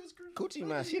 Yeah, that shit was creepy. Coochie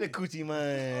man, she the coochie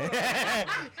man.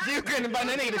 You couldn't buy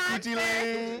that nigga the coochie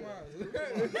man.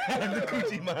 The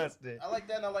coochie monster. I like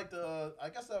that, and I like the. I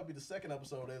guess that would be the second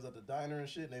episode. They was at the diner and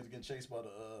shit, and they was getting chased by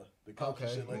the cops and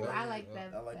Okay. shit like Ooh, that. I like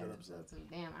that. I like that episode. too.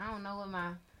 Damn, I don't know what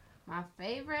my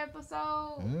favorite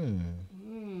episode.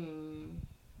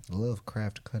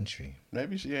 Lovecraft Country.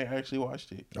 Maybe she ain't actually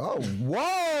watched it. Oh,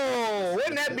 whoa!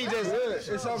 Wouldn't that be just?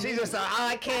 She just said,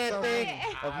 I can't think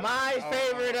of my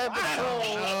favorite episode.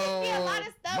 It be a lot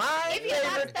of stuff. My It be a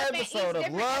lot of favorite stuff in each episode of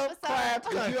different Lovecraft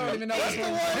episode. Country. You don't even know What's which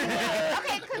the one. one?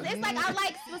 Okay, because it's like I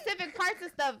like specific parts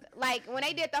and stuff. Like when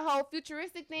they did the whole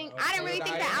futuristic thing, I didn't really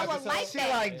think that I would like She that.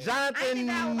 like I didn't Jonathan. think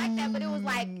that I would like that, but it was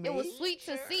like it was sweet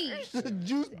to see. But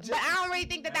I don't really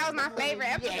think that was my favorite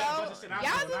episode.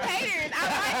 Y'all some haters. I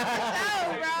like the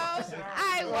show, bro.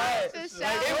 I watched the show.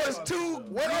 It was two.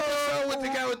 What episode with the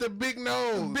guy with the big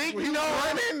nose? Big When he was nose.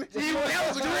 running? That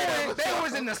was good. They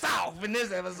was in the South in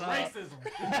this episode.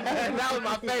 That was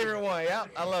my favorite one. Yep,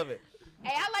 I love it.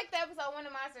 Hey, I like the episode when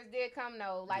the monsters did come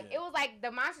though. Like it was like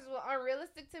the monsters were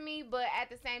unrealistic to me, but at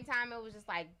the same time it was just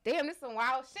like, damn, this is some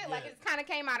wild shit. Like it kind of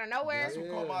came out of nowhere. That's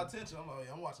what caught my attention. I'm like,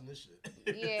 I'm watching this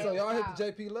shit. Yeah. So y'all wow.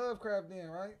 hit the JP Lovecraft then,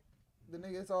 right? The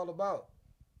nigga it's all about.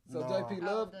 So No. JP Oh,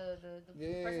 Love. the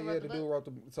Yeah, person yeah, wrote the the dude book? wrote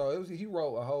the. So he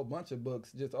wrote a whole bunch of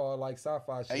books, just all like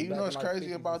sci-fi shit. Hey, you back know in, what's like, crazy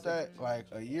 50s about and that? 60s. Like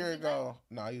a year ago,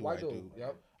 no, he's a White white dude. dude.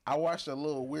 Yep. I watched a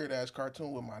little weird ass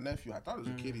cartoon with my nephew. I thought it was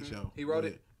a kiddie show. He wrote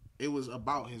but it? It was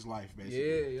about his life, basically.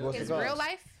 Yeah, yeah. What's His it called? real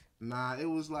life? Nah, it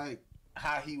was like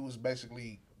how he was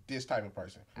basically this type of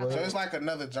person. Okay. So it's like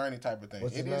another journey type of thing.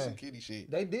 What's It his is some name? kiddie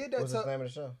shit. They did that. What's the To, name of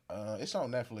the show? It's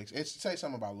on Netflix. It say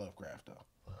something about Lovecraft though.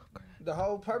 the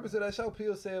whole purpose of that show,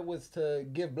 Peel said, was to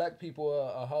give black people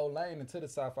a whole lane into the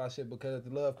sci-fi shit because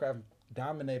Lovecraft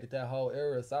dominated that whole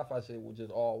era of sci-fi shit with just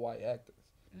all white actors.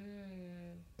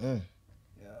 Mm.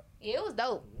 Yeah, it was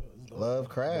dope.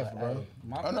 Lovecraft, bro.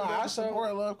 My Oh no, favorite I episode-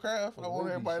 support Lovecraft. I want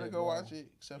Ruby everybody to shit, go bro. watch it,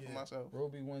 except for myself.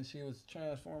 Ruby when she was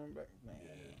transforming back. Man,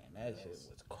 that shit was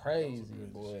crazy,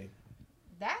 boy.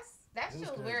 That shit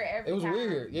was weird every It was time.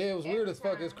 weird. Yeah, it was Every weird as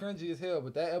fuck. It was time. cringy as hell,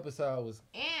 but that episode was.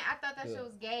 And I thought that Yeah. shit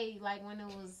was gay, like when it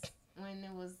was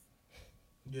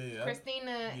Yeah.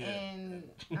 Christina Yeah.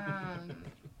 and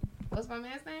what's my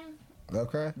man's name?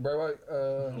 Lovecraft? Bro,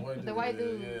 The white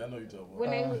dude. Yeah, I know you're talking about. When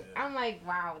they, Uh, I'm like,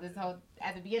 wow, this whole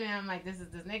at the beginning, I'm like, this is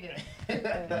this nigga.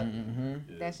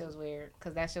 mm-hmm. That shit was weird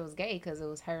because that shit was gay because it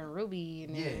was her and Ruby,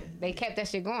 and then Yeah. they kept that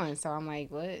shit going. So I'm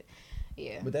like, what?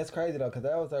 Yeah. But that's crazy though, cause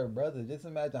that was her brother. Just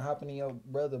imagine hopping in your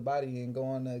brother's body and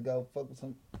going to go fuck with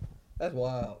some. That's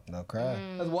wild. Lovecraft.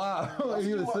 That's wild.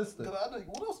 You the sister.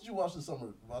 What else did you watch this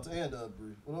summer? Vontae and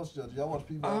Bree. What else did y'all watch?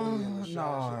 P Valley and the No,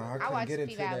 I couldn't watched get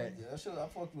into P-Valley. that. Yeah, that shit, I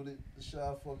fucked with it. The shit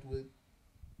I fucked with.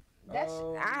 That's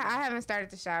I haven't started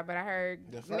the shot, but I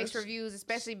heard The mixed first- reviews,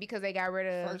 especially because they got rid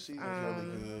of. First season was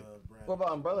really good. What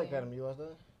about Umbrella Academy? You watched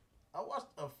that? I watched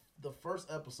the first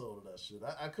episode of that shit.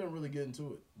 I couldn't really get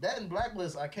into it. That and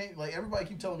Blacklist, I can't, like, everybody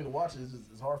keep telling me to watch it.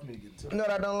 It's hard for me to get into it. You know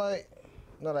what I don't like?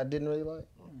 You know what I didn't really like?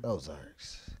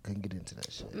 Ozarks. Couldn't get into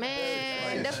that shit.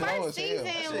 Man, the slow first as hell. season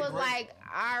That shit was great. like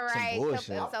all right, Some couple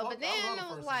bullshit. episodes, but I then love it the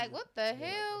was first like, season. what the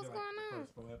hell's going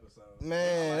on?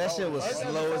 Man, that shit was First slow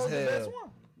as episode was the best hell.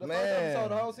 one. The first episode of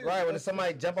the whole Man, series. right when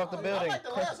somebody jump off the I building. like the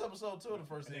last episode too, the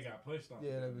first They season. got pushed on.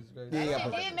 Yeah, that was great. Yeah, That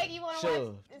shit did make you want to Sure.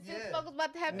 watch and see what the Yeah. fuck was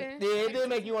about to happen. Yeah, it did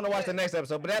make you want to watch the next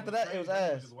episode, but after that, it was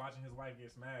ass. Just watching his wife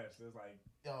get smashed. It was like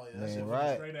Oh, yeah, that Man, shit was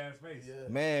right. straight ass face. Yeah.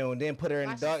 Man, and then put her in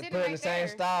Why the she dark, sitting put her in right the same there?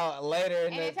 style later.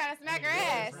 And they trying to smack her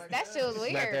ass. That shit was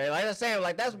Smack her. weird. Like I'm saying,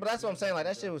 like that's what I'm saying. Like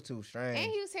that shit was too And strange.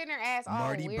 he was hitting her ass all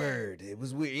Marty weird. Bird, it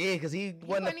was weird. Yeah, because he wasn't a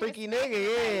wasn't freaky even nigga.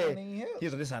 smacking Yeah, her. he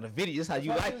was like, this how the video. This how you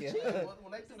That's why like she was it. cheating.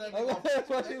 When they threw that nigga off, That's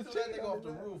why they she was threw that cheating. nigga off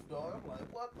the roof, dog. I'm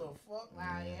like, what the fuck?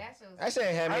 Wow, yeah, that shit was. That shit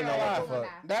ain't had me I know ain't what gonna the lie.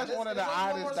 fuck. That's It's- one of the it's one more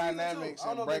oddest season, too. dynamics I don't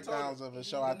and know if they told breakdowns you. of a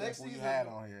show I The think next we season- had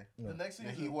on here. The next And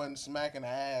season, he wasn't smacking the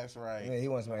ass right. Yeah, he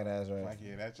wasn't smacking ass right. Like,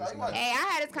 yeah, that's Now, just you not. might- Hey, I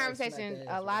had this Smack conversation the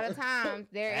ass, a lot of times.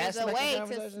 There Ass is a smacking way to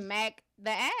conversations? smack the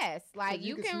ass. Like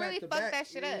you can really smack the fuck back. that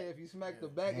shit Yeah, up. if you smack the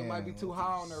back, it might be too high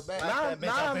on her back. Now, that bitch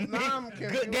off the now I'm knee.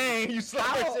 confused. Good game. You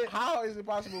slap that shit. How is it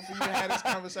possible for you to have this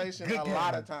conversation Good a game.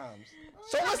 lot of times?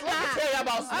 So let me tell you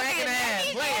about smacking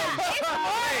ass.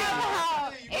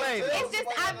 It's just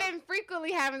I've been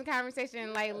frequently having the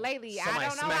conversation like lately. I Somebody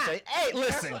don't know smack why. her. Hey,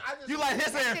 listen. I just- You like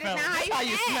this That ass shit is fella. not how That's you how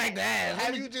you act. smack the ass.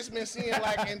 Have you just been seeing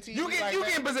like in TV? You get like you that?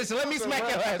 get in position. Let me smack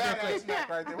your ass real quick. Smack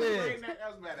right there. Yeah.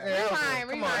 That was bad. Yeah. Rewind, Come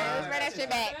rewind. on. Let's run that shit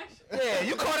back. Yeah,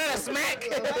 you call that a smack?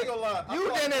 I ain't gonna lie. I You feel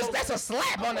like then Ghost- that's a slap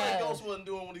I on feel like that. Ghost wasn't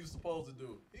doing what he was supposed to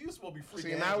do. He was supposed to be freaking.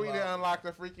 See, now we Angela done out. unlocked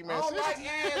the freaky man. I don't like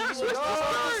Angela. Switch the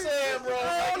story.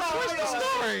 Switch the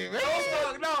story, man.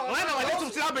 Well, I know, like, that's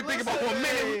what shit I've been thinking about for a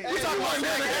minute. We talking about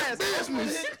nigga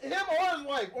business. Him or his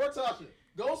wife or Tasha.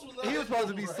 Ghost was. He was supposed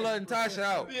to be slutting Tasha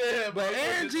out. Yeah, But he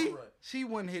wasn't Angie, right. she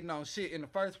wasn't hitting on shit in the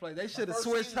first place. They should have first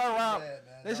switched season her was out. bad, man.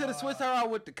 They should have switched her out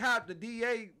with the cop, the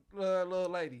DA little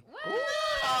lady.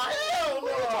 Hell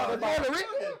no. Puerto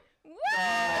Rico? What?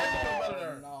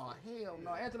 No, hell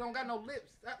no. character don't got no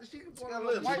lips. She got got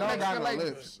lips. She don't got no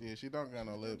lips. Yeah, she don't got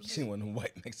no lips. She one of them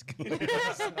white Mexican.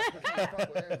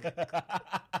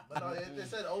 But no, they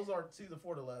said Ozark season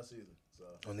 4 the last season.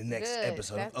 So On the next Good.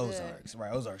 episode That's of good. Ozarks.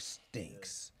 Right, Ozark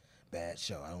stinks. Bad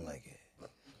show. I don't like it.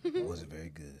 It wasn't very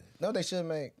good. No, they should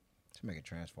make a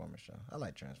Transformers show. I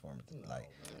like Transformers. Like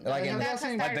Y'all the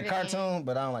seen cartoon,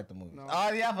 but I don't like the movie. No.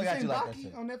 Oh yeah, I forgot you like that Baki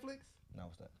shit. on Netflix? No,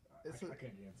 what's that? It's I a,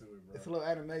 can't get into it, bro. it's a little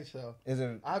anime show. Is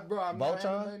it? I'm not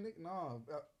Voltron? anime, no,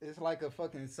 it's like a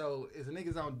fucking it's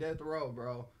niggas on death row,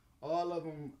 bro. All of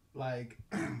them like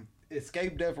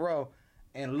escape death row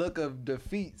and look of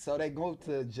defeat, so they go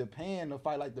to Japan to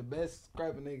fight like the best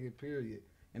scrapping nigga period.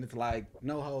 And it's like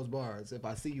no holds bars. If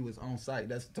I see you, it's on site.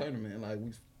 That's the tournament. Like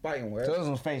we fighting So wherever. it was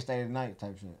on Face State of the Night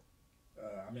type shit.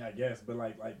 I mean, I guess, but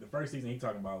like the first season he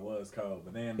talking about was cold,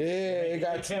 but then Yeah,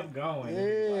 it kept going.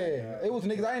 Yeah, it was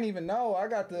niggas I didn't even know. I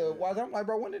got to watch. I'm like,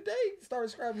 bro, when did they start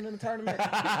scrapping in the tournament?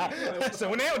 So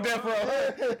when they on death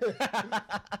row.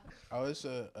 Oh, it's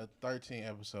a 13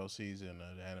 episode season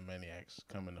of the Animaniacs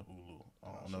coming to Hulu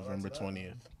on November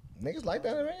 20th. Niggas like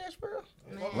that Animaniacs, bro.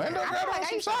 Lando I got feel on like I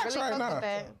some used to socks really right fuck now. with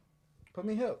that. Put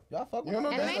me hip. Y'all fuck with You don't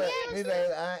know them? Animaniacs? These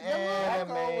are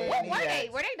Animaniacs. What were they?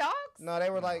 Were they dogs? No, they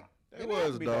were like. It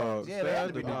was dogs. Yeah, they had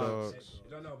to be dogs.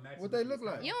 You don't know Max What they look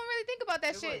like? You don't really think about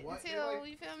that They're shit like what? until They're like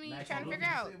you feel me. You're Max trying to and figure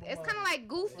out. Goofy. It's kind of like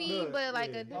Goofy, but like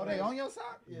a. Oh, they on your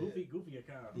sock? Goofy a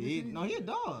cow. No, he a It's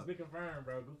dog. been confirmed,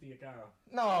 bro. Goofy a cow.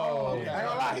 No. okay. I ain't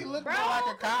gonna lie, he looked Bro, more like a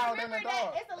 'cause cow than remember a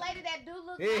dog. that it's a lady that do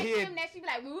look Yeah, like he him that she be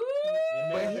like, woo.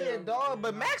 But he a dog,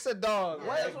 but Max a dog.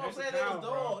 Yeah, that's what I'm saying. They was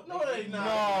dog. No, they not.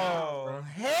 No.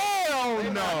 Hell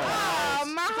no.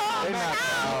 Oh, my whole They not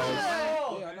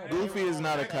childhood. Goofy is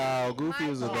not a cow. Goofy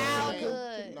is a My dog.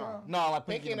 childhood. No. No, like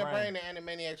Pinky and the Brain and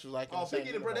Animaniacs was like in Oh, the same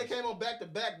Pinky and the Brain, they universe. came on back to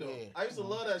back though. Yeah. I used to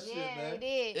love that shit, Yeah, man.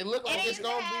 they did. It looked like And they it's used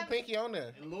to gonna have- be Pinky on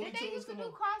there. And Looney Did they Tunes used to come do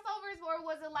on. crossovers, or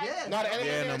was it like? Yeah. No, the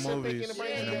Yeah, in Animaniacs the and Pinky movies. and the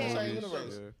Brain Yeah. in the same movies, universe. yeah. I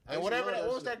used And to whatever love that, that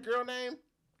what was shit. that girl name?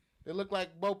 It looked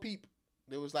like Bo Peep.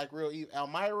 It was like real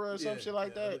Elmira or some shit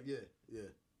like that. Yeah, yeah.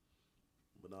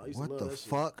 But no, I used to What love the that shit.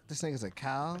 fuck? This nigga's a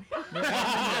cow?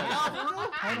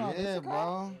 Hold on, Yeah,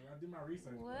 bro. I do my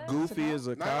research. What? Goofy is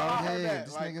a No, cow. I heard Hey, that.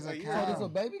 this Like, nigga's a you cow. So know, this a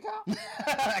baby cow?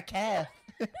 A calf.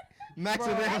 Max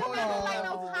Bro, of That them. don't look like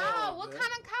no cow. What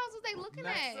kind of cows was they looking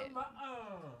at? Maxima.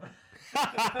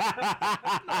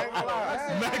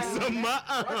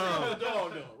 Roxanne a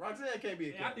dog though. Roxanne can't be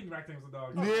a Yeah, I cat. think Roxanne was a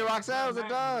dog. Yeah, Roxanne was a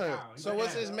dog. So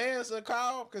was his man's a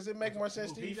cow? Because it make more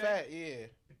sense to be PJ? fat. Yeah.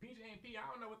 PJ and P, I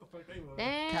don't know what the fuck they was.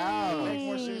 Dang. Make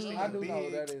more sense to I do know what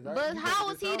big. that is. But how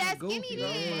was he that Goofy, skinny though.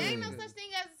 then? Ain't no such thing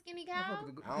as a skinny cow. I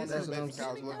don't know That's what what I'm baby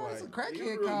cows look It's a like.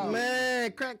 crackhead cow.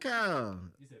 Man, crack cow.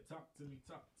 You said talk to me,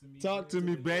 talk to me. Talk to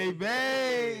me,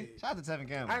 baby. Shout out to Tevin I ain't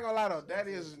Campbell. gonna lie though, that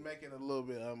is making it a little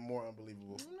bit more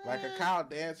unbelievable. Like a cow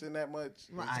dancing that much.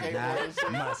 I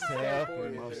got myself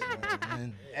emotional.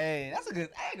 Hey, that's a good.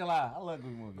 I ain't gonna lie. I love a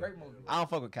good movie. Great movie. I don't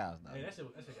fuck with cows though. Hey, that shit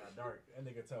got dark. That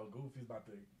nigga told Goofy he's about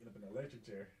to get up in an electric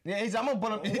chair. Yeah, I'm gonna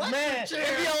put him. Man, chair.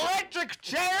 in the electric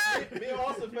chair. Me and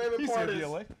Austin's favorite part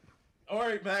is. All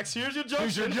right, Max. Here's your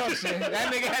junction. Here's your junction.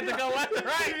 That nigga had to go left and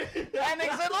right. That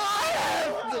nigga said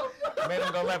left. Made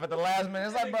him go left at the last minute.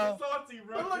 It's like, bro. Salty,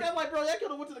 bro. But look, I'm like, bro, y'all could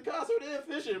have went to the concert and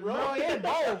fishing, bro. Bro, yeah,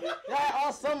 both. Y'all had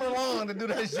all summer long to do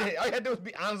that shit. All you had to do was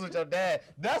be honest with your dad.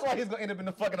 That's why he's gonna end up in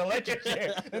the fucking electric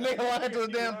chair. The nigga lied to his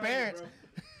damn parents.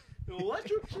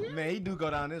 Electric chair. Man, he do go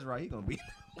down this right. He gonna be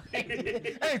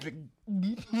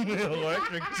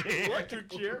electric chair. Electric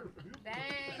chair. Dang,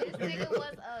 this nigga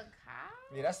was a cow.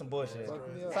 Yeah, that's some bullshit.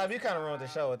 So you kind of ruined the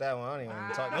show with that one. I don't even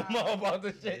want to talk no more about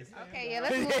this shit. Okay, yeah,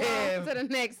 let's move Yeah. on to the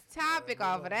next topic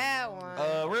off of that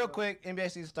one. Real quick, NBA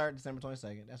season start December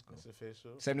 22nd. That's cool. It's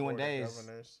official. 71 Board of days.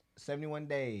 Governors. 71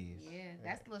 days. Yeah,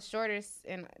 that's the shortest.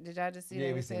 And did y'all just see Yeah,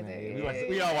 that? we It seen said that. that? Yeah,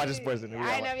 we all watch the Sports Center. We all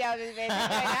I know y'all just made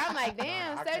I'm like,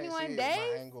 damn, I can't 71 see it. days?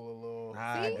 My angle a little.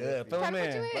 Ah, See? good. Fill Trying him to put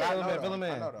in. you in. Fill him in. Fill him I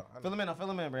in. know though. Fill him in.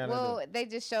 Fill him in, Brianna. Well, they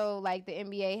just showed like the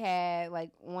NBA had like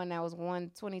one that was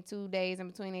 122 days in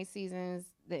between their seasons.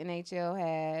 The NHL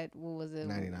had, what was it?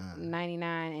 99.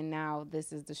 99, and now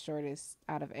this is the shortest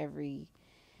out of every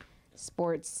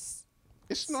sports.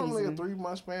 It's normally a season.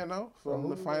 3-month span though, from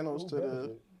the finals to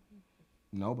the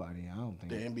Nobody. I don't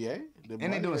think. NBA. The And they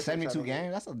money doing that 72 try to get-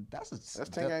 games. That's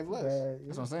 10 games less.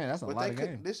 That's what I'm saying. That's a But lot they of could.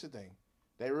 games. This is the thing.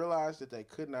 They realized that they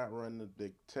could not run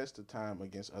the test of time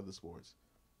against other sports.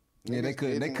 Yeah, they Niggas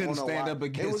couldn't. They didn't couldn't wanna stand watch- up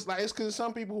against. It was like it's because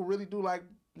some people who really do like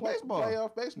baseball.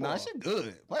 playoff baseball. Nah, shit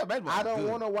good. Playoff baseball. I don't good.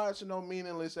 want to watch no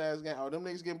meaningless ass game. Oh, them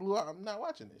niggas getting blew out. I'm not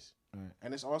watching this. Right.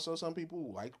 And it's also some people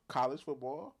who like college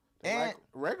football They And- like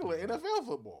regular NFL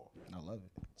football. I love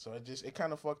it. So it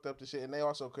kind of fucked up the shit, and they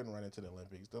also couldn't run into the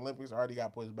Olympics. The Olympics already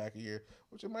got pushed back a year,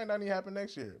 which it might not even happen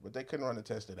next year, but they couldn't run a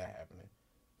test of that happening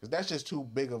because that's just too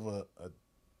big of a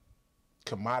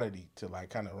commodity to like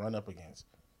kind of run up against.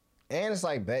 And it's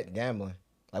like bet gambling.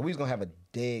 Like, we was going to have a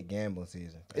dead gambling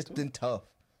season. It's been tough.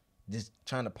 Just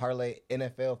trying to parlay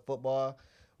NFL football,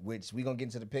 which we going to get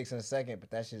into the picks in a second, but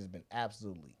that shit has been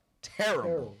absolutely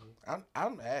terrible.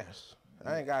 I'm ass.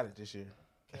 I ain't got it this year.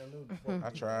 Cam Newton, I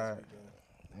tried.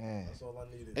 Man. That's all I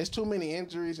needed. It's too many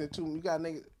injuries and you got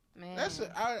niggas. Man.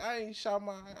 I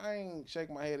ain't shake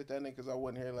my head at that nigga because I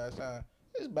wasn't here last time.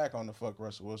 It's back on the fuck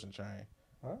Russell Wilson train.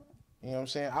 Huh? You know what I'm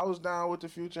saying? I was down with the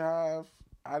Future Hive.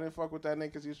 I didn't fuck with that nigga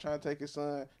because he was trying to take his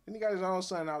son. Then he got his own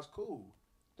son. I was cool.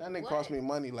 That nigga cost me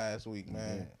money last week,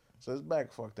 man. Yeah. So it's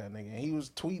back. Fuck that nigga. And he was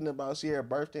tweeting about Sierra's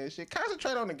birthday and shit.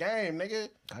 Concentrate on the game, nigga.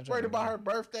 Worried about her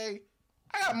birthday.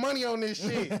 I got money on this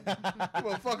shit. You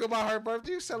gonna fuck about her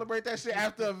birthday? You celebrate that shit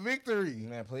after a victory.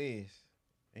 Man, please.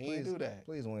 He didn't do that.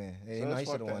 Please win. So You know, he let's should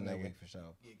fuck have won that that nigga. week for sure.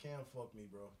 Yeah, Cam fucked me,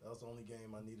 bro. That was the only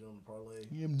game I needed on the parlay.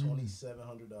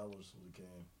 $2,700 was the Cam.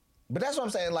 But that's what I'm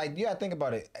saying. Like, you gotta think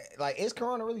about it. Like, is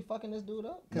Corona really fucking this dude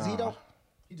up? Because he don't.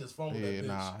 He just fumbled Yeah, that bitch.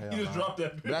 nah, hell He just nah. dropped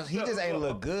that bitch. He just ain't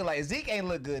look good. Like, Zeke ain't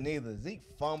look good neither. Zeke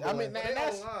fumbled. I mean, They and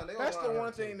that's online, they the online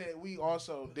one too. thing that we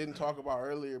also didn't talk about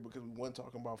earlier because we weren't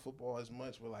talking about football as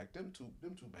much. We're like them two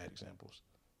bad examples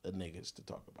of niggas to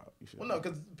talk about. You feel Well, me? no,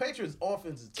 because Patriots'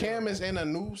 offense is Cam terrible. is in a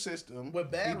new system.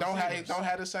 With bad he don't receivers.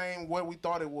 have the same what we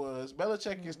thought it was.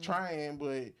 Belichick is trying,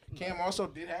 but Cam also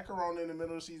did have Corona in the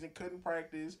middle of the season, couldn't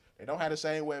practice. They don't have the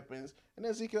same weapons. And then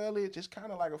Ezekiel Elliott just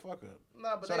kind of like a fuck up.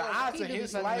 Nah, but So they the don't- odds he of do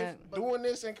his something life that- doing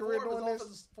this and career Four doing of this.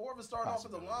 his starting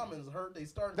offensive linemen is hurt. They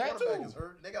starting That quarterback too. is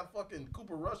hurt. They got fucking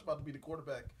Cooper Rush about to be the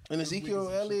quarterback. And this week Ezekiel and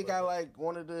some Elliott shit got that. like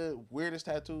one of the weirdest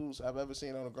tattoos I've ever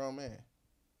seen on a grown man.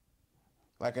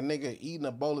 Like a nigga eating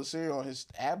a bowl of cereal on his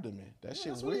abdomen. That shit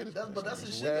that's what weird. he- that's- but that's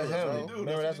his shit, That's though. That's what him. he do.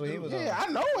 Remember, that's what he do. was on. Yeah,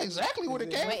 I know exactly where it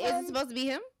came Wait, is it from. supposed to be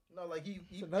him? No, like he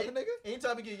another nigga?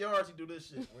 Anytime he get yards, he do this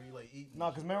shit where he like eat. No,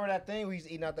 because remember that thing where he's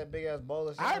eating out that big ass bowl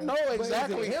of shit? I know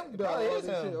exactly. him, Probably dog, is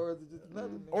him. or is it just another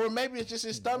nigga? Or maybe it's just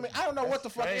his stomach. I don't know what the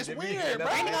fuck. It's crazy to me. weird, bro.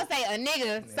 I ain't gonna say a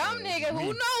nigga. Some nigga. Who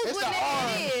knows It's what the arm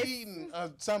nigga it is? eating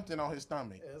something on his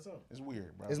stomach. Yeah, that's him. It's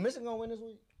weird, bro. Is Michigan gonna win this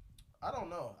week? I don't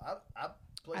know. I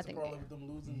played I some think parlay they- with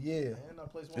them losing. Yeah. And I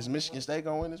played some. Is Michigan State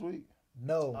gonna win this week? I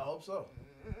No. hope so.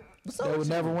 They will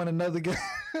never win another game.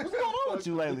 What's going on with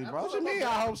you lately, bro? What you mean?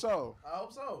 I hope so. I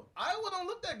hope so. Iowa don't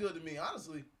look that good to me,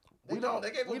 honestly. They We don't.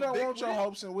 They gave We up a don't big want your lead.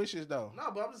 hopes and wishes though.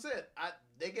 No, but I'm just saying,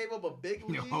 they gave up a big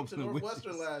lead hopes to and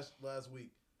Northwestern wishes. last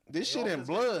week. This They shit in offense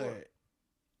can't blood. score.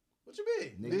 What you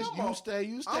mean? This Come on. you stay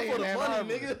I'm in for the Ann money,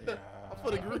 Arbor. nigga. Yeah. I'm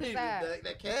for the green. that?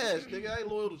 That cash, nigga. I ain't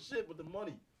loyal to shit with the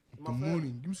money. My family.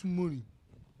 Give me some money.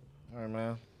 All right,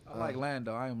 man. I like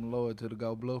Lando. I am loyal to the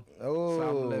Go Blue. Oh. So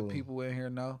I'm gonna let people in here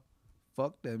know.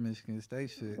 Fuck that Michigan State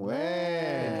shit.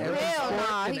 Man. Every Hell sport,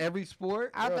 nah, in he- every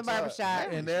sport, Out the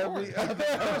barbershop. and every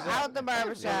Out the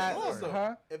barbershop. Also,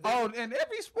 huh? if they- Oh, in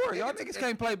every sport, y'all Niggas- niggas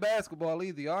can't play basketball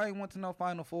either. Y'all ain't went to no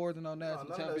Final Fours and no national none of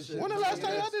that championship. shit. When the last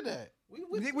time y'all did that?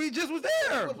 We just was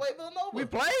there. We played Villanova. We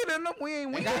played in them. We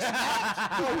ain't win.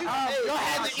 Y'all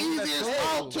had the easiest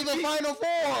route to the Final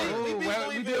Four. We beat Well,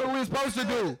 we Louisville. did what we was supposed to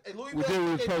do. Hey, Louisville We did what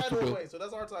we was gave supposed to title do. away, so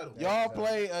that's our title. Y'all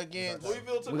play against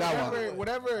Louisville took We the got title one. away.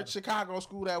 whatever Chicago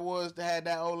school that was that had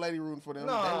that old lady rooting for them.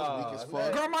 Nah, they was weak as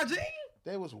fuck. Grandma Jean.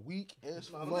 They was weak as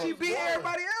fuck. She beat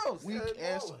everybody else. Weak Yeah,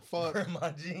 as balling. fuck. My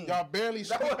Jean. Y'all barely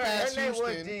squeaked past Her name was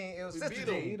Houston. Jean. It was We Sister beat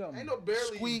Jean. them. Ain't no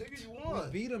barely. Squeaked. Nigga, you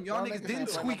won. Beat them. Y'all Y'all niggas niggas didn't had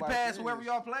squeak nobody past serious. whoever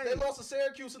y'all They played. lost to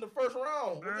Syracuse in the first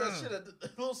round. With that shit at the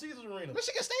Little Caesars Arena.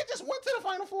 Michigan State just went to the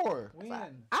Final Four. Win. I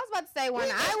was about to say when We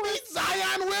I just was. beat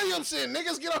Zion Williamson.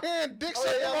 Niggas get on here and dick Oh,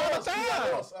 suck yeah, them all the lost. You got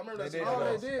time. lost. I remember that. They did. shit.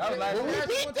 Oh, they did. That was last When we year.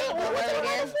 beat them, we went to the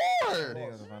Final Four. They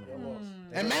was the Final Four.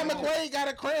 And Matt McQuaid got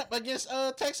a cramp against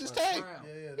Texas Tech.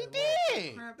 Yeah, He they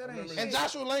did. Crap, that ain't Remember shit. And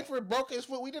Joshua Langford broke his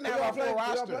foot. We didn't Who have our y'all full play? Who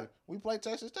y'all roster. play? We played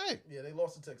Texas Tech. Yeah, they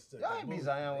lost to Texas Tech. Y'all ain't beat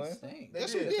Zion Wynn. They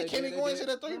Yes, we did. did. Kenny going to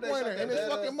the Remember they three-pointer shot in his that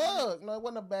fucking badass mug. No, it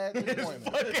wasn't a bad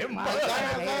three-pointer. Fucking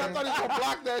Zion thought he was going to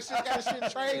block that shit. Got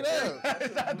shit trade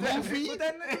up. Goofy.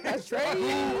 That's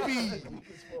Goofy.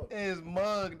 His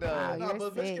mug, though. Wow, Nah, you're but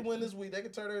if Michigan sick. win this week, they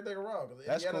can turn everything around. Because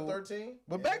That's Indiana cool. 13.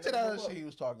 But yeah, back to they the can other move up. shit he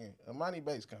was talking. Imani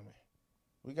Bates coming.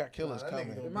 We got killers Nah, that nigga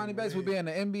coming. gonna Imani Bates will be in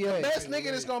the NBA. Best nigga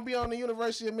that's gonna be on the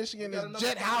University of Michigan We got is another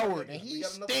Jet fucking Howard, nigga. and We he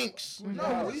got another- stinks.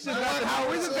 No,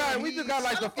 We just got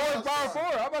like the fourth power four.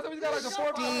 I about to say we got like the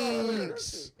fourth power four.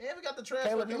 Stinks. And we got the transfer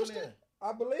Caleb coming Houston? in.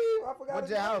 I believe. I forgot. What his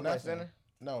Jet name. Howard play Nothing. center?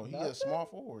 No, he a small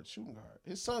forward, shooting guard.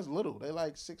 His son's little. They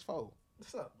like 6'4".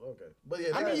 It's not okay. But yeah,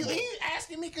 I mean, that's- he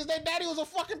asking me because their daddy was a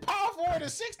fucking power forward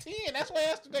at 16. That's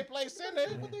why they play center.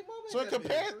 But they mama So in ain't that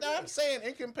big, comparison, so yeah. I'm saying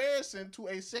in comparison to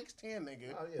a 6'10"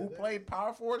 nigga Oh, yeah, who they- played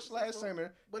power forward /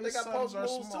 center, But they his got sons post are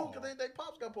moves too, small. because they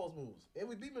pops got post moves. And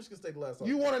we beat Michigan State the last time.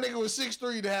 You want a nigga with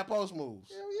 6'3" to have post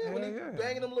moves? Hell yeah, when he Hell yeah.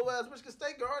 banging them little ass Michigan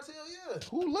State guards, hell yeah.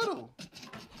 Who little?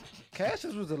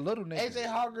 Cassius was a little nigga. AJ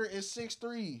Hogger is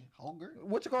 6'3". Hogger?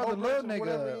 What you call the little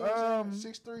nigga?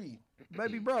 6'3".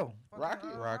 Baby bro.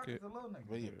 Rocket? Rocket's a little nigga.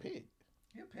 But he a pit.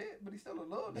 He a pit, but he's still a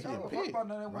little nigga. He I a don't pit. fuck about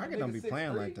none of that when Rocket a don't nigga be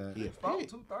playing 6'3", like that. He a 6'4", pit.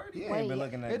 230. He ain't been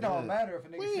looking that It don't good. matter if a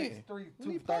nigga When? 6'3",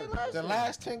 When he 230. played last The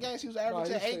last 10 games, he was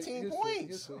averaging 18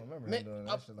 points. I remember Nick, him doing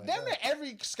that shit like damn near that.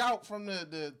 every scout from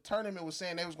the tournament was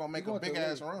saying they was gonna make a going to big the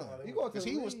ass league. run. He going to Because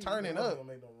the he was league. turning They wasn't up.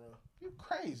 gonna make no run. You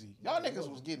crazy. Y'all niggas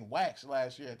was getting waxed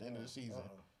last year at the end of the season.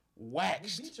 We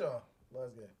Waxed. beat y'all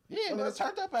last game. Yeah, Well, niggas that's-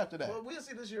 turned up after that. Well, we'll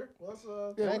see this year. Let's,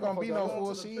 There ain't gonna be no go on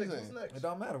full to the picks. What's season. next? It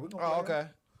don't matter. We gonna Oh, play. okay.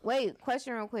 Wait,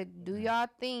 question real quick. Do y'all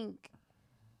think,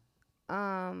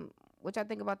 what y'all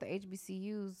think about the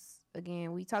HBCUs?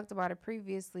 Again, we talked about it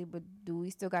previously, but do we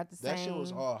still got the That same? shit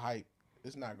was all hype.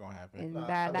 It's not gonna happen. and Nah,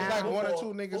 die I mean, It's like down? one or Football-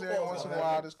 two niggas every football's once in a gonna while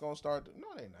happen. that's gonna start. No,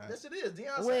 they not. Yes, it is.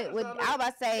 Deion With- Sanders with- down I was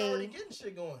about to there, say- he already getting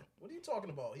shit going. What are you talking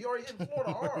about? He already hitting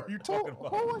Florida hard. You Who, talking who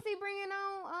about? was he bringing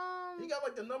on? He got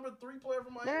like the number 3 player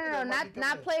from Miami. No, that might be coming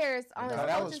not in. players on his No,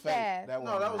 that was coaching fake. staff. That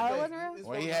No, that was Oh, it fake. wasn't real? It's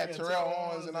When he supposed had to be Terrell Terrell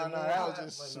Owens and all Owens that, and that was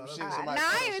just some no, shit that was- somebody No, I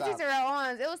ain't photoshopped. see Terrell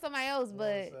Owens. It was somebody else, but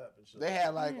WhatsApp and shit. They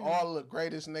had like all the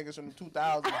greatest niggas from the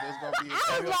 2000s that's gonna be.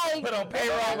 I was like, Put on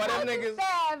payroll by them niggas.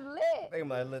 Staff lit. They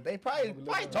like, look, they probably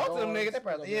talk to them niggas. They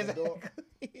probably, yeah,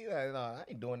 he's like, no, I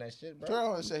ain't doing that shit, bro.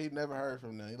 Terrell Owens said he never heard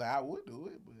from them. He like, I would do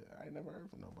it, but I ain't never heard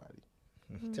from nobody.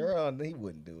 Terrell, he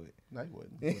wouldn't do it. No, he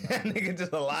wouldn't. That nigga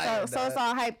just a liar. So it's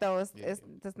all hype though. It's Yeah.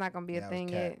 it's not gonna be That a was thing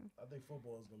cap. yet. I think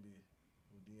football is gonna be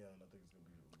with Deion. I think it's gonna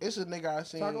be. It's a nigga I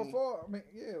seen Taco Fall. I mean,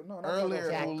 yeah, no, not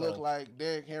earlier Taco who Fall. looked like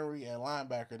Derrick Henry and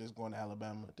linebacker that's going to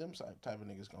Alabama. Them type of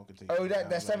niggas gonna continue. Oh, to that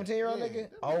go to 17-year-old Alabama. nigga? Yeah,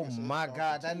 them Oh niggas is my gonna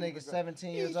God, that continue nigga to go. 17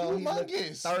 He's years old. He look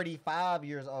humongous. 35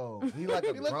 years old. He like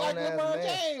a He look grown like ass LeBron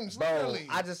man. James, Bro, literally.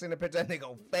 I just seen a picture of that nigga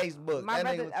on Facebook. My that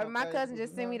brother, nigga was so my cousin crazy.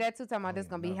 just sent me that too. Talking about this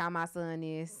gonna be no. how my son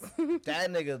is. That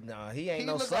nigga, nah, he ain't He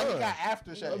no look son. like he got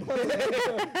aftershave.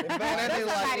 that That's nigga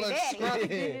like somebody look daddy.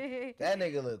 scruffy. That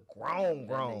nigga look grown.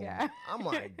 nigga. I'm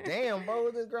like, damn, bro,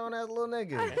 with this grown ass little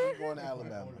nigga. He going to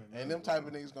Alabama, and them type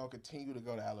of niggas gonna continue to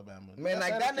go to Alabama. Man,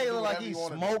 like Deion that Sanders can nigga do look like whatever he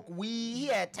wanna do. smoked weed. He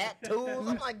had tattoos.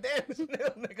 I'm like, damn, this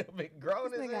nigga been grown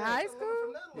as This nigga hell. high From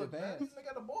school. that look, man. This nigga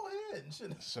got a bald head and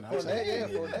shit. So I'm saying,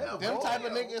 yeah, them type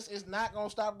of niggas is not gonna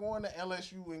stop going to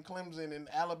LSU and Clemson and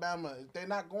Alabama. They're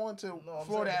not going to I'm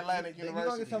Florida saying, Atlantic they- You gonna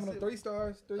University. get some of them 3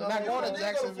 stars? They're not going to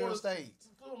Jacksonville State.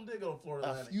 Two of them did go to Florida A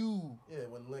Atlantic. few. Yeah,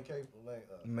 when Lane came.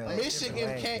 Man, Michigan Lane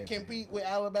can't can't compete with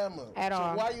Alabama. At so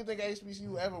all. why you think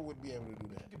HBCU ever would be able to do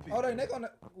that? Oh, they gonna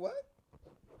what?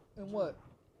 And what?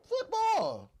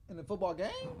 Football. In the football game?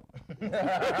 in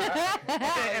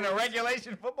a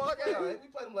regulation football Yeah, game. we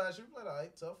played them last year. We played all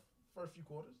right, tough first few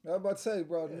quarters. I was about to say,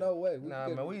 bro, no way. Nah,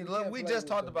 can't- man, we can't we play just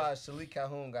with talked them. about Shalik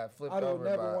Calhoun got flipped I don't over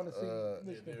never by, want to see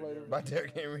Michigan play them. by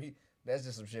Derrick Henry. That's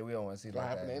just some shit we don't want to see. It's gonna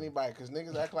Like happen to that. anybody because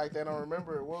niggas act like they don't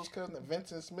remember it. What was cousin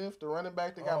Vincent Smith, the running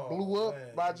back that got Oh, blew up man,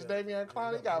 by he got- Jadavion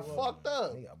Clowney? He got blew up. fucked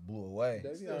up. He got blew away.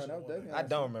 Davion, that was Davion. I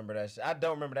don't remember that shit. I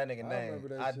don't remember that nigga I name. remember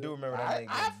that I shit. do remember that I nigga.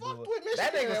 fucked blew up. with Michigan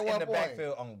That nigga at was in one the point.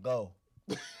 backfield on go.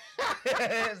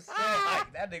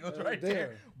 That nigga was right there.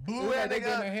 There. Blew It was that like they nigga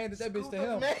done up. handed that bitch to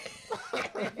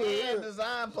Scoop him. He had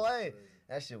design play.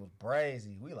 That shit was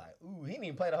brazy. We like, ooh, he didn't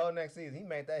even play the whole next season. He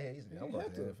made that hit. He said, I'm He going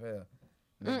had to the to. NFL.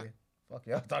 Nigga, fuck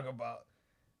y'all talking about.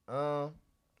 All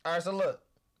right, so look.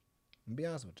 I'm be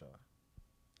honest with y'all.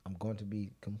 I'm going to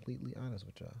be completely honest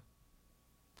with y'all.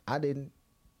 I didn't,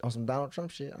 on some Donald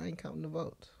Trump shit, I ain't counting the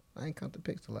votes. I ain't count the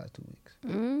picks the last 2 weeks. I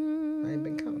ain't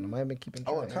been counting them. I ain't been keeping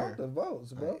track. Count the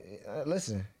votes, bro.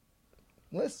 Listen.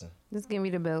 Just give me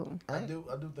the belt. I do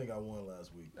think I won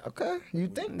last week. Okay, you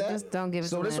think that? Just don't give it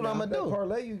So to this me. what I'm That gonna do.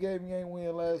 parlay you gave me ain't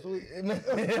win last week.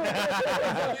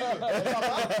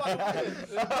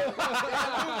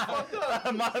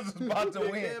 Mine's was about to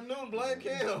win. Cam Newton, blame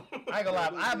Cam. I ain't gonna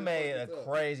lie. I made a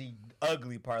crazy,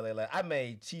 ugly parlay. Like I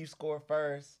made Chiefs score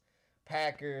first,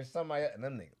 Packers, somebody, and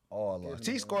them niggas all lost.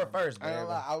 Chiefs score first, I ain't man.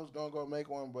 gonna lie, I was gonna go make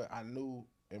one, but I knew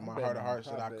in my I'm heart of betting hearts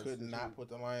on that I top bets could this not week. put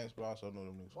the Lions, but I also knew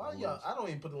them niggas. Why gonna y'all? lose. I don't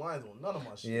even put the lines on none of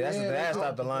my shit. Yeah, that's Yeah, I they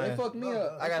stopped the They Lions. fucked me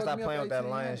up. I gotta stop They playing with that fucked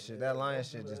me up Lions 18. shit. That Lions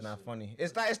shit just not funny.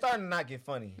 It's starting to not get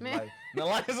funny. Man. Like the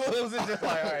Lions lose, it's just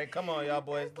like, all right, come on, y'all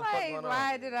boys. It's What the fuck like, going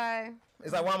why on? did I?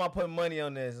 It's like, why am I putting money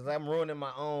on this? It's like I'm ruining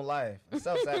my own life.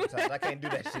 Self-sabotage. I can't do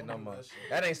that shit no more.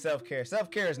 That ain't self-care.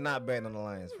 Self-care is not betting on the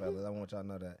Lions, fellas. I want y'all to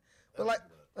know that. But like,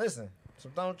 listen,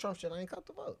 some Donald Trump shit, I ain't caught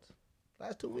the votes.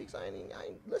 Last 2 weeks, I ain't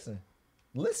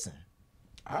listen.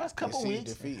 Last couple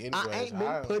weeks, defeat I ain't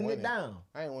been putting it down.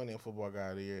 I ain't winning football guy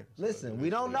of the year. Listen, we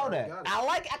don't know that.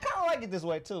 I kind of like it this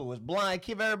way too. It's blind,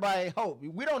 give everybody hope.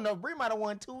 We don't know. Bree might have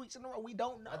won 2 weeks in a row. We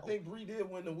don't know. I think Bree did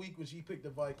win the week when she picked the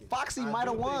Vikings. Foxy might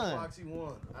have won. Foxy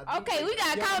won. Okay, we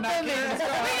gotta count them bitches. We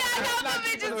gotta count them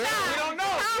bitches. We don't know.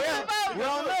 Count the votes. We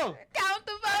don't know. Count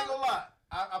the I ain't votes. gonna lie.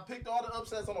 I picked all the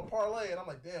upsets on a parlay, and I'm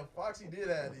like, damn, Foxy did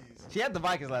have these. She had the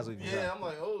Vikings last week. Yeah, I'm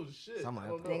like, oh shit. I'm like, I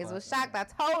don't know. Niggas was shocked. I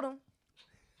told them.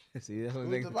 See, that's what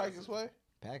Who's the Vikings play?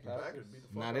 Packers. Packers beat the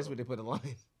fuck Nah, out this of what they put the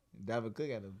Lions. David Cook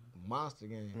had a monster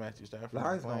game. Matthew Stafford.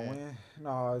 Lions gonna win.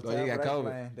 No, it's Oh, you got COVID.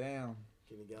 playing. Damn.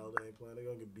 Kenny Galladay ain't playing. They're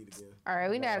gonna get beat again. All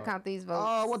right, we gotta count these votes.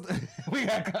 Oh, what the? We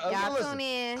got. Y'all listen. tune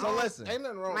in. So listen. Ain't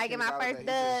nothing wrong Might with get my Kenny first Galladay. He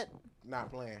dub. just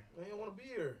not playing. He don't want to be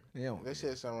here. Yeah, They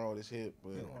said something wrong with his hip,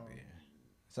 but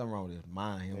something wrong with his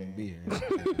mind. He don't be here.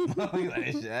 He like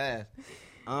this shit ass.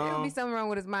 There would be something wrong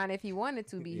with his mind if he wanted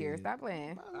to be here. Stop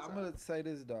playing. I'm gonna say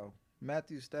this though.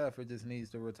 Matthew Stafford just needs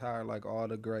to retire like all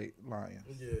the great Lions.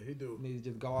 Yeah, he do. He needs to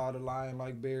just go out the line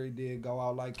like Barry did, go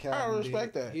out like Calvin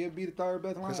respect did. that. He'll be the third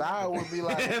best Lion. because I would be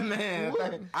like,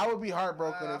 Man, I would be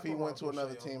heartbroken I if he put went to Robert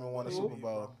another Porsche team on and won a there. Super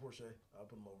Bowl. Robert Porsche. I'll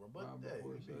put him over. But Robert yeah,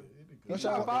 Porsche. he'd be No good.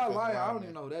 shot. If I lie, I don't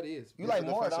even know who that is. you like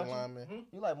Moore, Defensive don't you? lineman.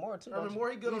 You like Moore too. Herman Don't you?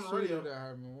 Moore, he good on He's the radio. sweeter than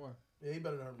Herman Moore. Yeah, he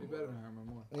better than Herman He Moore. better than Herman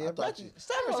Moore. Yeah, I thought you-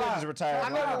 Stafford should just retire. I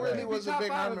never really He'd was be a top big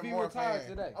five Herman if he Moore retired fan.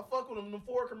 today. I fuck with him in them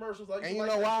 4 commercials. I used And to you like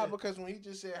know that why? shit. Because when he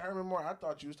just said Herman Moore, I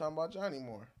thought you was talking about Johnny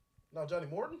Moore. No, Johnny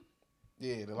Morton?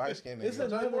 Yeah, the light skinned It's nigga.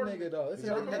 another Morton- nigga though. It's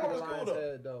Yeah, another Herman nigga Moore's the cool, Lions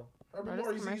though. had though. Herman Bro,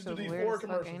 Moore, this he used to do commercial's these weird 4 as fuck,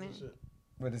 commercials ain't and it? shit.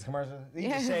 With his commercials, he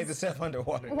Yes. just shaved himself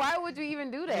underwater. Why would you even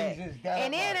do that? He just got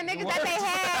And then the up niggas like, that they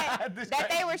what? had, This that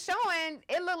they crazy. were showing,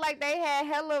 it looked like they had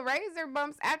hella razor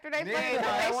bumps after they fucking Yeah, did that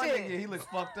that one shit. nigga, he looks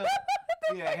fucked up.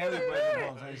 Yeah, hella razor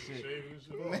bumps and shit.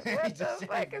 What the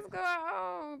fuck is going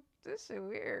on? This shit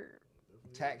weird.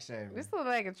 Tax shaving. This look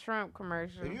like a Trump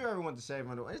commercial. If you ever want to shave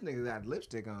under, this nigga got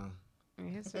lipstick on.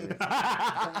 His shit is-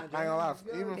 I ain't gonna lie.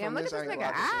 Even Damn, from look this at this angle,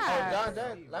 nigga I Oh,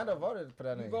 John, Lando voted for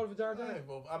that You nigga. voted for John I James? ain't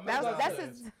vote. I met That's him.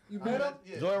 his. You I met him? met-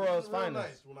 yeah, Joy he was Rose real finest.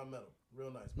 nice when I met him.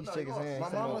 Real nice. He But shook his lost. hand. My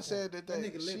He said, mama said that, That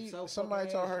nigga lip so somebody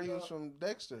fucking told her ashy, he was dog. from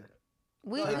Dexter.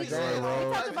 We Joy talked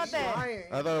Rose. about that.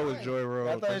 I thought it was Joy Rose.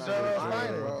 I thought it was Joy Rose Yeah,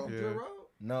 Finest. yeah. Joe Rogan?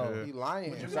 No. He lying.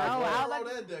 But you No, got I Joe like-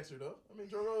 Road and Dexter though. I mean,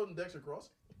 Joe Road and Dexter cross.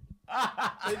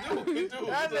 They do.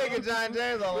 That nigga John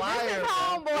James a This liar. is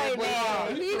homeboy now.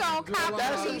 He gonna cop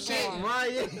That's the some shit.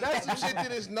 Ryan. That's some shit that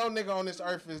there's no nigga on this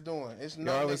earth is doing. It's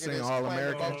no Y'all ever nigga seen that's All playing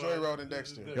American? above Joy Road and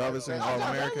Dexter. Y'all ever seen All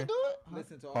American?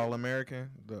 Listen to All American,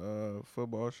 the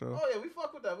football show. Oh yeah, we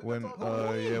fuck with that. We When can talk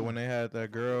about it. when they had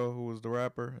that girl who was the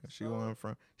rapper, and she went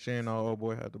from she and old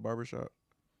boy had the barbershop.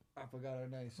 I forgot her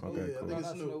name. Okay, Yeah, I cool. think it's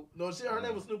Not Snoop. No, her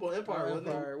name was Snoop on Empire, wasn't it?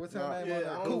 Empire. What's her No. name Yeah, on I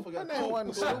there? don't Coop. forget. Her name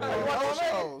wasn't Snoop on What those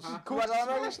on shows. Coop was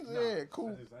on there? Yeah, cool.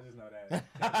 I just know that.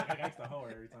 I used to hold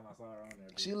her every time I saw her on there.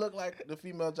 She looked like the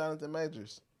female Jonathan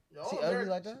Majors. Yeah, She All ugly American.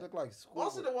 like She that? look like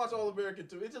Also, Squidward. to watch All American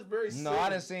too. It's just very. No, I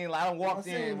didn't see. I done walked I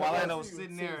seen in it, while but I Lando was seen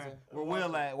sitting it, there season. where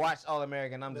Will at watched All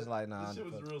American. I'm just like, nah. This shit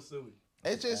was real silly.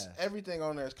 It's just everything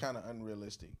on there is kind of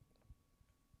unrealistic.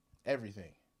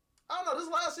 Everything. I don't know. This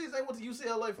last season they went to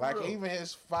UCLA for Like real. even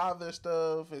his father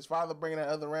stuff, his father bringing that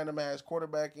other random ass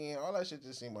quarterback in, all that shit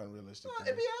just seemed unrealistic. Nah, to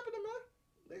it me. be happening,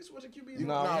 man. They switching QBs.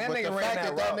 No, that but nigga the ran fact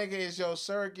that that route. nigga is your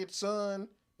surrogate son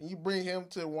and you bring him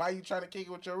to why you trying to kick it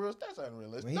with your reals, that's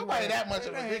unrealistic. When he Nobody ran- that much of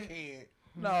a Man. dickhead.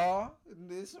 No,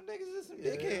 there's some niggas and some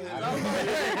dickheads.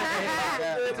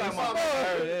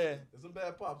 There's some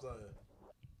bad pops out here.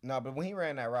 No, but when he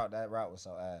ran that route was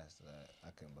so ass that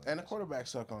I couldn't believe And the it. quarterback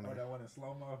suck on Or there. that one in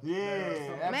slow mo.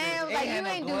 Yeah. Man, He like had you no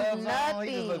ain't do gloves on,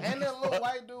 he just nothing. looked- And that little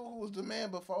white dude who was the man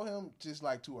before him, just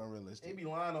like too He unrealistic. be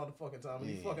lying all the fucking time.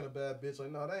 He Yeah. fucking a bad bitch.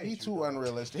 Like, no, that ain't He you, too dog.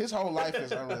 unrealistic. His whole life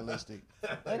is unrealistic.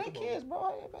 Hey, they kids, bro.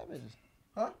 I ain't bad bitches.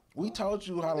 We told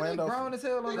you how They Lando. grown as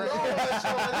hell on They that. grown,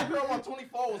 that girl on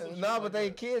 24 or some shit No, like but they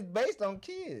that. kids based on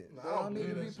kids. Nah, They I don't don't need to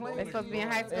believe be that playing. They supposed to be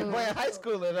in high They school. playing high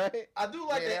schoolers, right? I do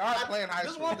like Yeah, that. they are playing high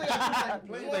This school. one thing I do like.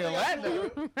 This They one thing I do Orlando.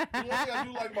 like. One thing I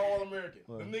do like about All American.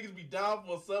 The niggas be down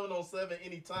for a 7-on-7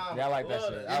 anytime. Yeah, I like that Love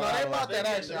shit. it. I You know, they like bought that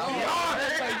They action. get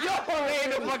Yo, they in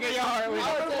the fucking yard.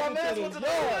 My man went to the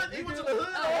hood. He went to the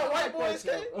hood. All white boys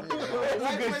came.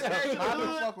 White boys came to the I don't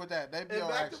hood. fuck with that. They be And on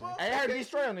back action. them up. Hey, I heard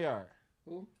Destroy on the yard.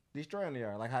 Who? Destroy on the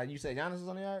yard. Like how you said Giannis is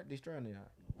on the yard? Destroy on the yard.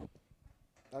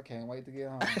 I can't wait to get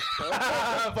home.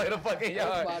 Play the fucking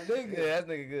yard. That's my nigga. Yeah, that's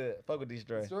nigga good. Fuck with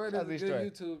Destroy. Destroy Shout out is a Destroy.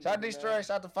 good YouTube Shout out nigga, Destroy. man.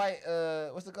 Shout out to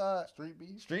fight. What's it called? Street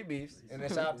beef. Street Beefs. And then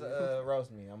shout out to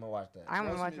Roast Me. I'm gonna watch that. I'm gonna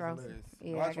Roast watch Me is Roast. hilarious.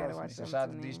 Yeah, Watch I gotta Roast watch Me. So them shout out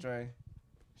too, to man. Destroy,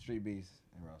 Street Beefs,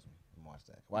 and Roast Me. didn't watch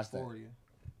that. Watch that. Euphoria.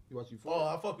 You watch Euphoria? Oh,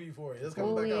 I fuck with Euphoria. It's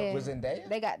coming Oh, back yeah. out. Was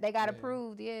Zendaya? They got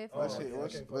approved, yeah. Oh, For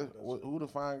shit. Who the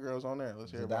fine girls on there?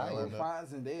 Let's hear about Zendaya. it. Fine,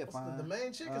 Zendaya, fine. The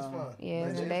main chick is fine. Yeah,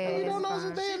 Main chick is Zendaya fine. is You don't know fine.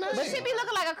 Zendaya name? But she be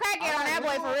looking like a crackhead on that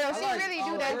boy for real. She really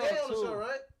do She that. on the show,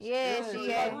 right? Yeah, She she like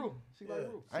yeah. Rue. She like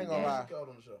Rue. I ain't gonna lie. She called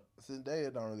on the show.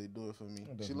 Zendaya don't really do it for me.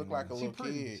 Don't She do look me like a She little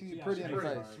pretty. kid. She Yeah, pretty she in the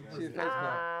pretty. face. Yeah. She a face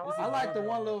Ah, card. I like the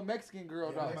one little Mexican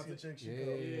girl though. Mexican chick, she Yeah.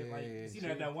 called. Yeah, like you seen her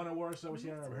at that one award show where she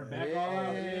had her back Yeah.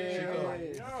 off. Yeah. She go like,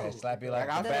 Hey, yo. slap you Like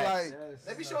like I the feel back. like Yes.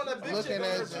 They be showing that big Looking chick at on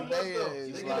her too much Zendaya though.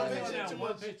 is They give like- her They big only chick had too one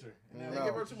much. picture. They No.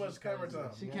 give her too much camera time.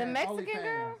 She The came Mexican OnlyFans.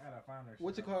 girl? I gotta find her.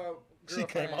 What you call? She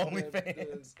came girlfriend,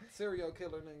 OnlyFans. the serial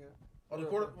killer nigga. Oh, the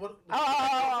quarter. What?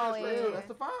 Oh, Yeah, yeah. that's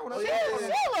the fine one. Oh, That's yeah, the yeah, one. She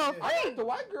a little I like freak. the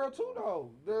white girl too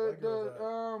though. White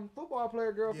girl's Football player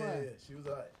Yeah, girlfriend. yeah, she was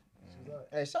alright. She was alright.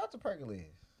 Hey, shout out to Perkins.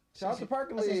 Shout out to I see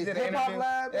Perkins. she did an Hip Hop interview.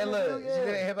 Lab. Hey, look, interview, she did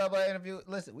a yeah. hip hop live interview.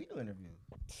 Listen, we do interviews.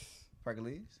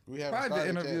 Perkins. We haven't Private started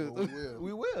interviews. yet, but we will.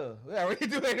 We will. Yeah, we can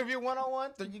do an interview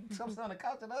 1-on-1. So you can come sit on the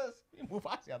couch with us. You move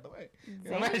Foxy out the way.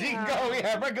 You know, she can go. We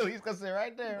have Perkins gonna sit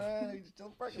right there, man. You just chill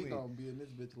She Perkins. gonna be in this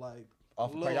bitch like.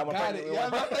 Off Look, y'all want got Perkins? it. Y'all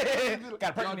Got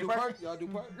Y'all Perkins do first? perk. Y'all do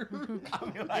perk. I'll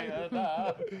be like,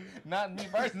 nah, not me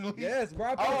personally. Yes, bro.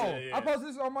 I yeah. posted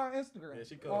this on my Instagram. Yeah,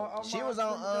 she called. She my was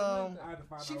on, I had to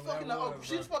find She out fucking that the was,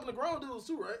 she was bro. fucking the grown dudes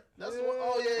too, right? That's the Yeah. one.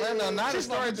 Oh yeah. Man, no, now this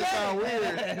story just sound weird.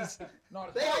 No,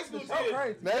 They high school so kids.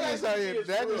 crazy.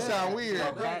 That just sound weird.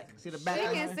 See the She back.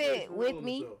 can sit with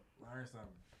me. Learn something.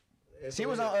 She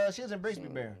was on. She was in Brixby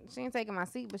Bear. She ain't taking my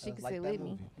seat, but she can Like sit that with me.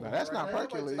 movie. Now, that's not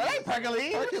Hercules. That ain't Perkins.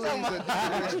 Hercules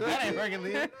That ain't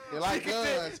Perkins. You like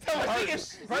guns.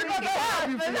 Perkins. She can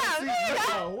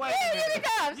come. Wait She a minute. can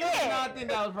come. You do not think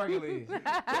that was Perkins.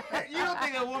 You don't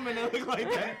think a woman that look like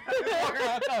that walking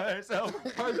around calling herself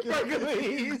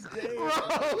Perkins? Bro.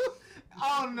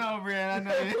 Oh no, Brian. I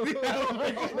know you.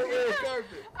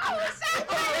 I was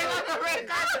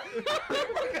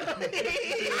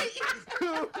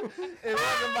It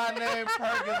wasn't my name,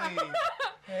 Perkins.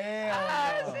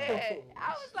 Hell no. shit. I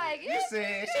was like, You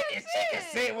said she can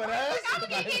sit with us. I'm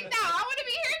gonna get kicked out. I want to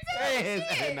be here too.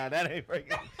 Hey, Shit. nah, that ain't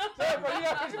Perkins. Sorry, bro, you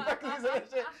got picture Perkins in that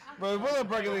shit. Bro, pull up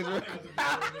Perkins real quick.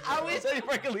 I will say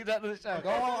Perkins after the show. Go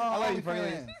on I like you, OnlyFans.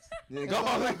 Perkins. Yeah, go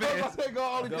on OnlyFans. Go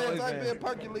on Go OnlyFans. Type OnlyFans. in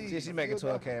Perkins. See, she making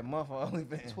 12K a month on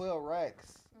OnlyFans. 12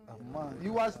 racks a month.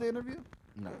 You watched the interview?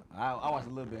 No, I watched a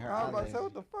little bit. Her I was eye about to say, lazy.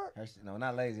 what the fuck? Her shit, no,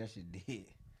 not lazy. Her shit dead.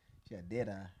 She got dead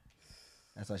eye.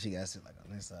 That's why she got shit like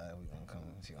on this side. We gonna come.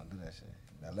 She gonna do that shit.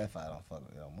 That left eye don't fuck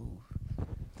with it. Don't move.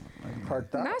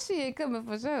 Perked out. Now she ain't coming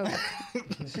for sure.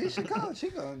 She gone. She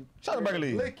gone. Shout out to Burger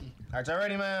League. Licky. All right, y'all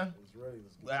ready, man? It's ready.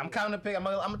 Let's go. I'm counting the pick. I'm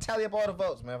gonna tally up all the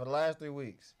votes, man, for the last 3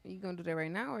 weeks. You gonna do that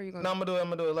right now, or are you gonna? No, I'm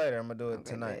gonna do it later. I'm gonna do it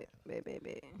Okay, tonight. Bet.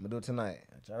 I'm gonna do it tonight.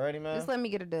 Y'all ready, man? Just let me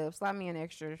get a dub. Slap me an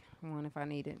extra one if I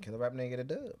need it. Killer Rap nigga get a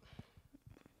dub.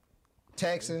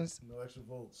 Texans No extra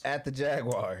votes. at the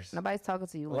Jaguars. Nobody's talking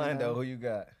to you. Lando, who you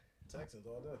got? Texans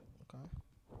all day.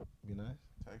 Okay. Be nice.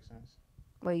 Texans.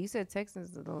 Wait, you said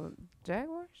Texans to the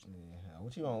Jaguars? Yeah.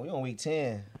 What you on? We on week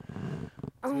 10.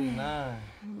 Oh. Week 9.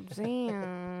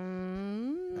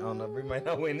 Damn. I don't know. Bree might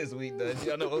not win this week, though.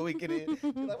 Y'all know what week it is.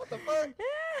 She's like, what the fuck?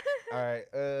 All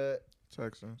right.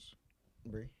 Texans.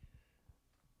 Bree.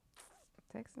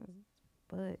 Texans,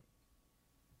 but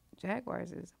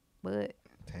Jaguars is but.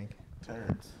 Tank.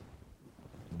 Terrence.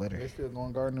 Butter. They still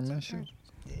going Gardner Minshew?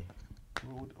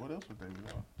 What else would they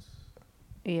be on?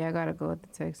 Yeah, I gotta go with the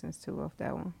Texans too off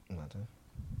that one. My turn.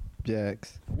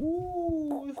 Jax.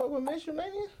 Ooh, you fuck with Minshew,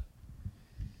 man?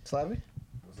 Slappy?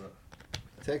 What's up?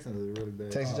 Texans is really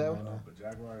bad. Texans, Jaguars? But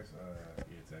Jaguars, yeah,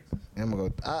 Texas. I'm gonna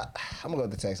go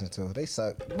with the Texans too. They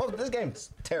suck. This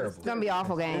game's terrible. It's gonna be an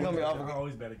awful It's game. gonna be awful. I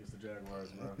always bet against the Jaguars,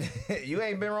 bro. You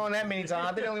ain't been wrong that many times.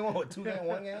 I think they only won with 2 games,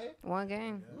 1 game. One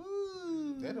game.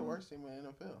 Ooh. They're the worst team in the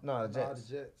NFL. No, the Jets.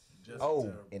 The Jets. Just Oh,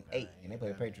 terrible. and 8, and they play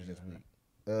the Patriots this week.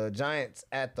 Giants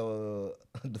at the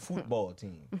football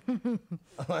team.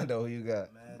 Orlando, who you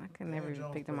got? Man, I can never Daniel even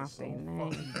Jones pick them plays off their so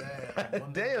name. fucking bad on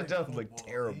Monday Daniel Night Jones look Football.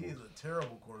 terrible. He is a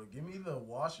terrible quarter. Give me the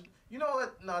Washington. You know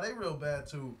what? No, they real bad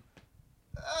too.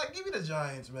 Give me the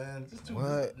Giants, man. Just too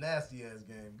What? nasty ass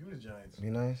game. Give me the Giants. Be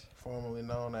nice. Formerly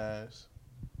known as.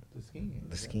 The Skins.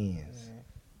 The Skins.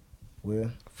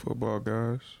 Will, Football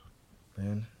guys.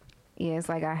 Brandon. Yeah, it's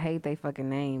like I hate they fucking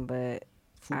name, but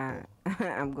Football.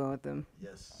 I'm going with them.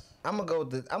 Yes. I'm gonna go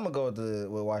with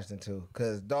Washington too,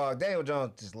 cause dog Daniel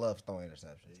Jones just loves throwing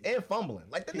interceptions and fumbling.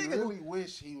 Like the He nigga. really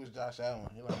wish he was Josh Allen.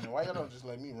 He like, man, why y'all don't just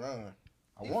let me run?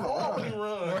 I want to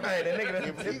run. Right, that nigga.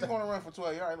 If he's going to run for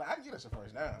 12 yards, like, I can get us a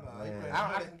first down.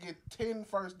 I can get 10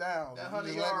 first downs. That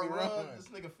You just 100-yard let me run, this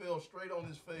nigga fell straight on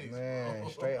his face. Man,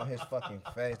 straight on his fucking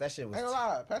face. That shit was. Ain't gonna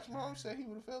lie, Patrick Mahomes said he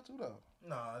would have failed too, though.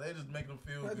 Nah, they just make him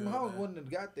feel Patrick good. Mahomes man. wouldn't have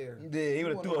got there. Yeah, he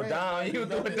would have threw would've it down. ran. He would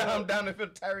throw it down the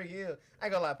field. Tyreek Hill. I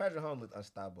ain't gonna lie, Patrick Mahomes looked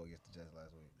unstoppable against the Jets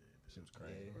last week. Shit was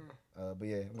crazy. But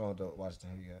yeah, I'm going to Washington.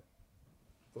 Who you got?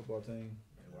 Football team.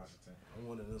 Washington. I'm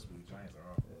winning this week. Giants are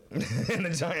awful. And the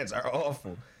Giants are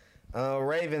awful.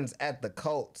 Ravens at the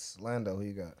Colts. Lando, who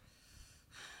you got?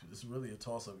 This is really a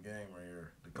toss-up game right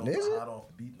here. The Colts Is it? hot off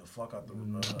beating the fuck out the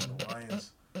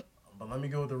Lions. But let me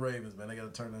go with the Ravens, man. They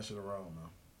got to turn that shit around, man.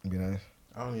 Be nice.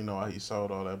 I don't even know why he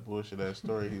sold all that bullshit, that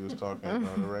story he was talking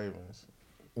about the Ravens.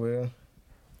 Will.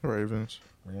 Ravens.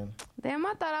 Rihanna. Damn,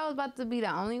 I thought I was about to be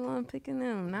the only one picking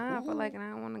them. Nah, I feel like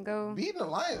I don't want to go. Beating the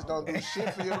Lions don't do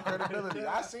shit for your credibility.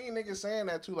 I seen niggas saying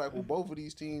that too, like, well, both of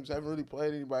these teams haven't really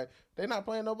played anybody. They not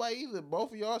playing nobody either.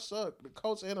 Both of y'all suck. The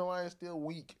Colts and the Lions still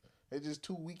weak. They just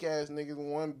two weak ass niggas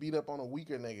and one beat up on a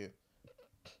weaker nigga.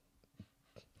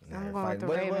 I'm going with the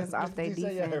Ravens off their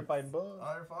defense. fighting bums. All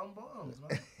right, fighting bums,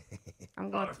 man.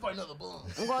 I'm going Fight another bum.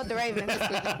 with the Ravens.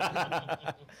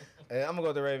 Hey, I'm gonna go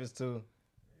with the Ravens too.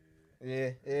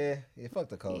 Yeah. Fuck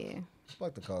the Colts. Yeah.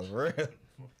 Fuck the Colts, for real.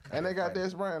 And they got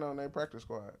Des Bryant on their practice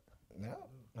squad. No,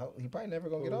 he probably never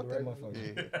gonna get off that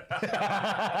motherfucker.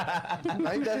 Yeah.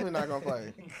 No, he definitely not gonna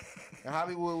play. And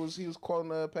Hollywood was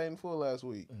quoting Peyton Full last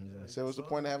week. He said, "What's the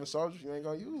point of having soldiers? You ain't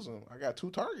gonna use them. I got 2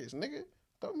 targets, nigga.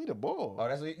 Throw me the ball." Oh,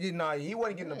 that's what he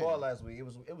wasn't getting the ball last week. It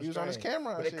was He was on his strange.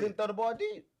 camera and but they shit. couldn't throw the ball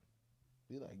deep.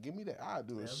 He like, give me that. I'll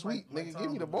do it. Yeah, Sweet, Mike nigga,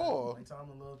 give me the Tomlin, ball. Mike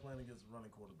Tomlin loves playing against running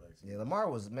quarterbacks. Yeah, Lamar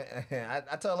was. Man,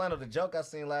 I told Lando the joke I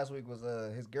seen last week was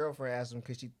his girlfriend asked him,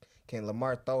 can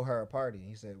Lamar throw her a party?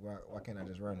 He said, why can't I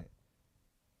just run it?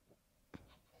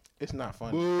 It's not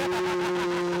funny.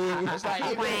 It's like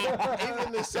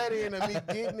even the setting of me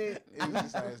getting it,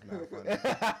 it's not funny.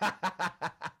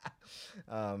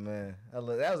 Oh man, that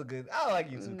was a good. I like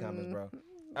YouTube comments, bro.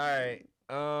 All right,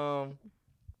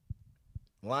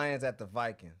 Lions at the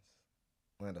Vikings.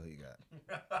 Lando, who you got?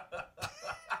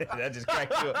 That just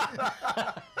cracked you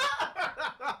up.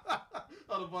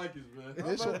 Oh, the Vikings, man.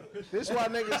 This why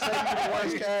niggas say you the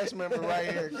worst cast member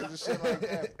right here because of shit like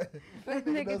that. This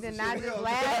nigga did not just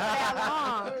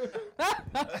last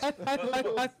that long.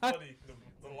 What's funny?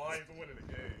 The Lions winning the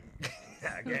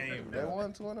game. They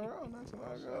won 2 in a row not too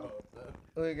long ago.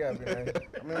 Who you got, man?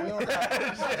 I mean,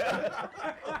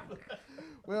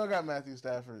 we don't got Matthew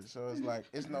Stafford, so it's like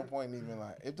it's no point even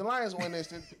like if the Lions win this,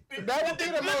 that would be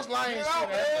the most Lions shit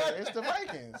ever. It's the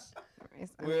Vikings.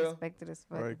 It's Will. unexpected as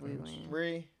fuck if we win.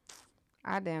 Bree.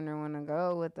 I damn near want to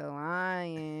go with the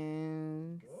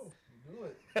Lions.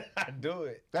 Do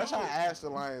it. That's how ass the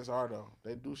Lions are, though.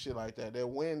 They do shit like that. They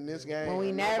win this game. Well, we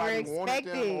and never nobody wanted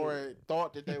expected. them or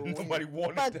thought that they would win. Nobody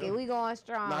wanted Fuck them. it, we going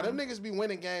strong. Nah, them niggas be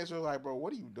winning games. So like, bro,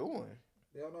 what are you doing?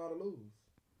 They don't know how to lose.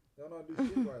 They don't know how to do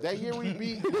shit right. That year we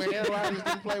beat when Aaron Rodgers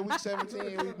didn't play week 17. We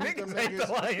beat them Niggas hate the niggas.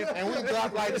 Lions. And we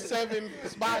dropped like 7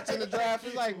 spots in the draft.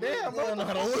 It's like, damn, bro. They don't know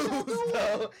how to lose,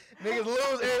 though. Niggas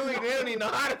lose every week. They don't even know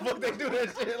how the fuck they do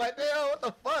that shit. Like, damn, what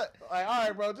the fuck? Like, all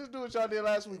right, bro, just do what y'all did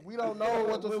last week. We don't know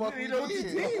what the fuck we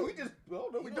did. We just,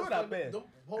 we do it our best.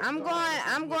 I'm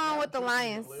going with the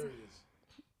Lions.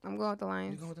 I'm going with the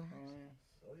Lions.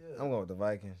 I'm going with the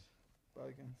Vikings.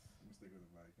 Vikings.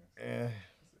 Yeah.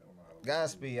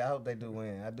 Godspeed. I hope they do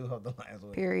win. I do hope the Lions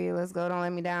win. Period. Let's go. Don't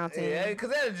let me down, team. Yeah,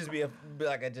 because that'd just be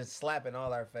like a just slap in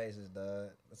all our faces, dog.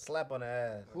 A slap on the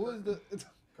ass. Who is the?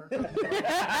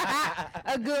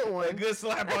 A good A one. good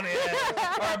slap on the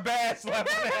ass. Or a bad slap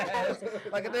on the ass.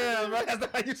 Like a damn, bro, that's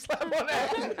not how you slap on the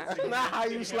ass. That's not how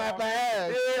you slap an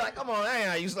ass. Yeah, like, come on, that ain't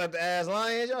how you slap the ass,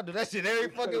 Lions. Y'all do that shit every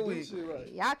fucking week.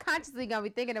 Y'all consciously gonna be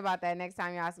thinking about that next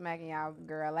time y'all smacking y'all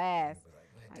girl ass.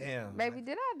 Damn. Baby,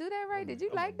 did I do that right? Did you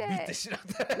like Beat that? the shit out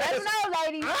that Let them know,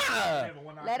 ladies. Ah!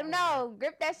 Let them know.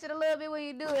 Grip that shit a little bit when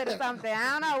you do it or something.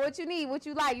 I don't know what you need, what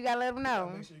you like. You gotta let them know.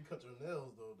 Make sure you cut your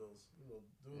nails, though.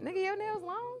 Nigga, your nails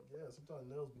long? Yeah, sometimes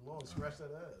nails be long. Scratch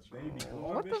that ass.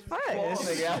 What the fuck? This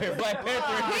nigga out here Black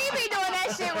Panther. He be doing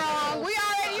that shit wrong. We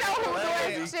already know who's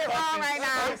doing some shit wrong right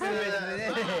now.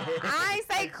 I ain't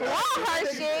say claw her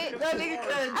shit. I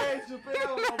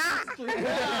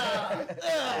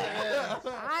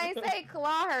ain't say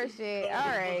claw her shit.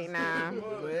 All right, nah.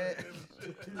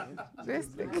 This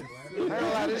nigga. I ain't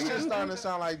gonna lie, this shit starting to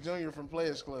sound like Junior from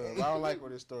Players Club. I don't like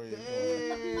where this story is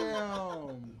going.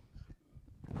 Damn.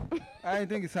 I didn't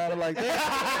think it sounded like that.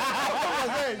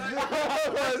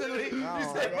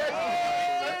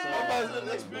 on to the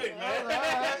next pick, man.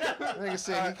 Nigga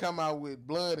said he come out with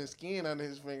blood and skin under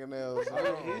his fingernails.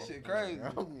 His shit crazy. I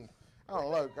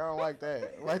don't like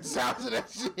that. I like the sounds of that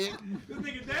shit. This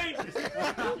nigga dangerous.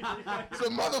 It's a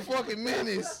motherfucking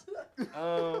menace.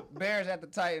 Bears at the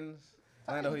Titans.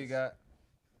 I know who you got.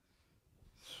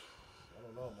 I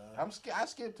don't know, man. I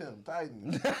skipped him.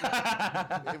 Titans.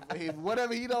 if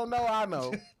whatever he don't know, I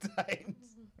know. Titans.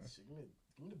 Shit, give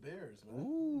me the Bears, man.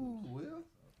 Ooh, Will.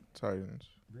 Titans.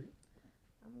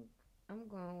 I'm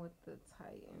going with the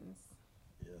Titans.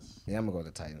 Yes. Yeah, I'm gonna go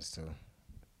with the Titans too.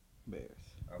 Bears.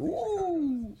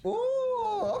 Ooh,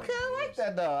 okay, I like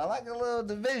that though. I like a little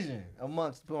division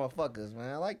amongst the motherfuckers,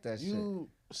 man. I like that shit. You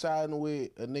siding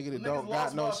with a nigga that Niggas don't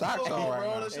got lost no by socks field on goal, right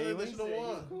bro. now. They should have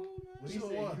won. He should've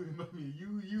said won. you remember me. You.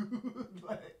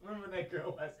 Like, remember that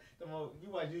girl watch you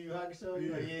watch Yu Hockey show?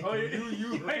 Yeah. Like, yeah. Oh yeah,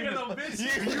 you ain't got no bitch.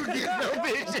 You get no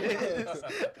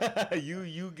bitches.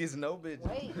 you gets no bitches.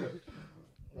 Wait,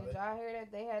 did y'all hear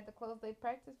that they had to close their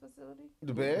practice facility?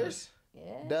 The Bears?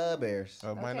 Yeah. The Bears.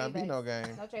 So it might not be no game.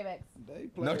 No trade backs. They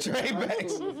play No at the trade high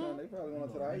backs. school, son. They probably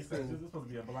went to the high He said school. this supposed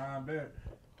to be a blind bet.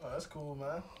 Oh, that's cool,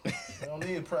 man. They don't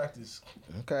need practice.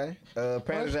 Okay. Panthers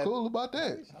What's at cool about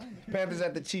that? Panthers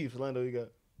at the Chiefs. Lando, you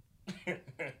got.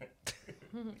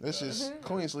 Let's just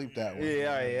clean sleep that one. Yeah,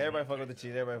 all right. Everybody fuck with the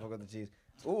Chiefs. Everybody fuck with the Chiefs.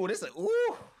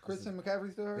 Ooh, Christian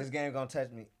McCaffrey still hurt? This game gonna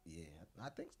touch me. Yeah, I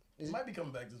think. He might be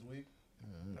coming back this week.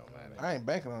 No, man. I ain't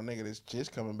banking on a nigga that's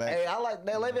just coming back. Hey, I like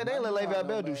that. They let Le'Veon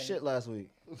Bell do shit last week.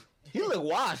 He look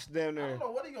washed down I there. don't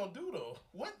know what he gonna do though.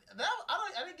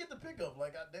 I didn't get the pickup.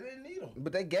 Like they didn't need him.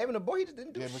 But they gave him the ball. He just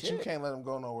didn't do Yeah, but shit. you can't let him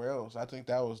go nowhere else. I think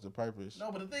that was the purpose.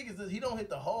 No, but the thing is that he don't hit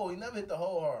the hole. He never hit the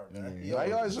hole hard. Man. Yeah,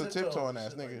 he always a tiptoes tiptoeing and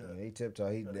ass shit like nigga. that. Yeah, he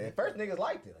tiptoed. He did. First niggas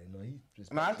liked it. Like, no, he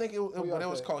just. No, I think but it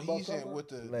was say? cohesion Both with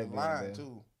the Le'Veon line Bell.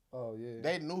 too. Oh, yeah.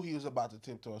 They knew he was about to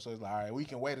tiptoe, so it's like, all right, we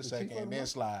can wait a second Chiefs and then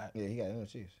slide. Yeah, he got no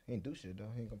Chiefs. He ain't do shit though.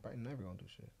 He ain't gonna, probably never gonna do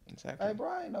shit. Exactly. Hey, bro,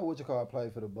 I ain't know what you call play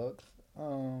for the Bucks.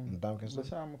 Domkins.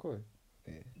 LaShawn McCoy.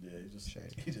 Yeah, he just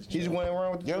He just went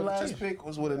around with Your with the last Chiefs. pick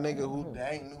was with a nigga who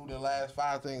dang knew the last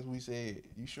 5 things we said.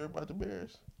 You sure about the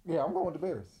Bears? Yeah, I'm going with the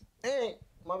Bears. Hey,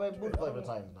 my baby Buddha played for the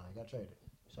Titans now. He got traded.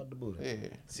 Shout out to Buddha. Yeah.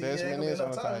 See, he ain't gonna Desmond be is on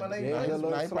enough the time, my Titans. nigga. Nah, Yeah, he your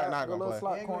probably slot- not your gonna little play.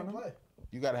 slot He ain't gonna corner. play.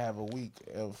 You gotta have a week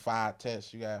of 5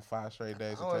 tests. You gotta have 5 straight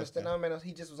days I of don't understand. testing. I mean,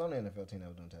 he just was on the NFL team that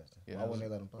was doing testing. Yeah, Why wouldn't they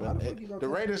let him play? How the fuck you gonna The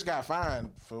test? Raiders got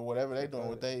fined for whatever they doing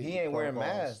with they. He ain't wearing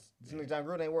protocols. masks. This nigga John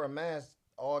Gruden ain't wearing masks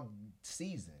all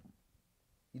season.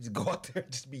 He just go out there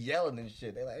and just be yelling and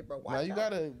shit. They like, hey, bro, watch Now you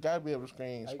out. gotta be able to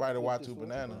screen How you Spider flip this Y2 one?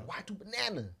 banana. Why do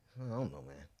banana? I don't know,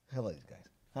 man. Hell of these guys.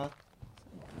 Huh?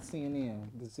 CNN.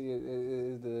 To see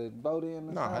is the vote in? or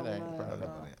No, that something, ain't man? probably.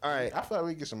 All right. I feel like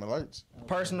we get some alerts.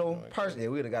 Personal. Yeah, we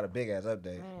would have got a big ass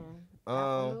update.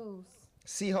 Man, lose.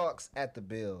 Seahawks at the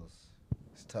Bills.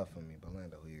 It's tough for me, but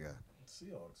Lando, who you got?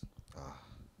 Seahawks.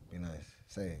 Be nice.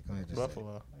 Say it. Go ahead, just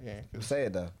Buffalo. Yeah. say 'cause it. Say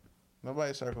it though.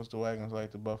 nobody circles the wagons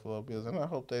like the Buffalo Bills, and I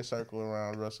hope they circle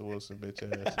around Russell Wilson, bitch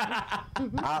ass.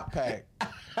 Outpack.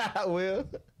 I will.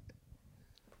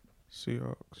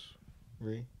 Seahawks.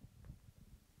 Ree.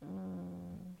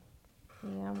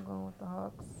 Yeah, I'm going with the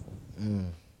Hawks.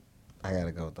 I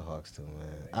gotta go with the Hawks too,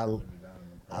 man.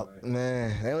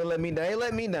 Man, they let me down. They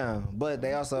let me down, but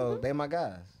they also they my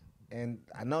guys, and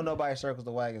I know nobody circles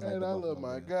the wagons like And the I Buffalo love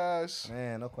my Bills. guys.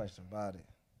 Man, no question about it.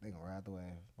 They gonna ride the wave.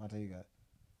 I'll tell you got.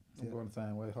 I'm going the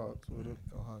same way Hawks with it.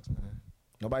 Go Hawks, man.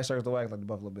 Nobody circles the wagons like the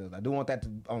Buffalo Bills. I do want that to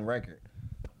on record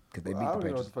because they beat I the don't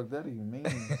even know Patriots. what the fuck that even means.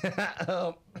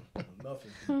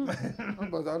 Nothing. I'm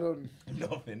about to, I don't.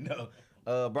 Nothing,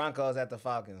 no. Broncos at the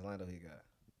Falcons. Lando, who you got?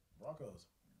 Broncos.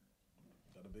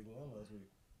 Got a big win last week.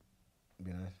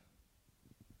 Be nice.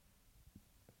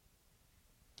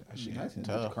 That shit Nice and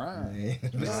tough. crying. I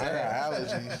got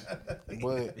allergies,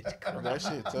 but that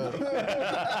shit tough.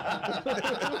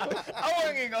 I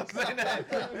wasn't even gonna say that.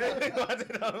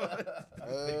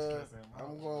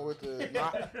 I'm going with the.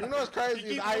 You know what's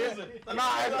crazy? Is it's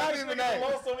not even that.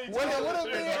 What it would have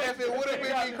been if it would have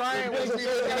been me crying was me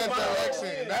looking at the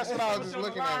election. That's what I was just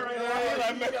looking at.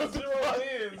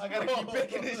 I gotta keep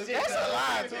picking this shit. That's a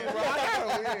lie too, bro. I gotta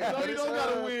win. No, you don't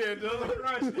gotta win.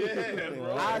 Yeah,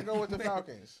 bro. I go with the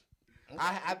Falcons.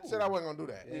 I said I wasn't gonna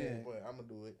do that, but I'm gonna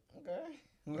do it. Okay.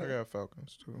 I got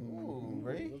Falcons too. Ooh,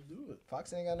 Ray. Let's do it.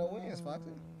 Fox ain't got no wins, Fox.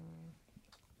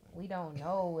 We don't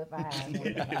know if I have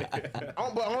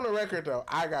one. But on the record though,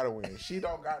 I gotta win. She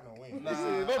don't got no win. Maybe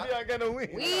I got no wins.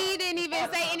 We didn't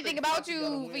even say anything about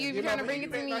you for you trying to bring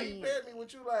it to He me. paired me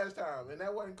with you last time, and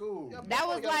that wasn't cool. That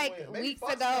was like Maybe weeks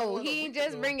Fox got ago. one a He ain't week just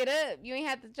ago. bring it up. You ain't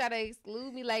have to try to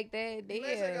exclude me like that. Max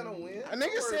ain't got no Damn. win. A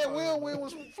nigga said Will win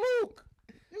was fluke.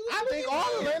 I I think all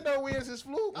Orlando wins is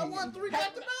fluke. I won 3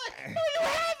 back to back. No, you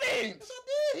haven't. Yes, I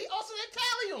did. He also didn't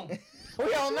tally them. We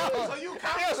don't know. So you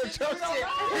That was a Trump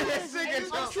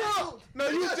shit. That's Trump. No,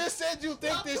 you just said you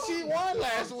think that she won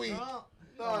last week.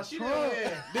 No, she didn't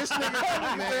win. This nigga told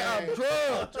me to say I'm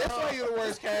drunk. That's why you the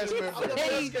worst cast member.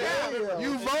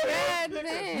 You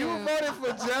voted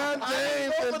for John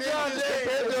James and then just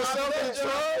compared yourself to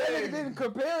Trump. He didn't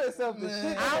compare himself to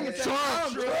shit. I'm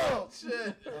Trump.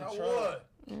 Shit, I won.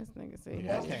 This nigga said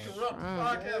Most corrupt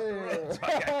podcast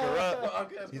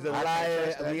corrupt. He's a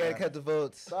liar. We gotta cut the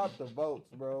votes. Stop the votes,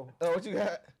 bro. Oh, what you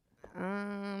got?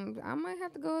 I might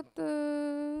have to go with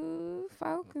the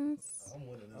Falcons. I'm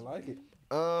winning I this. like it.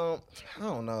 I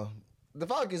don't know. The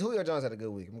Falcons. Julio Jones had a good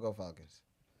week. I'm gonna go Falcons.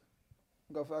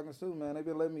 Go Falcons too, man. They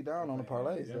been letting me down on the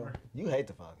parlays, though. You hate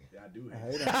the Falcons. Yeah, I do. I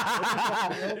hate them.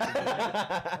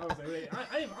 I was like, wait,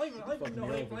 I even know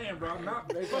they ain't playing, bro. I'm not.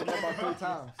 They played about 3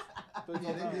 times.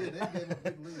 Yeah, they did. They gave him a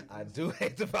big lead. I do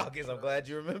hate the Falcons. I'm glad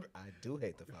you remember. I do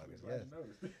hate the Falcons.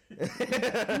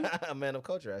 Yes. A man of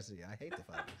culture. I see. I hate the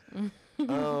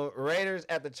Falcons. Raiders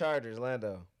at the Chargers.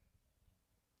 Lando.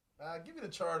 Give me the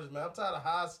Chargers, man. I'm tired of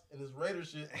Haas and this Raiders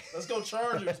shit. Let's go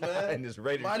Chargers, man. And this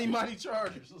Raiders. Mighty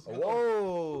Chargers. Let's go.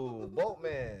 Whoa,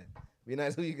 Boatman. Be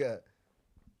nice. Who you got?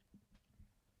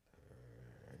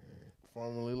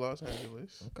 Formerly Los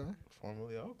Angeles. Okay.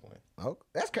 Formerly Oakland. Oh,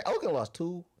 that's crazy. Oakland lost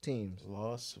 2 teams.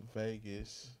 Las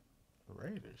Vegas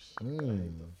Raiders. The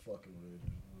fucking Raiders.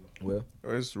 Well,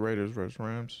 It's Raiders versus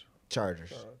Rams.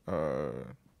 Chargers.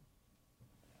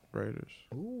 Raiders.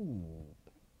 Ooh.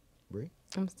 Bree?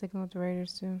 I'm sticking with the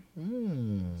Raiders too.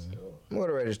 What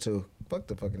the Raiders too? Fuck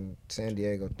the fucking San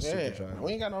Diego Yeah, Superchargers.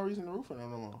 we ain't got no reason to root for them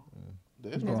no more.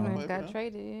 This This man man got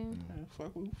traded. Yeah.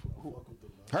 Fuck who?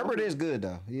 Herbert is good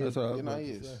though. He is. That's what I was You know about he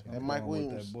to is. say. And I'm Mike going with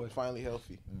Williams that boy. finally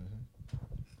healthy.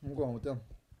 I'm going with them.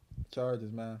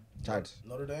 Chargers, man. Chargers.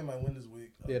 Notre Dame might win this week.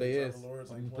 Yeah, they Trevor is.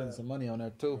 Lawrence I'm ain't putting playing. some money on there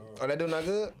too. Oh, that dude not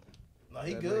good? No,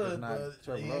 he That good, nigga's not but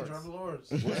Trevor he ain't Lawrence. Trevor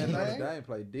Lawrence. What's his And Notre name? Dame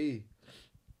play D.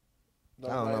 I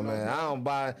don't know, man. I don't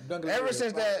buy. Ever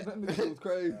since that was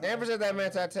crazy. Ever since that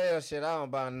Manti Te'o shit, I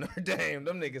don't buy Notre Dame.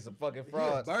 Them niggas some fucking He a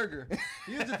frauds. burger.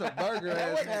 He was just a burger That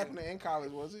ass wasn't nigga. happening in college,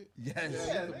 was it? Yes, Yeah, he's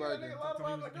a nigga, burger. nigga lied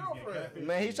about my girlfriend.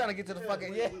 Man, he's trying to get to the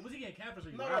fucking yeah. Was he getting catfish or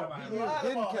you No, lied about he him? lied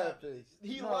Getting about that. catfish.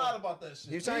 He No. lied about that shit.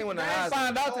 He was trying to win the I ain't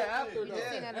find Heisman. out till after though.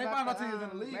 Yeah. Seen I that ain't about find out till he was in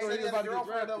the league. He So said he he was had about a to get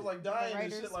girlfriend that was drafted. like dying and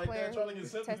Raiders shit like player that, trying to get who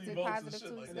sympathy tested votes and positive shit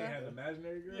to like And they had that. an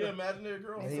imaginary girl. Yeah, imaginary And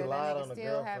girlfriend. he said that lied nigga on the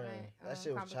still girlfriend. having, That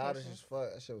shit was childish as fuck.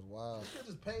 That shit was wild. You could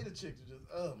just pay the chick to just.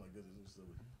 Oh my goodness, it was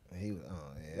silly. He was,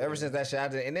 oh yeah. Ever since that shit, I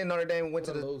did, and then Notre Dame went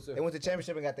to What a the, loser. they went to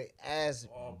championship and got their ass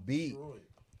Oh, beat, destroyed.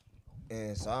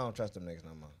 and so I don't trust them niggas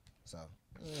no more. So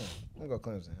I'm gonna go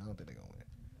Clemson. I don't think they're gonna win.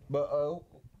 But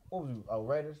what was you? Oh,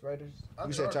 Raiders. I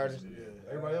You said Chargers. Yeah,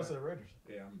 everybody else said Raiders.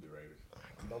 Yeah, I'm the Raiders.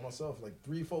 By myself, like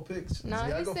 3-4 picks. No, See,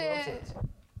 I he go for said. upsets.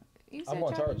 You said I'm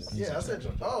going Chargers. Chargers. Yeah, I said.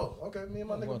 Oh, okay. Me and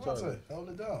my I'm nigga going Ponce Chargers. held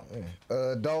it down.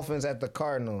 Yeah. Dolphins at the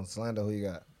Cardinals. Lando, who you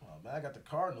got? Oh man, I got the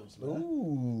Cardinals, man.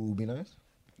 Ooh, be nice.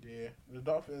 Yeah, the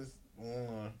Dolphins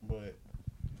won, but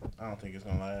I don't think it's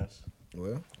gonna last.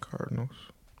 Well, Cardinals.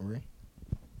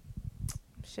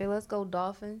 Shit, let's go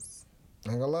Dolphins.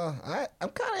 I ain't gonna lie. I'm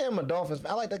kind of a Dolphins.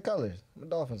 I like the colors. I'm a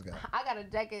Dolphins guy. I got a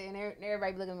jacket and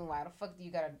everybody be looking at me, why the fuck do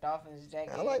you got a Dolphins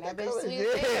jacket? I like And that bitch color. sweet Yeah,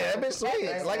 as hell. that bitch sweet.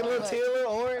 bitch Like a little sweet. teal,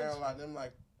 little I orange. don't like them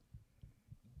like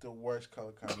the worst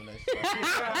color combination. I don't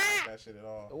like that shit at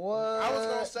all. What? I was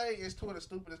gonna say it's two of the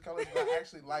stupidest colors, but I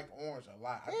actually like orange a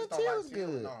lot. I Yeah, just don't teal's like teal.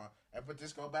 good. No, but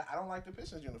just go back. I don't like the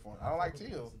Pistons uniform. I don't like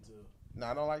teal. No,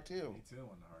 I don't like teal. Me too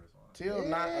on the hardest one. Teal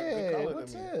not a good color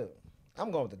what's to me. up? I'm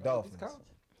going with the Dolphins.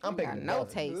 I'm You picking got the no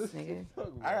Dolphins. taste, nigga.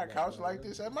 I got couch like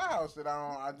this at my house that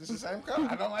I just the same color.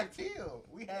 I don't like teal.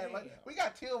 We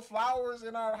got teal flowers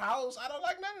in our house. I don't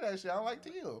like none of that shit. I don't like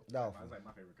teal. That's Dolphins. like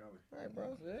my favorite color. All right,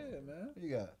 bro. Yeah, man. What you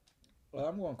got? Well,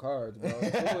 I'm going Cards, bro.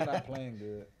 Tua not playing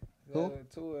good. Who?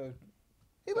 Tua.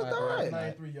 He looked All all right.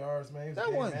 right. 93 yards, man. He was That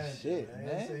game wasn't manager, shit, He man.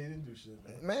 didn't say he didn't do shit,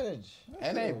 man. Manage.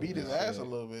 And they beat his ass a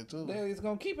little bit too. It's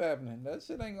gonna keep happening. That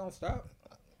shit ain't gonna stop.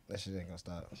 That shit ain't gonna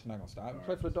stop. That shit not gonna stop.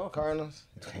 Play for the Dolphins. Cardinals.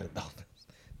 The Dolphins.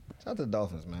 Shout out to the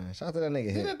Dolphins, man. Shout out to that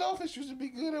nigga Did the hit. Dolphins used to be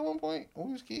good at one point when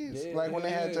we was kids? Yeah, like when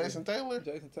they had yeah. Jason Taylor,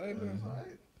 Jason Taylor.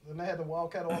 Right. Then they had the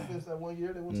Wildcat offense that one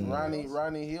year. They went to the Ronnie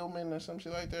playoffs. Hillman or some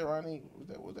shit like that. Ronnie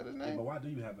was that his Yeah, name? but why do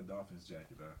you have a Dolphins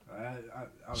jacket though?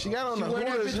 I She got on the Wear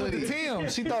that Hooters bitch with the hoodie.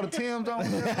 Timbs. She thought the Timbs on.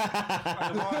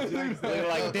 Look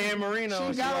like Dan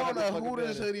Marino. She got on a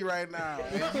Hooters hoodie right now.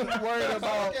 And she's worried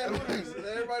about.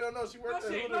 Everybody don't know she worked No,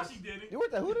 at she, no, Hooters. she didn't. You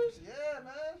worked at Hooters? Yeah,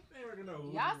 man. Erica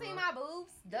know. Y'all see my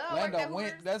boobs? Duh. Like Lando that went.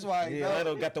 Hooters. That's why. Yeah,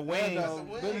 Lando got the wings. She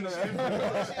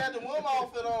had the woman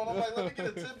outfit on. I'm like, let me get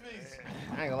a 10-piece.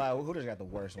 I ain't gonna lie, Hooters got the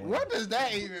worst wings. What does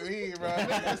that even mean, bro?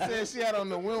 Nigga said she had on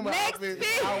the Wilma Next outfit.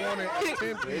 pick. I wanted a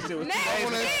 10-piece. Next I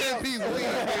wanted a pick. 10-piece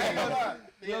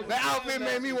wing. That outfit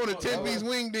made me want a 10-piece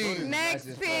wing ding. Next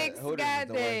picks, Hooters is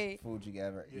the goddamn. worst food you can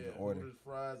ever Yeah, even order. Hooters,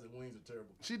 fries, and wings are terrible.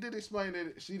 She did explain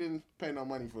that she didn't pay no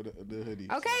money for the hoodie.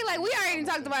 Okay, like we already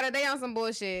talked about it. They on some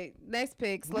bullshit. Next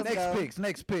picks. Let's go.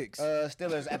 Next picks.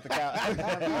 Steelers at the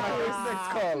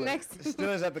Cowboys. Next.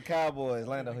 Steelers at the Cowboys.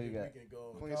 Lando, who you got? We can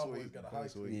go. Clean Cowboys sweep. got a Clean high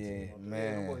sweep. sweep. Yeah, them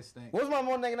man. boys stink. What's my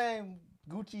one nigga name?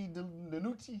 Gucci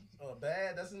Danucci.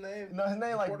 Bad, that's his name? No, his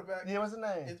name The like quarterback? Yeah, what's his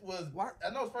name? It was, What?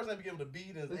 I know his first name began with a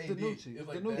B, then It's AD. Danucci. It was It's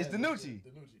like Danucci. It's bad. Danucci.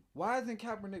 Why isn't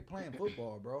Kaepernick playing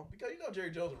football, bro? Because you know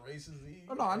Jerry Jones is racist.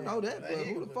 Oh, no, I know that, but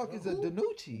who the fuck is a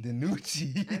Danucci?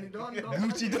 Danucci. Andy Dalton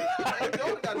Gucci. Andy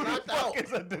Dalton got knocked out.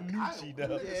 It's a Danucci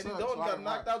though. Yeah, Andy Dalton got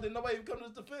knocked out. Then nobody even come to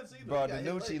his defense either. Bro, He got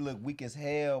hit Danucci late. looked weak as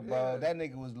hell, bro. Yeah. That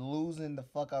nigga was losing the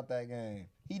fuck out that game.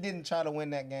 He didn't try to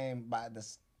win that game by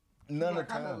none of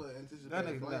the time. That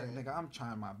nigga, I'm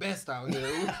trying my best out here.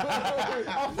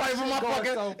 I'm fighting for my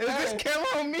fucking. Is this camera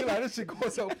on me? Like this shit going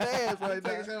so fast right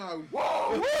now.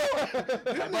 Whoa!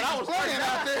 But I was playing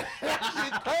out there.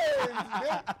 Shit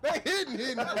crazy. They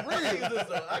hitting for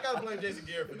real. I gotta blame Jason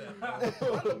Garrett for that.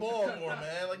 Run the ball more,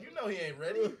 man. Like, you know he ain't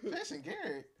ready. Jason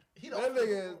Garrett. He That don't.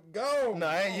 nigga is gone.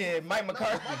 No, yeah, Mike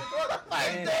McCarthy.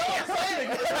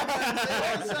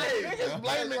 Niggas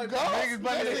blaming golf. Niggas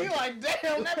blaming He like,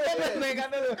 damn, that nigga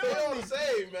got They're all nothing. the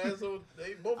same, man. So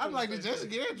they both. I'm like, did Jason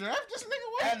Garrett draft this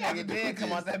nigga? That nigga did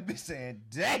come out that bitch saying,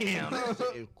 damn, this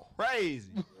shit is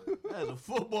crazy. There's a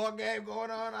football game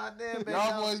going on out there, baby.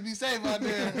 Y'all boys be safe out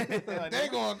there. They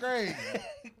going crazy.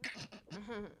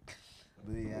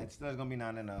 But yeah, it's still gonna be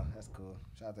 9-0. That's cool.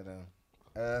 Shout out to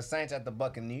them. Saints at the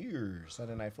Buccaneers.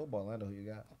 Sunday Night Football. Lando, who you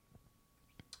got?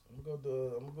 I'm gonna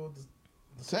go with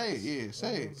the Say it, Saints. yeah, I'm say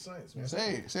gonna go it. with the Saints, man.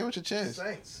 Say it. Say it with your chest.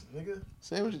 Saints, nigga.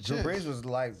 Say it with your Drew chest. Brees was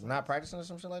like not practicing or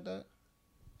some shit like that.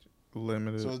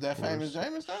 Limited. So is that famous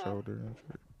Jameis now? Shoulder injury.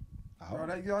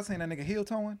 Bro, y'all seen that nigga heel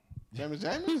towing? Jameis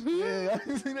Jameis? Yeah,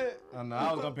 y'all seen that? Oh, no,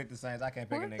 I was gonna pick the Saints. I can't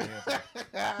pick a nigga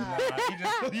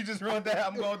here. You just ruined that.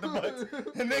 I'm going with the Bucks.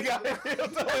 The nigga out here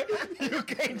so you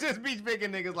can't just be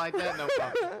picking niggas like that no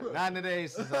more. Not in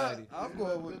today's society. I'm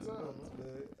going with the Bucks, man.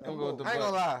 I'm going with the I ain't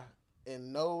gonna Bucks. lie.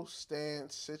 In no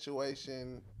stance,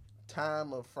 situation,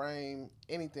 time or frame,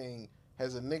 anything,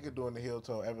 has a nigga doing the heel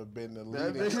toe ever been the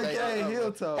That leading nigga state? can't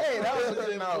heel toe. Hey, that was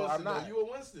Winston, no, I'm not. You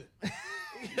a Winston.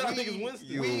 I think it's Winston.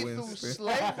 You We a through Winston.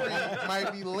 slavery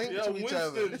might be linked Yeah, to each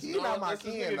other. Winston. He not my That's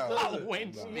his kin nigga though. cousin.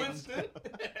 Winston. Winston.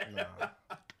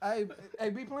 Hey,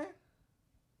 be playing?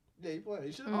 Yeah, he playing.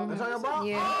 He should Oh, have. that's on your ball?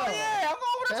 Yeah. Oh, yeah, I'm going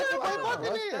with the That's Tampa Bay what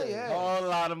Buccaneers. Yeah. Whole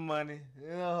lot of money.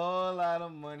 A whole lot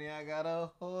of money. I got a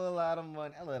whole lot of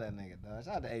money. I love that nigga, dog.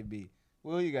 Shout out to AB.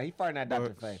 Well, who you got? He farting that Dr.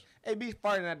 Bucks. Face. AB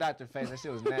farting that Dr. Face. That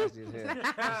shit was nasty as hell.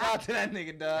 Shout out to that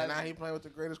nigga, dog. And now he playing with the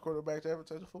greatest quarterback to ever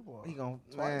touch the football. He gon'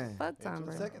 man. Fuck Tom The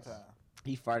Brady. second time.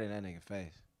 He farted that nigga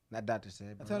face. That doctor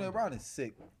said. Antonio Brown is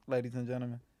sick, ladies and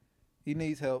gentlemen. He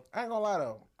needs help. I ain't gonna lie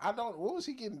though. I don't. What was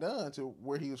he getting done to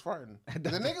where he was farting?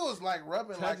 The nigga was like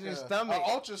rubbing like Touching his a stomach.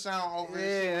 ultrasound over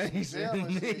Yeah, he his said gel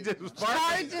and he shit. just was He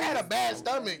farting. had a bad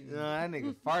stomach. No, that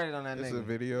nigga farted on that It's a nigga.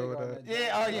 video of that.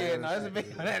 Yeah, oh yeah, no, it's a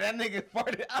video. That nigga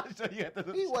farted. I'll show you after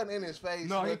He the. wasn't in his face.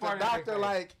 No, he but the farted in his doctor face.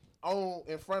 like on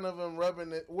in front of him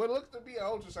rubbing it. What looked to be an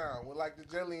ultrasound with like the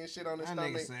jelly and shit on his That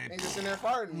nigga stomach, said- and just in there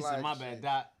farting. He like, said, "My bad, shit.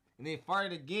 doc." And then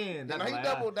farted again. Yeah, Doctor he like,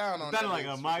 doubled down on Doctor that like,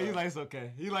 bitch, Mike, for he sure. like, it's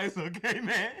okay. He like, it's okay,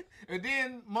 man. And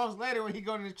then months later, when he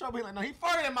go into trouble, he like, no, he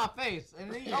farted in my face,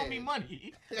 and he owed me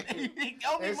money. he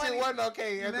owed me And money. shit wasn't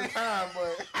okay at the time,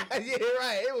 but Yeah,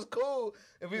 right. It was cool.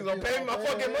 If he was gonna pay me my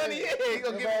fucking money, yeah, he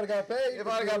gonna give me. got paid, If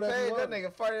I got paid, that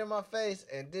nigga farted in my face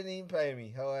and didn't even pay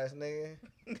me. Hoe ass nigga.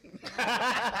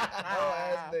 Hoe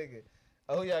ass nigga.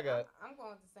 Oh, who y'all got? I'm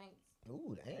going with the Saints.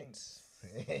 Ooh, thanks.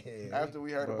 after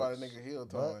we heard about a Bucks. nigga heel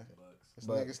toeing, this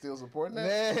Bucks. nigga still supporting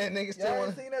that. Man, nigga still Y'all want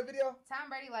ain't seen that video? Tom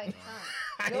Brady like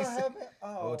Trump. Y'all haven't?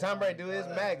 Well, Tom Brady do his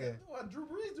MAGA. What Drew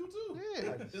Brees do too.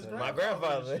 Yeah. His My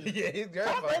grandfather. and shit. Yeah, his Tom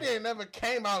grandfather. Brady ain't never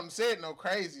came out and said no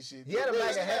crazy shit. He had a Drew Brees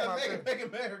MAGA hat came on, out too. and Make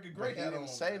America said- great. He hat didn't on,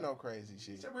 say man. no crazy He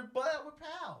shit. said we're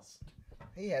pals.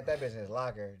 He had that bitch in his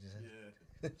locker. Just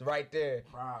Yeah. right there.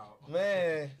 Proud.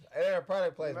 Man, they're a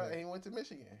product You know, placement. he went to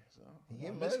Michigan, so He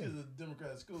get Michigan's money. a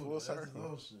Democrat school. Full Full That's his circle.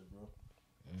 old shit, bro.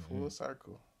 full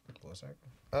circle. Full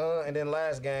circle. And then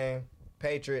last game,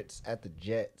 Patriots at the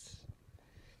Jets.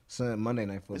 Monday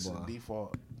Night It's Football. a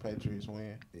default Patriots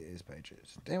win. It is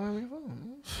Patriots. Damn, where we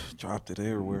from? Dropped it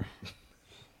everywhere.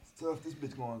 Tough. This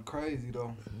bitch going crazy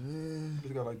though.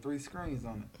 Bitch got like 3 screens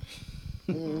on it.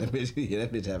 That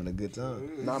bitch having a good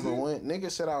time. Nah, but when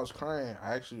niggas said I was crying,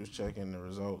 I actually was checking the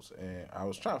results and I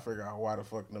was trying to figure out why the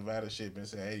fuck Nevada shit been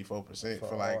saying 84%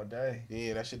 for like all day.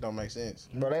 Yeah, that shit don't make sense.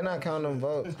 Bro, they not counting them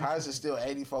votes. How is it still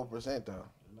 84% though? They're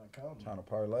not counting. Trying to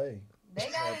parlay. They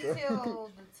got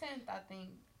until the 10th, I think.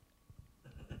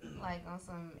 Like on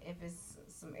some, if it's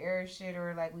some error shit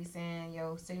or like we saying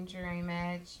your signature ain't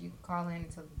match, you can call in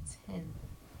until the 10th.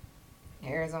 In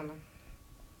Arizona.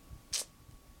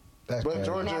 That's But crazy.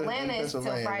 Georgia And Atlanta and is till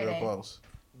Pennsylvania real Friday. close.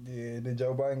 Yeah, did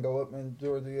Joe Biden go up in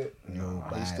Georgia yet? No,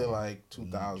 He's still like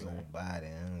 2,000. Joe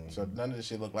Biden. So none of this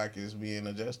shit look like it's being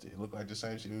adjusted. It look like the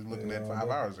same shit we was looking at Yeah, 5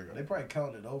 they- hours ago. They probably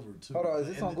counted over too. Hold on, is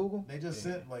this And on Google? They just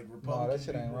sent like No, Republican. that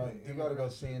shit ain't people right. and You gotta go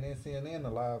Democrats. CNN the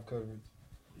live coverage.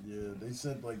 Yeah, they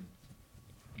sent like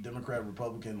Democrat,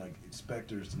 Republican like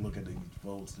inspectors to look at the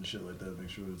votes and shit like that, make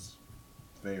sure it's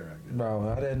fair. I guess. Bro,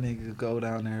 how that nigga go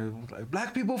down there and was like,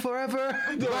 black people forever!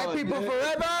 Black people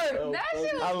forever! That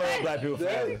shit was I love funny. black people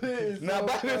forever. Nah,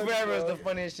 black people forever is the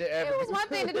funniest shit ever. It was one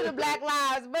thing to do the Black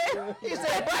Lives, but He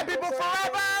said black people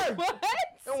forever. what?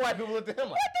 And white people looked at him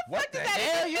like, what the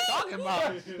hell you talking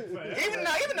about? even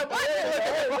the black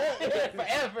people looked at him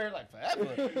forever, like forever.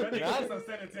 That nigga was so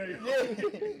sanitary.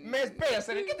 Yeah, man, Bear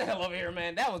said, "Get the hell over here,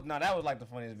 man." That was like the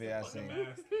funniest video I seen.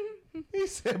 He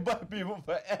said black people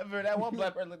forever. That one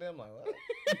black person looked at him like,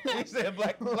 what? He said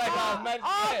black lives matter.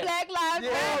 All Yeah. Black Lives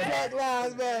Yeah, Matter. Black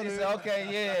Lives Matter. He said,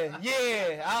 okay,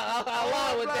 yeah, I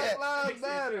lie with that. Lives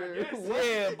matter.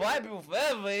 Yeah, black people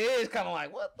forever is kind of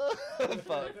like, what the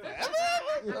fuck?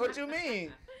 Forever? What you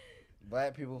mean?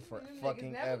 Black people for Them niggas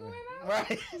fucking never ever. going out?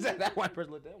 Right? That white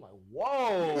person looked at him like,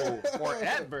 whoa,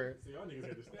 forever. See, y'all niggas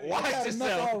had to stay. Watch got enough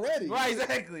yourself. already. Right,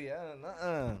 exactly.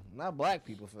 Not black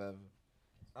people forever.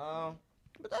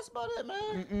 But that's about it,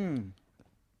 man.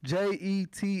 Jets, You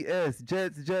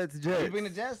bring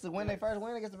the Jets to win their first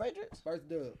win against the Patriots? First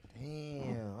dub.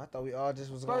 Damn, I thought we all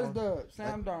just was First going. dub.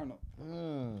 Sam Darnold. Go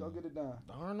Mm. get it done.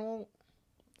 Darnold?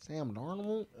 Sam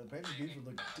Darnold? Patriots defense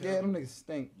look Yeah, them niggas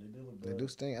stink. They do look They bad. do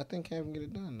stink. I think Cam can get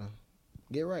it done, though.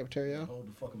 Get right, Terrio. Hold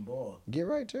the fucking ball. Get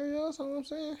right, Terrio. That's all I'm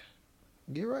saying.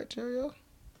 Get right, Terrio.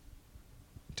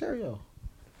 Terrio.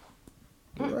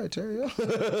 Get right, Terrio.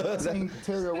 Seen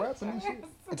Terrio rapping and shit.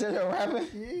 Terrio rapping?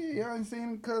 Yeah, y'all ain't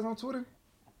seen cuz on Twitter?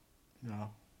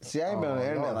 No. See, I ain't been on the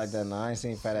internet no. like that. No, I ain't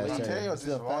seen fat ass Terrio Terrio. just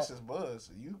Still lost fat? his buzz.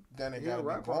 You done it Yeah, gotta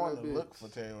rap be on going that to bitch. look for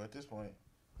Terrio at this point.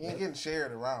 He ain't getting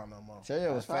shared around no more.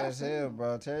 Terrio was That's fat how I as hell, seen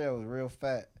bro. Terrio was real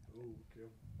fat. Ooh, okay.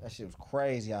 That shit was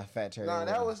crazy how fat Terrio No,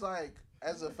 that was like,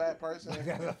 as a fat person,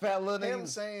 As a fat little him nigga.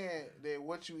 saying that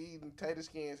what you eating tater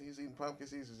skins, he's eating pumpkin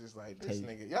seeds, is just like, this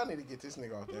Tater- nigga, y'all need to get this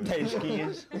nigga off there. Tater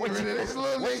skins. Get rid of this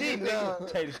little What you nigga, dog.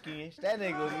 nigga? Tater skins. That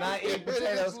nigga was not Get eating rid of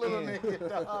potato this little skins. nigga,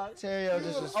 dog. Terrio He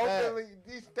just was was fat. openly,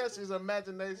 that's his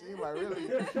imagination. He like,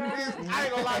 really? I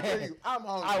ain't gonna lie to you. I'm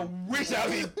hungry. I wish I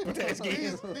was eating potato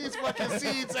skins. These fucking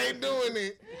seeds ain't doing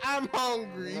it. I'm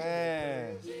hungry.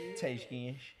 Man, taste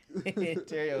skins.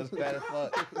 Terrio was fat as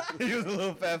fuck. He was a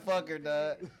little fat fucker,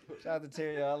 dog. Shout out to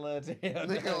Terrio. I love Terrio.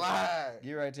 Nigga lied.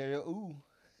 Get right, Terrio. Ooh.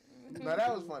 No,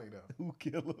 that was funny though. Ooh,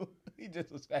 kill him. He just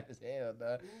was fat as hell,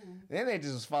 dog. Then they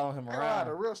just was following him I ain't gonna lie, the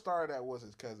around. real star of that was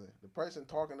his cousin. The person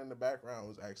talking in the background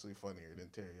was actually funnier than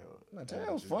Terrio. No,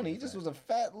 Terrio was funny. He just was a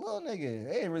fat little nigga.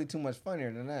 They ain't really too much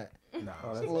funnier than that. Nah,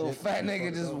 A little fat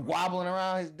nigga just wobbling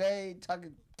around his day,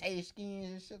 talking taste skins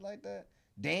and shit like that.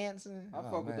 Dancing. I Oh,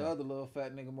 fuck with man. the other little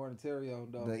fat nigga more than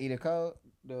Terrio, though. The eat a code.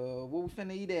 The what we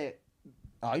finna eat at?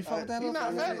 Oh, you fuck with that he little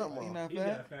not fat fat nigga? no more. He not He got a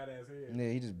fat? fat ass head. Yeah,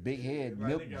 he just big head, Like,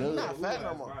 milk nigga, dud. Not fat no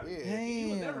Blue-ass more. body. Yeah. He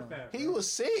was never Damn. fat. He bro.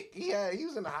 was sick. He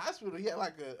was in the hospital. He had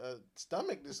like a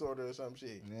stomach disorder or some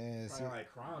shit. Yeah, see, Probably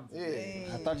like crimes.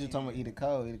 Yeah. I thought you were talking about Eat a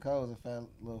Code. Eat a Code was a fat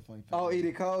little funny. Oh, eat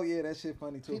it cold? Yeah, that shit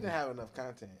funny too. He didn't have enough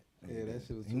content. Yeah, that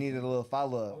shit was He needed a little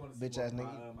follow I up, wanna see bitch ass my,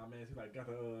 nigga. my man, he like got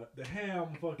the ham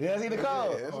fucking. Yeah, that's Eat a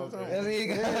Code. Yeah, that's what I'm Okay. That's Eat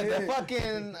a Code. Yeah, The yeah.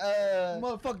 fucking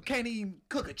Motherfucker can't even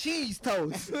cook a cheese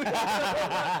toast.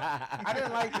 I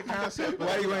didn't like the concept.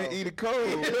 Why you ain't eat a cold?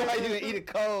 Why you didn't eat a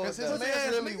cold? Because his man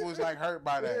really was like hurt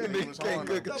by that. He was Can't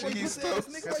cook a horny. cheese toast.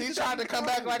 Because he tried to come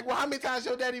back like, well, how many times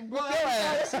your daddy whooped your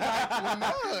ass? Like, well,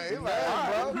 no. He like,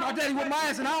 all right. My daddy with my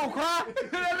ass and I don't cry.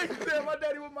 That nigga said my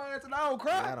daddy with my ass and I don't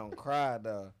cry. I don't cry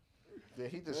though. Yeah,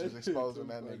 he just was exposing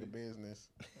that nigga business.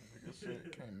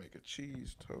 Can't make a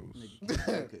cheese toast.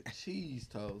 Cook a cheese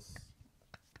toast.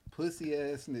 Pussy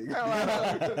ass nigga.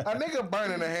 A nigga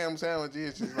burning a ham sandwich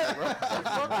is just like, bro, what the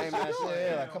fuck Hey is man, you doing?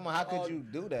 shit, like, come on, how could you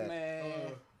do that?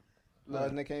 Man.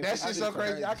 Nigga can't- That shit's so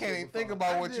crazy. I can't even think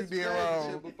about what you did Shit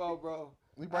wrong. before, bro.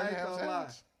 We I burning ain't ham gonna lie.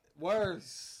 sandwich?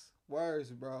 Worse,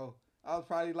 bro. I was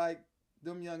probably like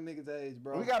them young niggas' age,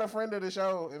 bro. We got a friend of the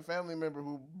show and family member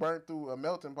who burnt through a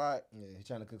melting pot. Yeah, he's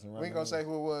trying to cook some ramen. We ain't gonna say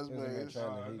who it was, He but was in there it's,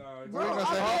 trying to- we ain't gonna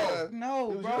say who it was.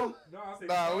 No, bro.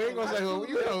 Nah, we ain't gonna say who.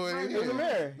 You know who it It was is. a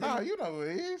mirror. Nah, you know who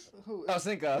it is. Oh,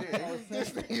 Cinco.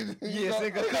 This nigga, Yeah,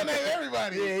 Cinco. He gonna name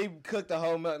everybody. Yeah, he cooked the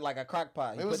whole milk like a crock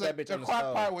pot. He It put was that bitch a on the crock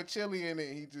stove. pot with chili in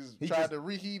it. He He tried just- to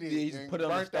reheat it. Yeah, he just and put it on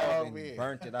the burnt that stove whole and bit.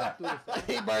 burnt it out.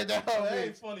 He burnt that whole That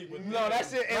ain't bitch. funny, but No,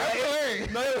 that's it. And That's like,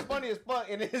 hilarious. no, it was funny as fuck.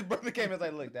 And then his brother came and was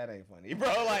like, "Look, that ain't funny, bro."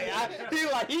 Like,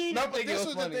 he No, didn't but think it this was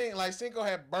was funny. the thing. Like Cinco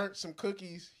had burnt some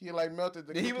cookies. He like melted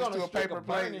the Yeah, he cookies was on to a a streak paper of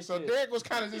burning plate. So shit. Derek was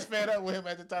kind of just fed up with him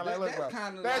at the time. Like, look, bro, That's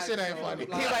kinda that like, shit ain't funny.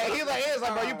 like- He's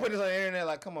like, bro, you put this on the internet.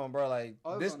 Like, come on, bro. Like,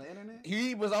 Oh, it was this. on the internet?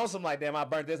 He was on some like, damn, I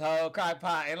burnt this whole crock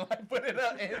pot and like put it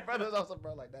up. And his brother was also,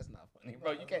 bro, like, that's not funny,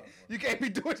 bro. You can't be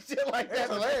doing shit like that.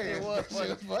 That's hilarious. It was That shit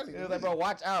was funny. It was like, bro,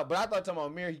 watch out. But I thought talking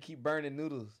about Mir, he keep burning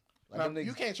noodles. Like, Now, them niggas-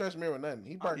 you can't trust Mir with nothing.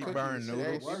 He burnt He cookies. burned shit,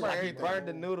 noodles. He He burnt like, he everything. burned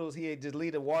the noodles. He had just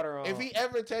leave the water on. If he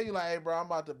ever tell you like, hey, bro, I'm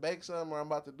about to bake something or I'm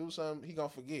about to do something, he gonna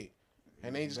forget.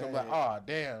 And then he just gonna be like, oh,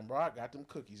 damn, bro, I got them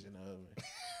cookies in the oven.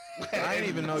 I didn't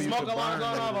even know you smoke could alarm burn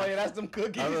going off. Oh noodles. yeah, that's them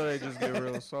cookies. I thought they just get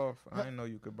real soft. I didn't know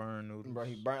you could burn noodles. Bro,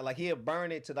 he burned like he'd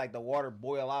burn it to like the water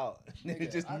boil out. And then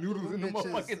just noodles in the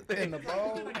motherfucking thing. in the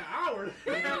bowl. Like an hour.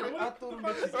 I threw them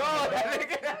bitches Oh,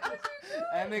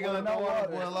 that nigga let the water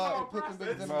boil out. Put them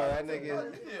bitches in Bro, that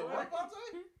nigga.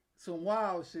 some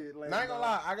wild shit. Like, Not gonna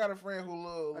lie, I got a friend who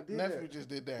little I did nephew that. just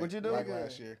did that. What'd you do? Like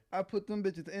last year. I put them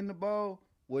bitches in the bowl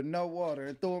with no water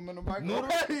and threw them in the microwave.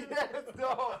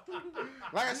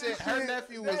 Like I said, her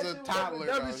nephew was a toddler.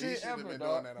 That Though. was He shit should have ever, been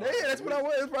dog. doing that. all Yeah, that's what I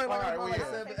was. It's probably like, Alright, I'm well, like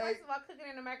yeah. 7, 8. First of all, cooking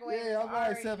in the microwave. Yeah, I'm like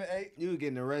already- 7, 8. You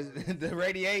getting the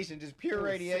radiation, just pure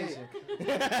radiation.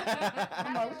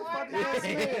 I'm like, what the fuck is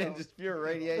that smell? Just pure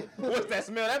radiation. What's that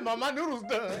smell? That my noodles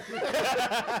done.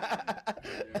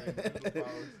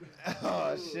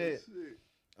 Oh shit.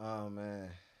 Oh man.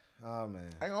 I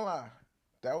ain't gonna lie.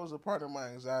 That was a part of my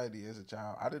anxiety as a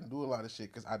child. I didn't do a lot of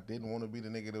shit because I didn't want to be the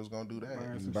nigga that was gonna do that.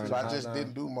 Burn So I the just hot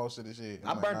didn't do most of the shit.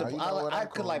 I I'm burnt like, the. nah, you know what, I I'm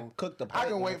could cool. like cook the. I plate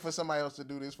can once. wait for somebody else to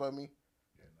do this for me.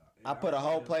 I put a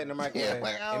whole plate in the microwave, Yeah,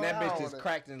 like, I and that don't bitch just wanna-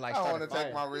 cracked and like I don't started want to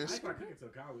take my fire. I risk. ain't cooking till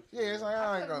college. Yeah, it's like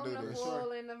I ain't gonna do this.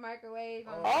 Bowl in the microwave.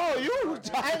 Oh, you?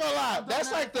 I ain't gonna lie.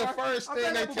 That's like the first I've thing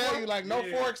done they that tell before. you. Like, no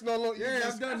Yeah. forks, no little. Yeah,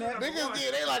 I've done that. Niggas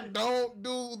get, they like, don't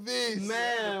do this.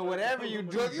 Man, whatever you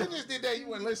do, So if you just did that, you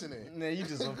wasn't listening. man, you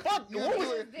just fuck. You What was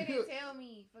do it? it. Didn't tell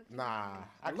me. Fuck you. Nah,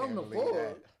 I can't Aluminum believe foil.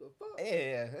 that. The fuck?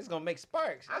 Yeah, it's gonna make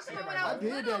sparks. I remember when I I was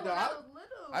did little. that, though. When I was little.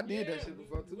 I did that shit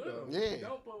before too, though. Yeah.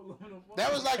 Don't put aluminum foil.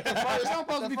 That was like the first. You're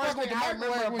supposed to be fucking with the thing I remember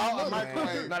microwave when about you a look.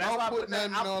 microwave. No, that's why I Don't put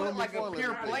that. nothing I on put aluminum like a foil in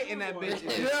pure it. plate in that bitch.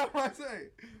 Yeah, what I say.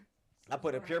 I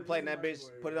put a pure plate in that bitch,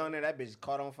 put it on there, that bitch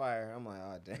caught on fire. I'm like,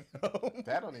 oh damn.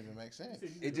 That don't even make sense.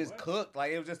 It just cooked.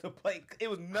 Like it was just a plate. It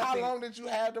was How nothing. long did you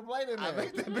have the plate in I there?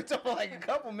 made that bitch up for like a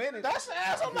couple minutes. That's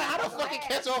ass. I'm like, how the fuck it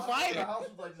catch on The fire? house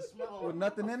was like just smelling. With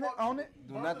nothing in it, on it?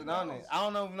 Do nothing on it. I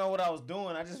don't even know what I was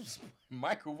doing. I just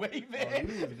microwave you it.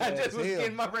 was I bad just as was hell.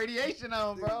 getting my radiation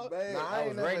on, bro. Bad. Nah, I I ain't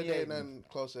was never did radiating. nothing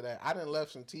close to that. I done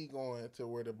left some tea going to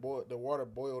where the water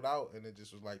boiled out and it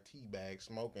just was like tea bag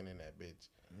smoking in that bitch.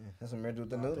 That's what I'm with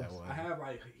the Not noodles. that one. I have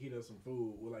like heat up some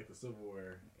food with like the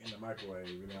silverware in the microwave.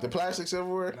 You know? The plastic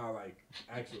silverware? No, like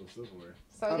actual silverware.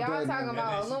 So I'm y'all done talking now.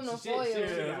 about And then aluminum she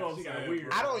foil. She got weird.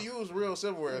 I don't use real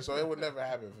silverware, so it would never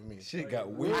happen for me. Shit got I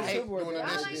weird. hate silverware, doing though. Y'all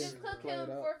this like shit. just cook Play him it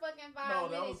out. for fucking 5 No,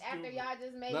 that minutes was after stupid. y'all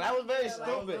just made. No, that was very him feel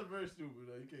stupid. That's very stupid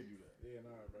though. You can't do that. Yeah,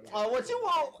 nah, bro. Oh, what you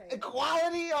want?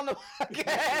 Equality on the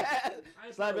podcast?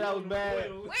 Slap it, that was bad.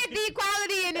 Where's the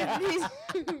equality in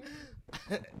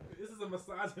this? This is a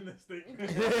misogynistic.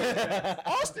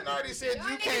 Austin already said Y'all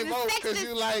you niggas can't is vote because sexist.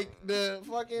 you like the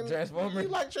fucking Transformers. You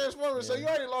like Transformers, so you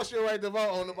already lost your right to vote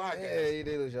on the Yeah, podcast. you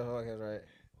did lose your podcast, right?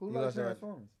 Who You likes lost your-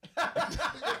 Transformers?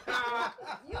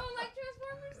 You don't like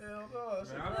Transformers? Hell no.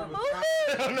 Man, I remember-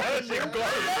 I don't know that shit garbage.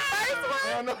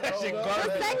 I don't know that shit The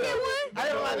garbage. second one? I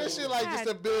ain't gonna lie, this shit like just a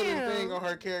God building damn. thing on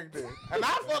her character. And I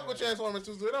fuck with Transformers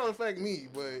too, so it don't affect me,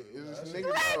 but it's just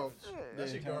niggas don't. That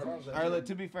shit garbage. All right, look,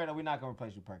 to be fair though, we're not gonna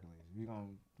replace you Perkins.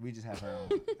 We just have her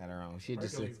own at her own. She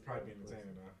just Hercules probably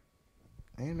entertaining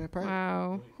now. ain't that Perkins.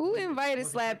 Wow. Who invited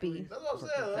Slappy? That's what I'm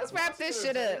saying. Let's wrap this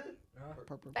shit up.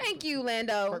 Thank you,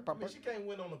 Lando. I mean, she can't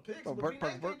win on the picks, but Perk, B9 Perk,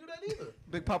 can't Perk. do that either.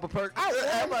 Big Papa Perk.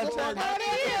 I'm about to try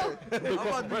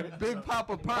How I'm about to Big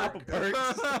Papa Perk.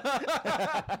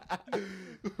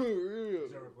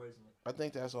 Who's your replacement? I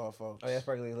think that's all, folks. Oh yeah,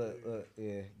 Perkins. Look,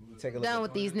 yeah. Take a look. Done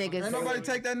with these niggas. Ain't nobody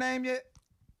take that name yet?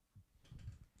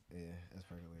 Yeah, that's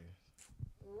Perkins.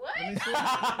 What?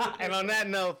 And on that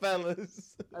note,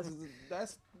 fellas.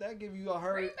 That give you a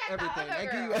herd Bring back the everything. other They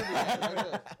give you girl. everything.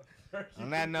 Right there. On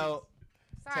that note,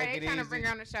 Sorry, Take they it trying to easy. bring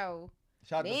her on the show.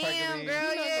 shout out to Damn, Perkins. girl,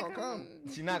 She not yeah, gonna come.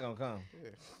 She not gonna come.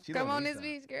 She Come live on the this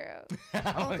east beach, girl. side.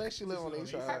 I don't think she live on the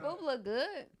east Her side. boob look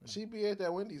good. She be at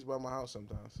that Wendy's by my house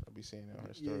sometimes. I be seeing it on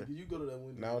her Yeah, story. you go to that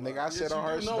window. No, nigga, I said on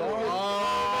her you story.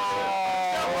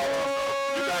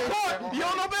 You got caught. You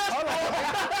don't know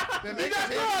basketball. The nigga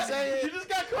got You just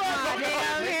got caught. Ah,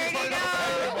 damn, here you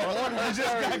go. on her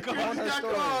story. On her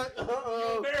story.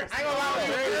 I ain't gonna lie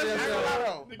to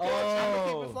you. I'm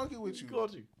gonna keep it funky with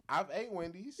you. I've ate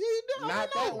Wendy's. Not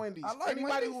that Wendy's. I like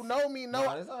Anybody Wendy's. who know me know.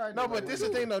 Nah, it's all right, No, though. but this is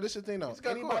the thing though. This is the thing though.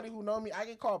 got Anybody who know me, I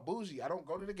get called bougie. I don't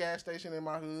go to the gas station in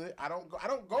my hood. I don't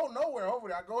go nowhere over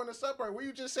there. I go in the suburb where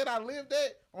you just said I lived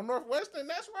at on Northwestern.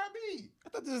 That's where I be. I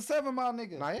thought this was 7 Mile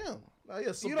nigga. And I am. Oh,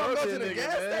 yeah, You don't go to the suburban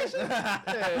gas nigga, man. station?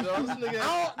 Yeah, dog, this nigga.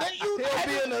 He'll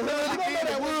be in the hood, You don't he know in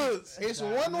the that woods. It's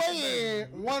one way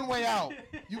in, one way out.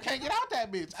 You can't get out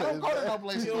that bitch. I don't go to no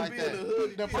places He'll like be that. in the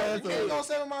hood, The he first can't you go. go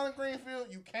 7 Mile in Greenfield,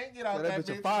 you can't get out That that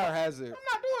bitch a bitch. fire hazard. I'm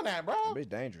not doing that, bro. Bitch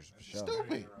dangerous for sure.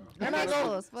 Stupid. That And I bitch go,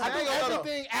 cool as fuck. I do I go-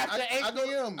 everything after I 8 go-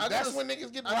 p.m. I go That's to- when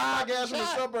niggas get I buy gas robbed from and the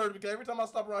shot. suburbs because every time I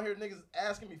stop around here, niggas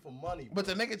asking me for money. But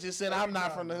the nigga just said I'm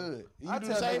not from the hood. You I do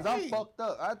tell the same niggas I'm thing. fucked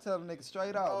up. I tell the niggas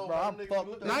straight out, Oh, bro. my I'm nigga, fucked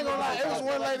look- up. I ain't gonna lie, it was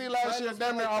one lady last year, Like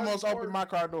damn near almost 34. opened my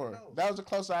car door. That was the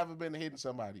closest I ever been to hitting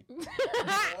somebody.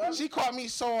 She caught me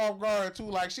so off guard too.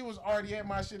 Like she was already at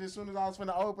my shit as soon as I was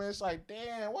finna open. It's like,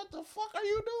 damn, what the fuck are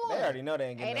you doing? They already know they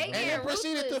ain't Hey, getting they nothing. And then Yeah,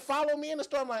 proceeded to ruthless. follow me in the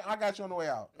store. I'm like, I got you on the way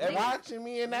out. Niggas- Watching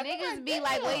me in that. Niggas be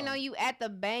like waiting on you at the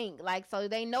bank, like so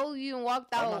they know you done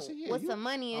walked I'm out not saying, yeah, with you- some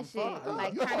money and I'm shit, fine.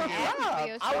 like You trying to fucking ask you for robbed.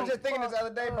 your I was shit. just thinking this the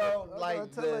other day, bro. That's Like what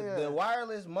I tell ya. the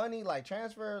wireless money, like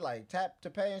transfer, like tap to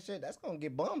pay and shit. That's gonna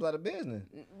get bums out of business.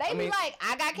 They be mean, like,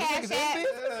 I got cash niggas app. in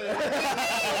You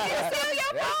sell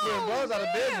your That's getting phone. bums out of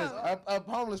Yeah. business. A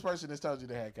homeless person has told you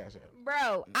they had cash out.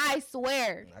 Bro, I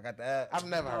swear. I got that. I've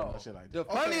never heard no shit like The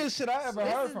that. funniest shit I ever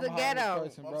This heard is from the a homeless ghetto.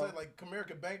 person, I'm bro. saying, like,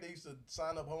 Comerica Bank, they used to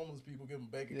sign up homeless people, give them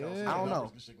bank accounts. Yeah. so I don't their know.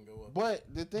 numbers and shit can go up. But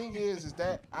the thing is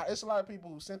that it's a lot of people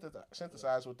who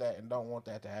synthesize with that and don't want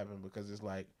that to happen because it's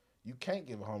like you can't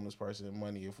give a homeless person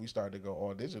money if we start to go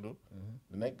all digital.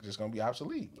 Then they just gonna be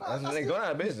obsolete. That's they going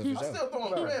out of business I for sure. still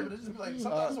throwing bread, but it's just be like,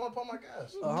 sometimes I just want to pump my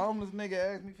gas. A homeless nigga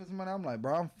asked me for some money. I'm like,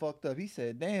 bro, I'm fucked up. He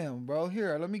said, damn, bro,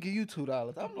 here, let me give you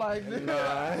 $2. I'm like,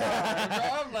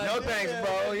 No thanks,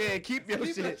 bro. Yeah, keep your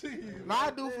shit. No,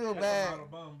 I do feel bad.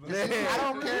 I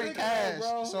don't carry cash,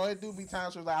 bro. so it do be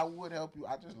times where like I would help you.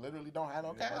 I just literally don't have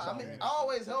no cash. I on mean, me. I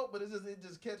always help, but it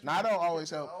just catch me. No, I don't always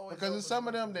help I always because help, it's some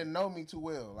of but- them that know me too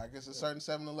well. Like it's a certain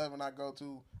 7-Eleven I go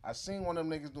to. I seen one of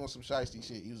them niggas doing some shiesty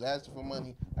shit. He was asking for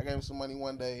money. I gave him some money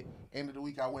one day. End of the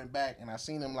week, I went back and I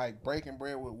seen him like breaking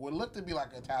bread with what looked to be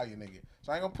like an Italian nigga.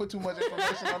 So I ain't gonna put too much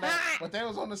information on that. But they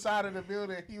was on the side of the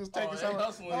building. He was taking they some.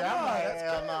 hustling. Yeah, I'm like, That's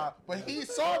hell nah. But he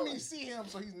saw me see him,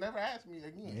 so he's never asked me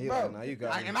again. He Bro, like, nah, you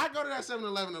got and I go to that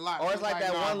 7-Eleven a lot. Or it's He's like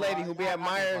that nah, one bro, lady who be I at can't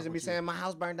Myers fuck and be with you. saying, "My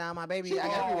house burned down, my baby." She I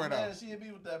got everywhere though. Man, she hit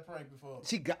me with that prank before.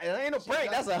 She got. It ain't no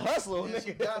prank. That's a hustle, Yeah,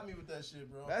 she nigga. got me with that shit,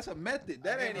 bro. that's a method.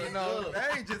 That I ain't gave even her a no. dub.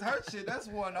 That ain't just her shit. That's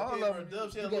one. I All gave of her a them.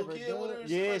 dub. She had a You little gave her kid a with her. dub.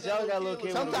 She Yeah, like she that always got a little kid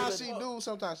with her. Sometimes she do,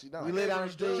 sometimes she don't. We lay down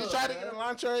the street. She tried to get an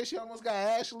entree. She almost got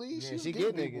Ashley. Yeah, She, was she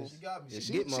getting get people. niggas. She got me. Yeah,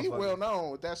 She get She motherfuckers. well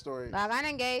known with that story. Like I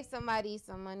done gave somebody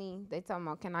some money. They told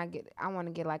me, "Can I get? I want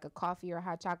to get like a coffee or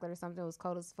hot chocolate or something." It was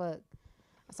cold as fuck.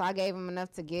 So I gave him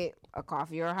enough to get a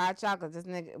coffee or a hot chocolate. This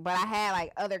nigga, but I had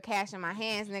like other cash in my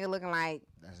hands. Nigga looking like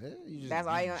That's it. You just, that's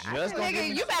all you. just I said, gonna give nigga,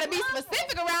 me- you better be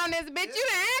specific around this bitch. You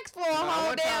done asked for a Nah, whole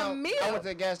one damn time, meal. I went to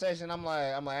the gas station. I'm like,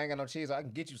 I ain't got no cheese. I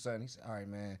can get you something. He said, all right,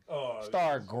 man. Oh,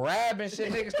 Start grabbing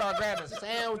shit. Niggas start grabbing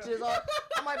sandwiches.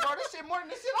 I'm like, bro, this shit more than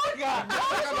this shit I got.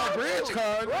 I got no bridge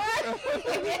card.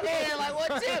 Yeah, like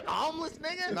what tip? Homeless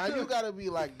nigga. Now you gotta be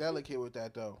like delicate with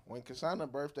that though. When Kasana's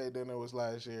birthday dinner was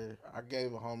last year, I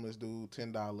gave a homeless dude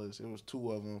 $10. It was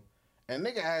 2 of them. And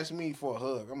nigga asked me for a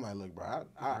hug. I'm like, look, bro,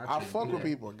 I fuck with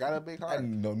people. Got a big heart.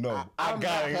 No. I'm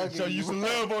got not it. hugging So you some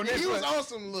love on this He was one. on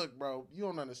some look, bro. You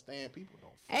don't understand. People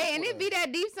don't. Fuck Hey, and with it be us.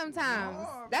 that deep sometimes.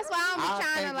 That's why I I don't be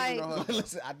trying to can't give you like. no hug.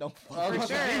 Listen, I don't fuck For with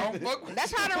sure. you.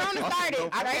 That's how the Rona started.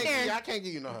 Right there. I can't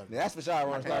give you no hug. That's for sure. I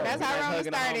want to start. That's how Rona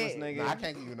Hugging a homeless started. nigga. Nah, I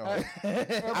can't give you no hug. I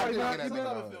Everybody do got- get you that That been-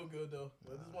 no would hug. feel good though.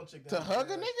 But this one chick To down hug a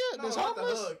there- nigga No, that's not the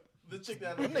homeless? hug. The chick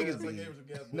down Them there. niggas I be- gave her some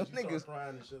gas. them She started niggas-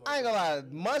 crying and shit. I ain't like gonna lie,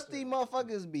 that. musty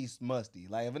motherfuckers be musty.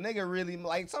 Like if a nigga really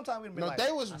like, sometimes we be No, like,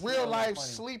 they was I real smell life funny.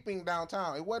 sleeping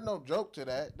downtown. It wasn't no joke to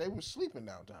that. They was sleeping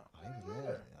downtown.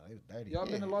 Yeah, They was dirty. Y'all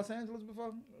been to Yeah. Los Angeles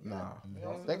before? Nah,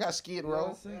 they got Skid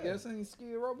Row. You seen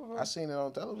Skid Row before? I seen it on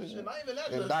Shit, television. not even that.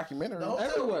 In just- documentary. The hotel,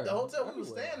 Everywhere. the hotel we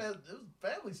was Everywhere. staying at, it was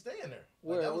family staying there.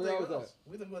 Where- that was where their was that? house.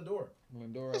 We in Glendora.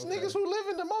 Glendora. It's okay. niggas who live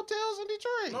in the motels in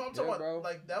Detroit. No, I'm Yeah, talking bro. about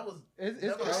like that was. It's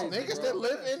that was- crazy, Niggas bro. that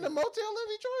live in the motel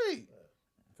in Detroit.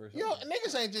 For sure. Yo,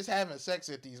 niggas ain't just having sex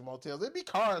at these motels. There be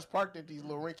cars parked at these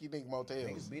little rinky-dink motels.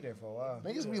 Niggas be there for a while.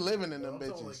 Niggas be living in them I'm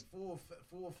talking bitches. like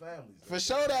full families. For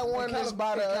sure, that one that's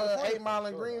by the California, 8 Mile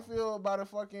in for sure, Greenfield, by the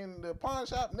fucking the pawn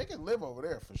shop. Niggas live over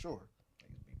there for sure.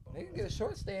 They can get a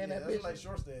short stay in Yeah, that that's bitch. like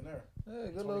short staying there. Yeah,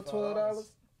 good little $25.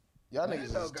 $12. Y'all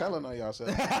niggas is telling on yourself.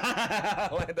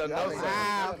 Orlando Y'all knows niggas-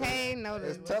 Wow, okay,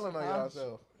 notice. It's telling on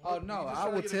yourself. Oh no, just I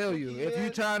trying will to get a tell you. cookie If you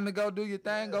in. trying to go do your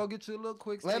thing, go get you a little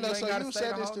quick stay. Lando, You ain't so gotta you stay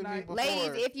said the this whole to me night. before.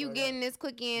 Ladies, if you getting this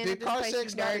cookie in, Did this car place sex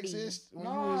is not dirty. exist when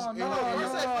No, you was in no, No, the-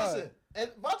 listen. And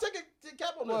if I take a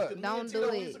cap on this, What? because me Don't and do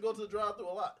Tito, we it. used to go to the drive-thru a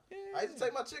lot. I used to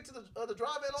take my chick to the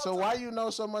drive-in all So the why time. you know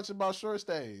so much about short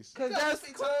stays? Cause Yeah, that's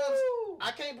see, cool. times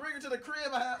I can't bring her to the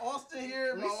crib. I had Austin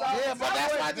here. My saw- wife- Yeah, but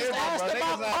that's why I just asked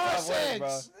about car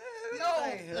sex. If you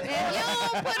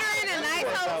don't put her in a nice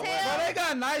Bro, hotel, they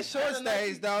got nice short That's a nice-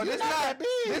 stays though. You're This not not that big.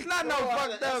 this not no Bro, I had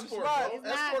fucked an up escort, spot. bro. It's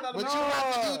not- Escort out of But the- you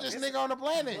not the No. hugest nigga on the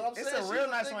planet. Well, I'm It's saying a she real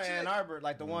was nice big one in chick. Ann Arbor,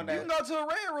 like the one You that. can go to a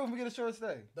red room and get a short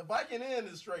stay. The Viking Inn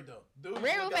is straight though. Dude,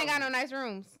 Red Roof ain't got no nice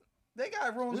rooms. They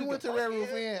got rooms. We you went to can Red fuck Roof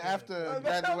in. Inn after They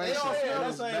graduation. all Yeah, smell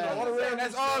I'm the saying, same. all the red That's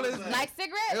rooms all smell it's- the same. Like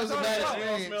cigarettes? It was a That's bad all. They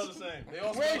all experience. smell the same. They all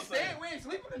We smell ain't the same. staying. We ain't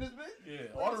sleeping in this bitch.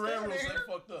 Yeah, all the red rooms staying they here.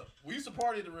 fucked up. We used to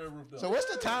party at the Red Roof though. So what's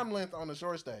the time length on the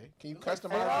short stay? Can you It's like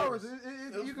customize 4 it? hours. It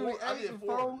was You can be 4. I 8 did and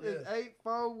 4, 4. It's yeah. 8,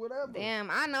 4, whatever.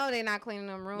 Damn, I know they not cleaning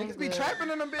them rooms. Niggas be good. trapping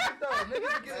in them bitches though. Niggas be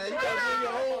Man, getting you gotta bring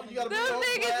your own. You gotta bring Them your own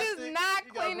niggas plastic. is not You gotta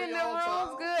bring cleaning your the own rooms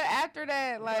towel. good after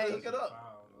that. You gotta hook Like, it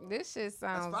up. this shit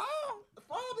sounds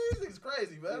Fall, these niggas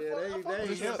crazy, man. Yeah, Fuck- they- I fuck they- with they-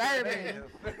 this. disturbing.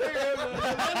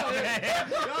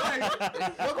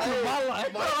 Welcome to my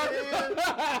life.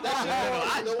 That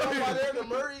shit, the one by there, the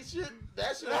Murray shit,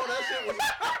 that shit was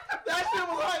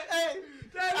like, hey,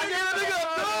 I gave a nigga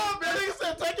a dub, man. Nigga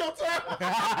said, take your time.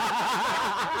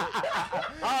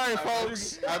 All right, folks.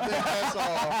 I think that's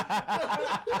all.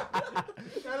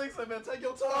 That nigga said, man, take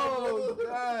your time. Oh,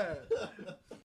 brother. God.